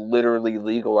person who had literally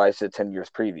legalized it 10 years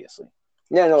previously.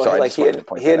 Yeah, no, So I like just wanted to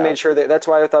point he that had made out. sure that that's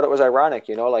why I thought it was ironic,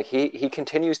 like he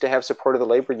continues to have support of the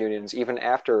labor unions even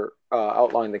after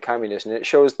outlawing the communists, and it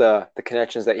shows the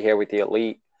connections that he had with the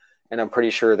elite. And I'm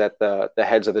pretty sure that the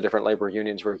heads of the different labor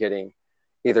unions were getting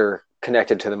either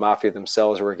connected to the mafia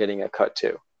themselves or were getting a cut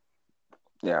too.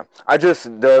 Yeah, I just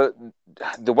the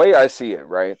way I see it,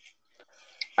 right?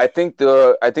 I think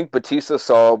Batista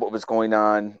saw what was going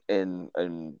on in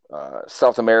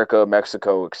South America,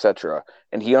 Mexico, etc.,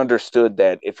 and he understood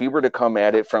that if he were to come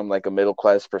at it from like a middle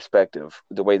class perspective,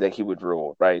 the way that he would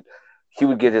rule, right, he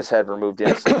would get his head removed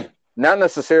instantly. Not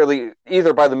necessarily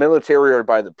either by the military or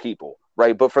by the people,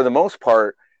 right? But for the most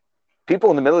part, people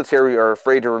in the military are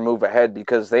afraid to remove a head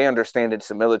because they understand it's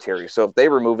the military. So if they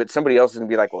remove it, somebody else is gonna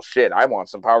be like, "Well, shit, I want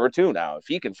some power too now. If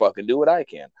he can fucking do it, I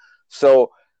can."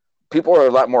 So people are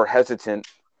a lot more hesitant,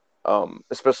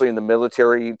 especially in the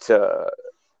military, to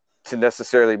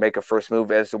necessarily make a first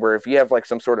move. As to where if you have like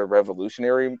some sort of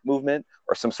revolutionary movement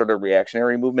or some sort of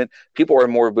reactionary movement, people are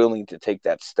more willing to take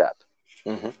that step.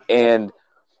 Mm-hmm. And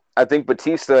I think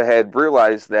Batista had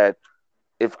realized that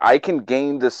if I can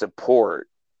gain the support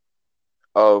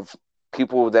of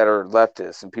people that are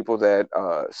leftists and people that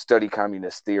study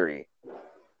communist theory,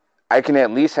 I can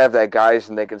at least have that guys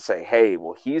and they can say, hey,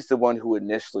 well, he's the one who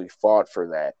initially fought for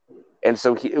that. And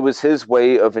so it was his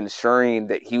way of ensuring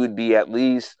that he would be at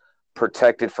least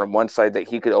protected from one side that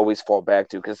he could always fall back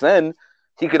to. Because then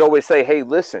he could always say, hey,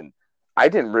 listen, I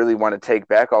didn't really want to take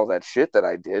back all that shit that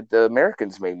I did. The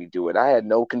Americans made me do it. I had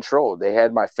no control. They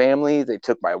had my family. They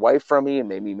took my wife from me and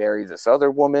made me marry this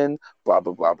other woman, blah,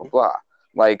 blah, blah, blah, blah.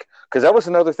 Like, because that was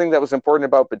another thing that was important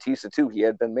about Batista, too. He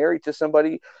had been married to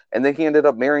somebody and then he ended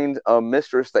up marrying a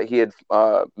mistress that he had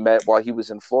met while he was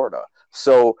in Florida.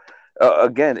 So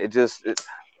again,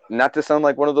 not to sound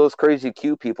like one of those crazy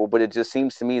Q people, but it just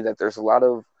seems to me that there's a lot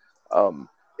of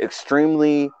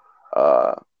extremely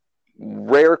uh,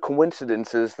 rare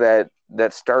coincidences that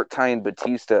start tying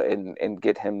Batista and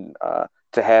get him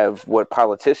to have what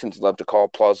politicians love to call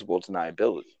plausible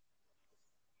deniability.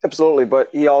 Absolutely, but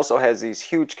he also has these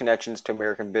huge connections to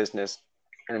American business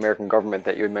and American government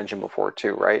that you had mentioned before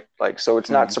too, right? Like, so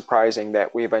it's not Mm-hmm. surprising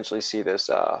that we eventually see this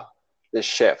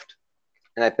shift.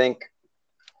 And I think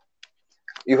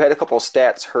you had a couple of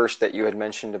stats, Hirsch, that you had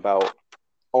mentioned about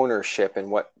ownership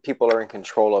and what people are in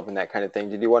control of and that kind of thing.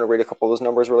 Did you want to read a couple of those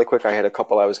numbers really quick? I had a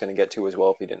couple I was going to get to as well,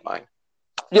 if you didn't mind.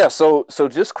 Yeah, so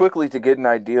just quickly to get an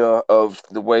idea of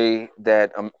the way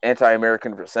that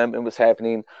anti-American resentment was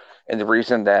happening, and the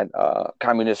reason that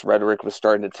communist rhetoric was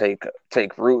starting to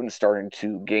take root and starting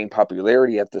to gain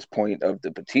popularity at this point of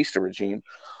the Batista regime.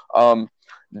 Um,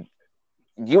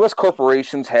 U.S.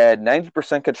 corporations had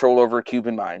 90% control over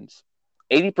Cuban mines,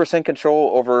 80%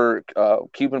 control over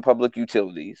Cuban public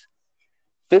utilities,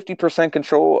 50%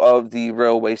 control of the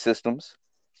railway systems,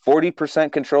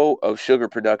 40% control of sugar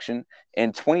production,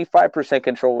 and 25%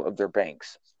 control of their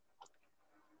banks.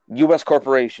 U.S.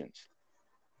 corporations,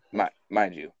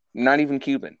 mind you, not even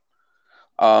Cuban.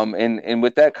 And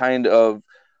with that kind of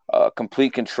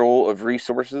complete control of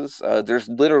resources, there's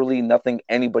literally nothing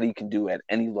anybody can do at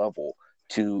any level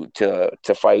to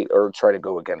fight or try to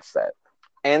go against that.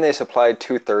 And they supplied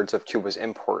 2/3 of Cuba's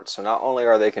imports. So not only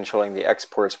are they controlling the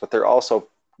exports, but they're also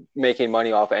making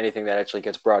money off anything that actually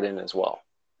gets brought in as well.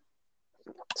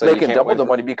 So They you can can't double win. the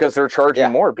money because they're charging Yeah.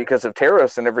 more because of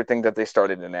tariffs and everything that they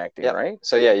started enacting, Yep. right?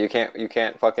 So yeah, you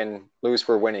can't fucking lose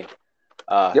for winning.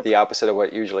 Yep. The opposite of what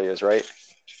it usually is, right?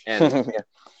 And Yeah.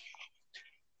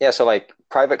 yeah, so like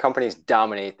private companies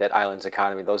dominate that island's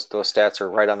economy. Those stats are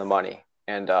right on the money.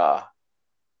 And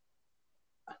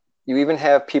you even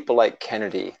have people like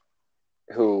Kennedy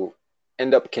who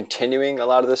end up continuing a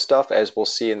lot of this stuff, as we'll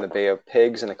see in the Bay of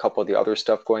Pigs and a couple of the other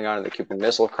stuff going on in the Cuban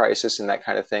Missile Crisis and that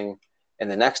kind of thing in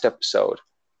the next episode.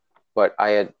 But I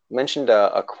had mentioned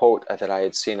a quote that I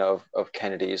had seen of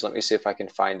Kennedy's. Let me see if I can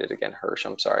find it again, Hirsch.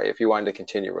 I'm sorry. If you wanted to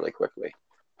continue really quickly.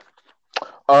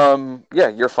 Yeah,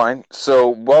 you're fine. So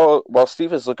while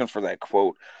Steve is looking for that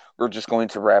quote, we're just going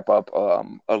to wrap up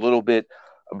a little bit.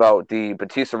 about the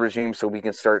Batista regime so we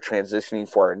can start transitioning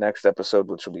for our next episode,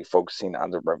 which will be focusing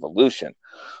on the revolution.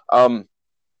 Um,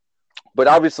 but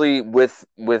obviously, with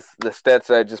the stats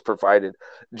that I just provided,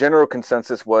 general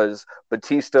consensus was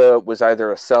Batista was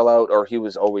either a sellout or he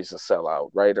was always a sellout,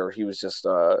 right? Or he was just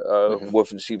a Hmm.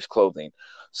 wolf in sheep's clothing.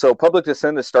 So public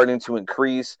dissent is starting to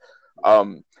increase.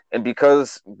 Um, and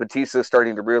because Batista is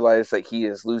starting to realize that he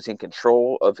is losing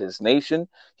control of his nation,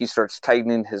 he starts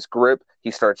tightening his grip. He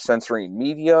starts censoring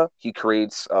media. He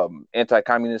creates anti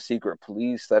communist secret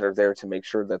police that are there to make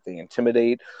sure that they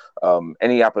intimidate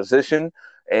any opposition.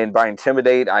 And by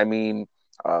intimidate, I mean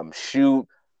shoot,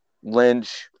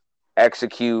 lynch,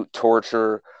 execute,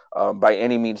 torture by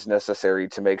any means necessary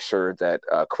to make sure that,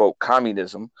 quote,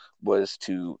 communism was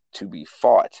to be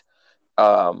fought.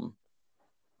 Um,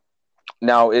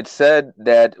 Now, it's said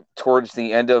that towards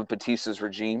the end of Batista's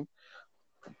regime,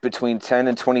 between 10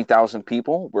 and 20,000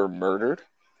 people were murdered.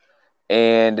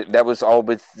 And that was all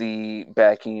with the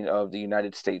backing of the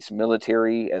United States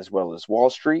military as well as Wall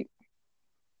Street.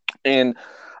 And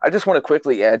I just want to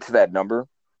quickly add to that number.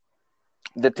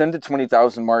 The 10 to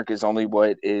 20,000 mark is only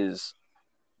what is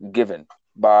given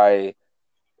by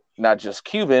not just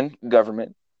Cuban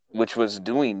government, which was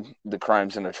doing the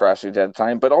crimes and atrocities at the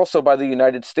time, but also by the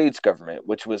United States government,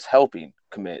 which was helping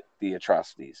commit the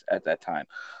atrocities at that time.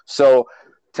 So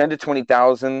 10 to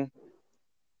 20,000,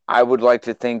 I would like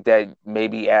to think that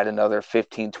maybe add another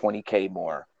 15, 20K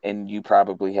more, and you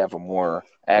probably have a more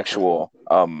Hmm. actual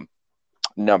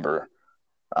number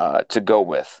to go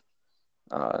with.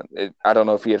 I don't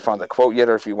know if you had found the quote yet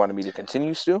or if you wanted me to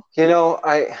continue, Stu.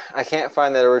 I can't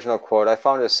find that original quote. I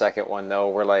found a second one though,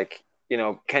 where like,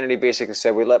 Kennedy basically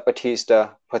said, "We let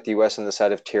Batista put the U.S. on the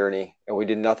side of tyranny, and we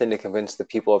did nothing to convince the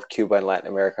people of Cuba and Latin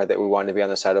America that we wanted to be on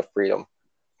the side of freedom."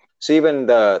 So even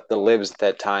the libs at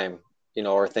that time,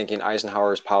 are thinking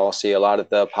Eisenhower's policy, a lot of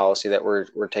the policy that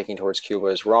we're taking towards Cuba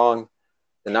is wrong.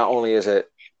 And not only is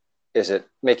it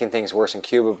making things worse in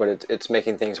Cuba, but it's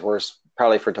making things worse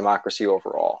probably for democracy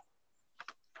overall.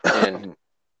 And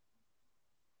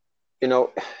you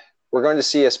know, we're going to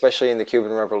see, especially in the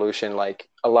Cuban Revolution, like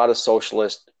a lot of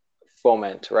socialist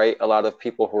foment, right? A lot of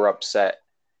people who are upset.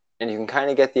 And you can kind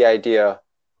of get the idea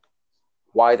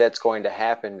why that's going to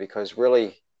happen because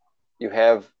really you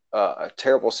have a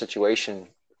terrible situation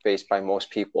faced by most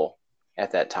people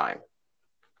at that time.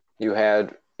 You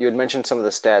had mentioned some of the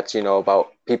stats,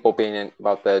 about people being in,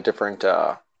 about the different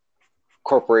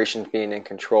corporations being in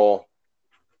control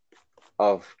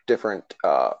of different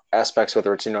aspects,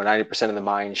 whether it's 90% of the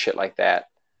mine, shit like that.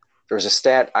 There was a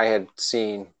stat I had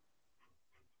seen.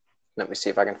 Let me see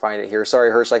if I can find it here. Sorry,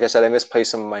 Hirsch. Like I said, I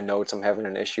misplaced some of my notes. I'm having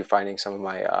an issue finding some of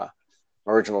my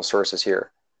original sources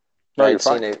here. No, I you're had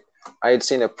fine. seen a I had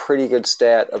seen a pretty good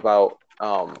stat about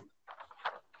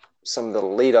some of the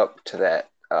lead up to that,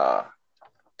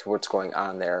 to what's going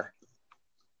on there,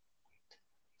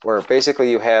 where basically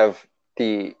you have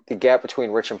the gap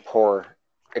between rich and poor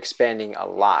expanding a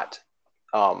lot.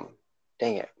 Um,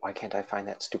 Dang it, why can't I find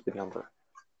that stupid number?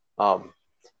 Um,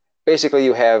 Basically,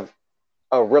 you have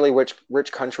a really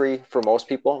rich country for most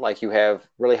people. Like you have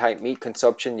really high meat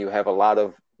consumption. You have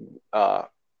uh,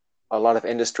 a lot of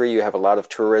industry. You have a lot of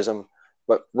tourism.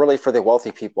 But really, for the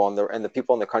wealthy people and the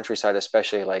people in the countryside,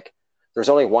 especially, like there's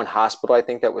only one hospital I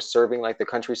think that was serving like the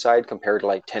countryside compared to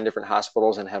like 10 different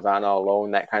hospitals in Havana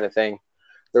alone. That kind of thing.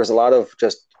 There's a lot of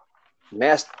just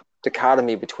mass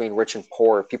dichotomy between rich and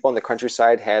poor. People in the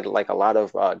countryside had like a lot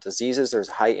of diseases. There's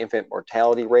a high infant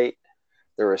mortality rate.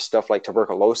 There was stuff like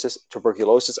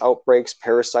tuberculosis outbreaks,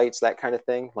 parasites, that kind of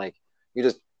thing. Like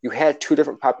you had two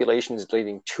different populations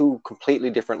leading two completely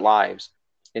different lives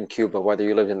in Cuba, whether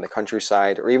you lived in the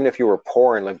countryside or even if you were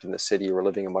poor and lived in the city, you were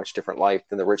living a much different life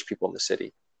than the rich people in the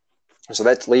city. And so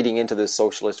that's leading into this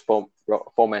socialist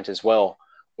foment as well,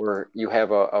 where you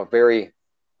have a very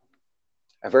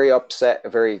upset, a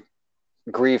very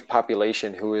grieved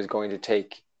population who is going to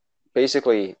take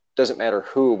basically doesn't matter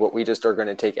who, but we just are going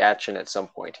to take action at some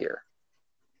point here.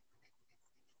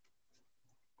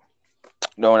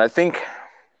 No, and I think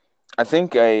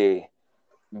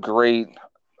great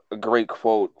a great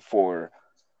quote for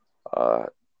uh,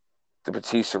 the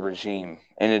Batista regime,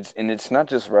 and it's not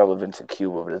just relevant to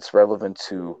Cuba, but it's relevant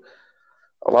to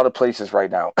a lot of places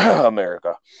right now,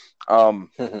 America. Um,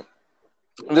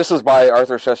 this was by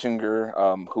Arthur Schlesinger,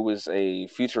 who was a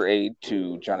future aide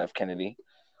to John F. Kennedy.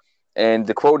 And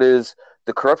the quote is: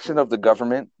 "The corruption of the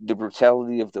government, the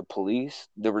brutality of the police,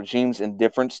 the regime's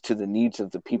indifference to the needs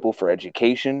of the people for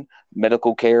education,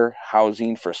 medical care,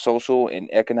 housing, for social and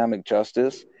economic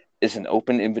justice is an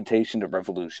open invitation to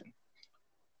revolution."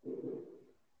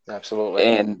 Absolutely.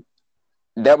 And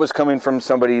that was coming from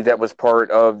somebody that was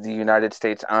part of the United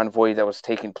States envoy that was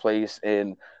taking place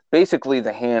in basically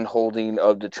the hand holding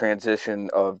of the transition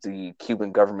of the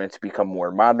Cuban government to become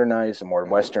more modernized and more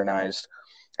westernized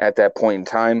at that point in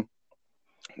time.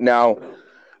 Now,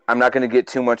 I'm not going to get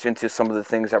too much into some of the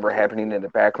things that were happening in the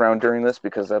background during this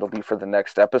because that'll be for the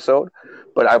next episode.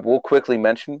 But I will quickly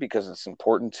mention, because it's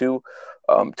important to,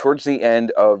 towards the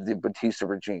end of the Batista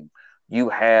regime, you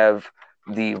have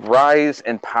the rise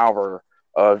and power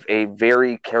of a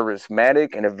very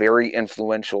charismatic and a very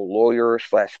influential lawyer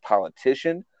slash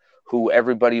politician who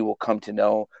everybody will come to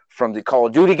know from the Call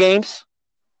of Duty games,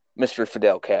 Mr.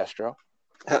 Fidel Castro.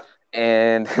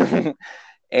 And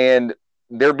and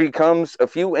there becomes a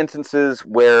few instances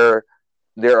where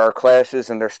there are clashes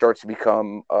and there starts to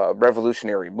become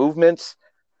revolutionary movements,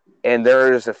 and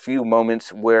there is a few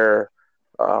moments where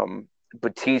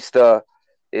Batista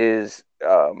is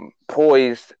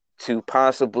poised to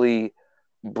possibly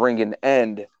bring an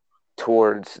end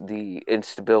towards the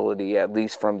instability, at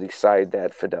least from the side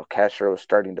that Fidel Castro is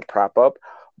starting to prop up,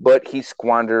 but he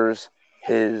squanders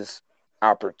his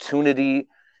opportunity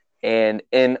and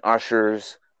in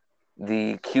ushers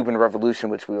the Cuban Revolution,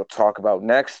 which we will talk about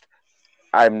next.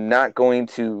 I'm not going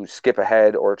to skip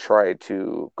ahead or try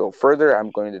to go further. I'm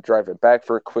going to drive it back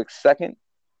for a quick second.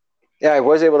 Yeah, I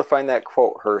was able to find that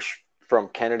quote, Hirsch, from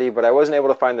Kennedy, but I wasn't able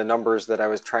to find the numbers that I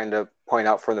was trying to point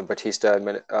out from the Batista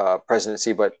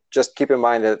presidency. But just keep in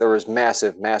mind that there was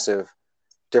massive, massive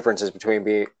differences between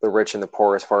the rich and the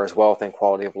poor as far as wealth and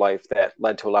quality of life that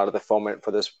led to a lot of the foment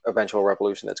for this eventual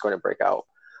revolution that's going to break out.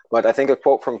 But I think a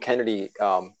quote from Kennedy,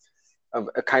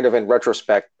 kind of in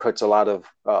retrospect, puts a lot of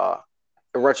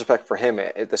in retrospect for him.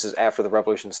 This is after the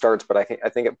revolution starts, but I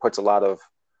think it puts a lot of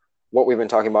what we've been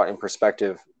talking about in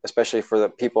perspective, especially for the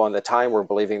people on the time were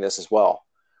believing this as well,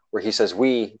 where he says,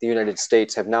 we, the United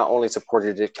States, have not only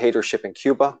supported a dictatorship in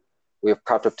Cuba, we have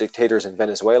propped up dictators in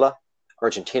Venezuela,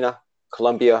 Argentina,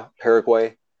 Colombia,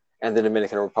 Paraguay, and the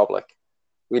Dominican Republic.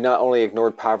 We not only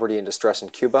ignored poverty and distress in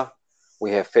Cuba,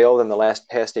 we have failed in the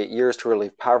past 8 years to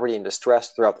relieve poverty and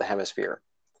distress throughout the hemisphere.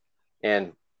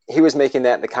 And he was making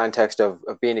that in the context of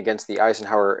being against the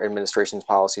Eisenhower administration's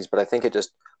policies, but I think it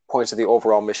just points to the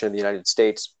overall mission of the United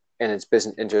States and its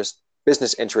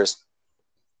business interest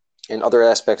in other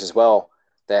aspects as well,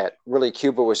 that really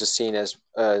Cuba was just seen as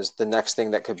the next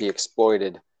thing that could be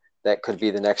exploited, that could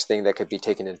be the next thing that could be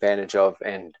taken advantage of.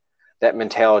 And that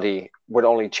mentality would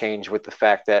only change with the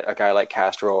fact that a guy like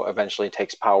Castro eventually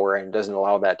takes power and doesn't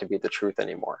allow that to be the truth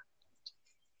anymore.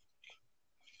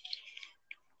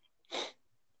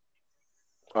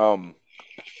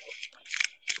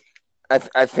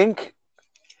 I think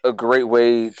a great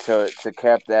way to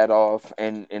cap that off,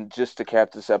 and just to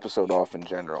cap this episode off in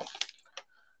general.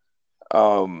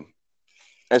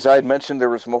 As I had mentioned,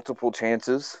 there was multiple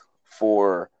chances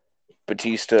for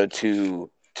Batista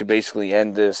to basically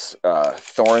end this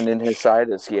thorn in his side,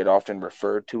 as he had often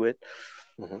referred to it.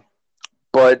 Mm-hmm.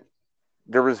 But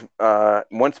there was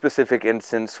one specific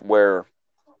instance where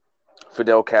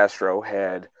Fidel Castro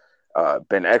had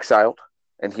been exiled,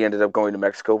 and he ended up going to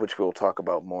Mexico, which we'll talk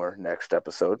about more next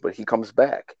episode. But he comes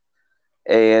back,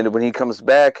 and when he comes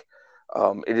back,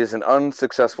 it is an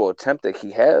unsuccessful attempt that he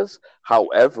has.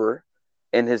 However,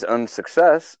 in his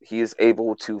unsuccess, he is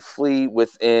able to flee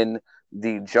within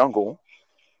the jungle.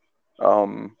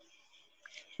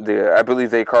 I believe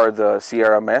they call it the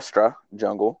Sierra Maestra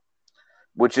jungle,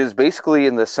 which is basically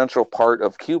in the central part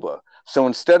of Cuba. So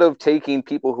instead of taking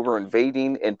people who were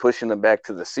invading and pushing them back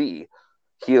to the sea,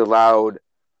 he allowed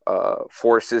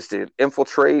forces to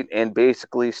infiltrate and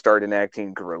basically start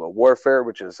enacting guerrilla warfare,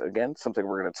 which is, again, something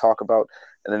we're going to talk about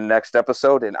in the next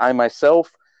episode. And I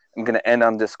myself am going to end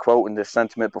on this quote and this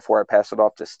sentiment before I pass it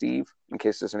off to Steve, in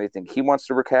case there's anything he wants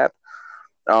to recap.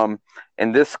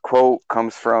 And this quote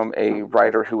comes from a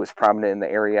writer who was prominent in the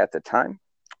area at the time,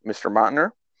 Mr.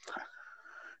 Montner.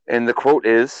 And the quote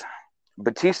is,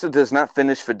 Batista does not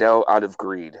finish Fidel out of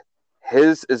greed.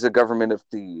 His is a government of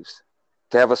thieves.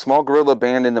 To have a small guerrilla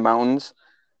band in the mountains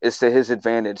is to his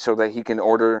advantage so that he can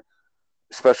order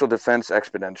special defense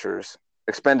expenditures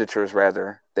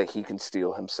that he can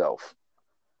steal himself.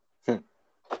 No,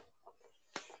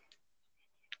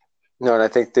 and I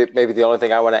think that maybe the only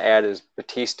thing I want to add is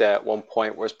Batista at one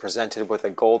point was presented with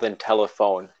a golden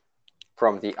telephone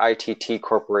from the ITT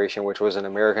Corporation, which was an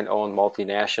American-owned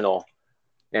multinational.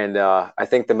 And I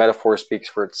think the metaphor speaks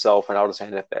for itself, and I'll just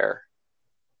end it there.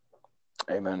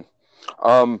 Amen.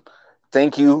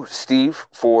 Thank you, Steve,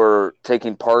 for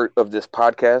taking part of this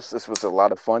podcast. This was a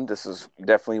lot of fun. This is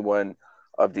definitely one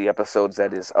of the episodes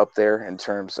that is up there in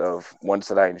terms of ones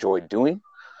that I enjoyed doing.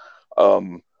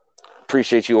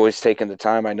 appreciate you always taking the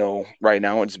time. I know right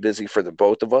now it's busy for the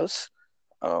both of us,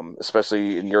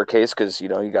 especially in your case because you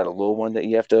got a little one that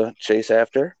you have to chase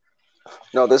after.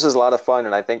 No, this is a lot of fun,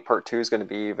 and I think part 2 is going to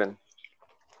be even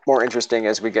more interesting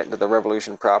as we get into the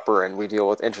revolution proper and we deal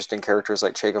with interesting characters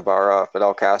like Che Guevara,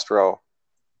 Fidel Castro,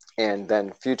 and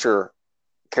then future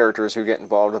characters who get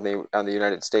involved on the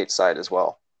United States side as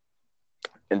well.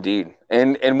 Indeed.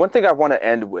 And one thing I want to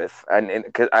end with, and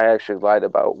because I actually lied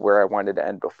about where I wanted to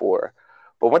end before,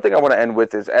 but one thing I want to end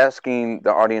with is asking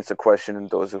the audience a question and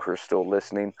those who are still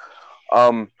listening.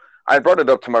 I brought it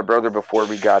up to my brother before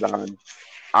we got on.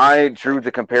 I drew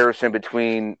the comparison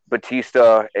between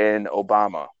Batista and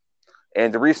Obama.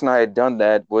 And the reason I had done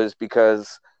that was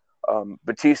because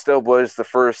Batista was the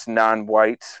first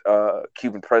non-white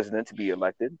Cuban president to be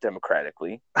elected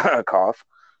democratically, cough.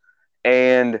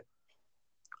 And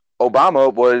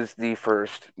Obama was the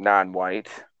first non-white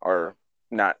or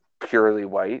not purely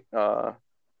white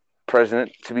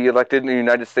president to be elected in the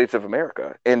United States of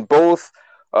America. And both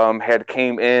had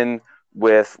came in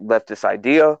with leftist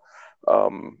idea.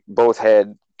 Both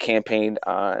had campaigned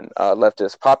on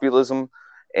leftist populism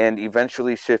and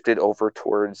eventually shifted over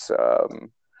towards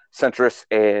centrist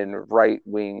and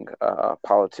right-wing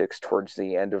politics towards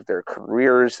the end of their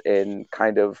careers, and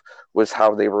kind of was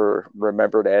how they were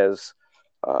remembered as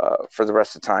for the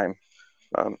rest of the time.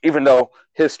 Even though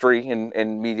history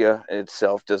and media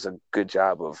itself does a good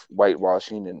job of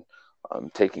whitewashing and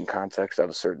taking context out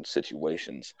of certain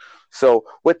situations. So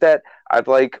with that, I'd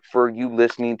like for you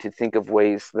listening to think of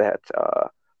ways that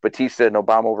Batista and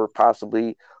Obama were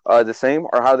possibly the same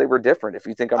or how they were different. If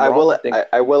you think I'm wrong,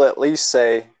 I will at least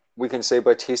say we can say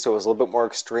Batista was a little bit more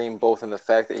extreme, both in the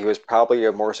fact that he was probably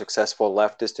a more successful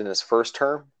leftist in his first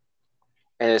term.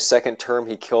 And his second term,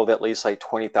 he killed at least like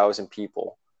 20,000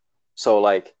 people. So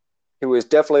like he was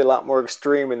definitely a lot more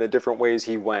extreme in the different ways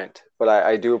he went. But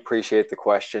I do appreciate the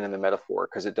question and the metaphor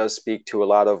because it does speak to a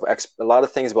lot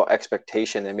of things about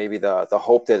expectation and maybe the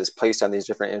hope that is placed on these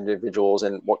different individuals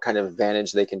and what kind of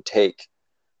advantage they can take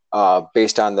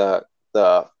based on the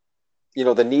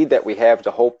need that we have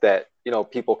to hope that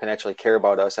people can actually care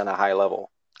about us on a high level.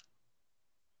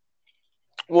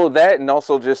 Well, that and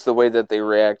also just the way that they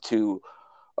react to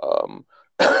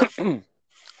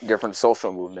different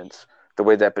social movements, the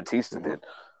way that Batista did.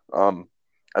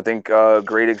 I think a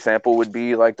great example would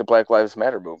be like the Black Lives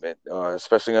Matter movement,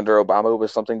 especially under Obama. It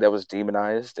was something that was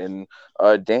demonized and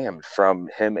damned from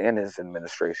him and his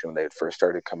administration when they had first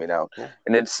started coming out. Yeah.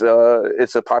 And it's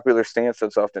a popular stance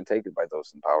that's often taken by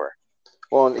those in power.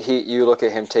 Well, you look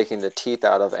at him taking the teeth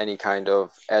out of any kind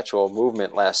of actual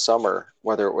movement last summer,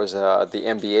 whether it was the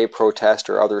NBA protest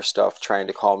or other stuff, trying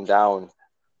to calm down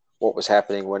what was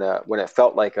happening when it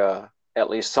felt like at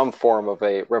least some form of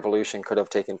a revolution could have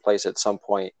taken place at some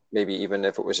point, maybe even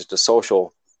if it was just a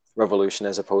social revolution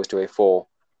as opposed to a full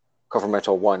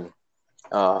governmental one.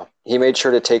 He made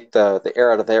sure to take the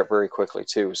air out of that very quickly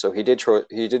too. So he did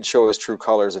show his true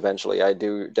colors eventually. I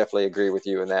do definitely agree with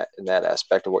you in that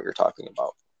aspect of what you're talking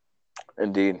about.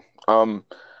 Indeed.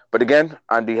 But again,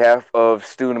 on behalf of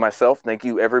Stu and myself, thank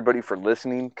you everybody for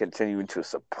listening, continuing to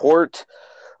support.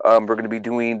 We're going to be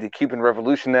doing the Cuban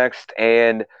Revolution next,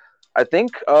 and I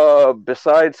think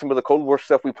besides some of the Cold War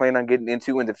stuff we plan on getting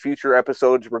into in the future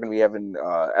episodes, we're going to be having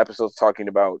episodes talking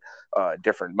about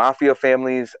different mafia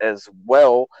families as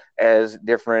well as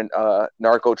different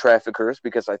narco traffickers,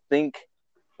 because I think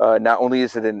not only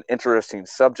is it an interesting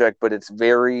subject, but it's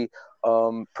very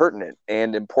pertinent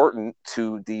and important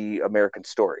to the American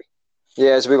story.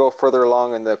 Yeah, as we go further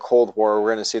along in the Cold War,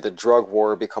 we're going to see the drug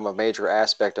war become a major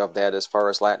aspect of that as far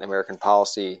as Latin American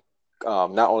policy.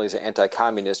 Not only is it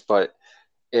anti-communist, but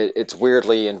it's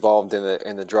weirdly involved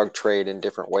in the drug trade in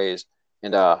different ways.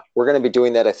 And we're going to be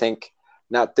doing that, I think,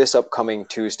 not this upcoming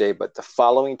Tuesday, but the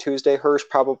following Tuesday, Hirsch,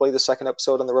 probably the second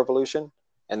episode on the Revolution.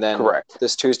 And then Correct.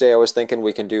 This Tuesday, I was thinking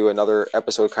we can do another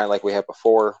episode kind of like we had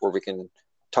before, where we can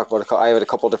talk about I had a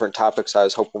couple of different topics I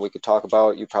was hoping we could talk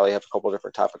about. You probably have a couple of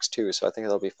different topics too, so I think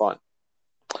it'll be fun.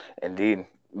 Indeed.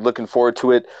 Looking forward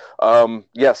to it.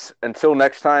 Yes, until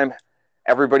next time,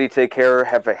 everybody take care.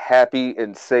 Have a happy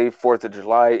and safe 4th of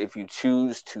July if you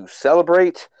choose to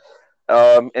celebrate.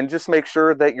 And just make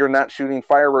sure that you're not shooting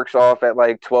fireworks off at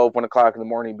like 1 o'clock in the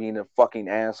morning being a fucking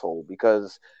asshole,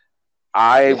 because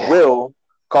I will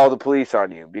call the police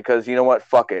on you, because you know what?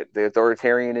 Fuck it. The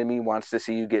authoritarian in me wants to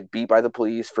see you get beat by the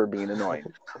police for being annoying.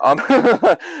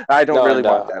 I don't really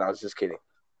want that. I was just kidding.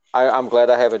 I'm glad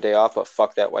I have a day off, but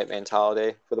fuck that white man's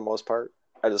holiday for the most part.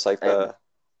 I just like the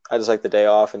day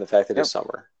off and the fact that it's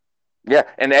summer. Yeah,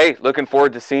 and hey, looking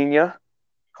forward to seeing you.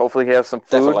 Hopefully you have some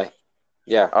food. Definitely.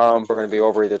 Yeah, we're going to be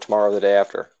over either tomorrow or the day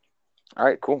after. All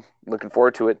right, cool. Looking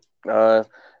forward to it.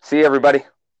 See you, everybody.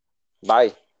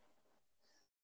 Bye.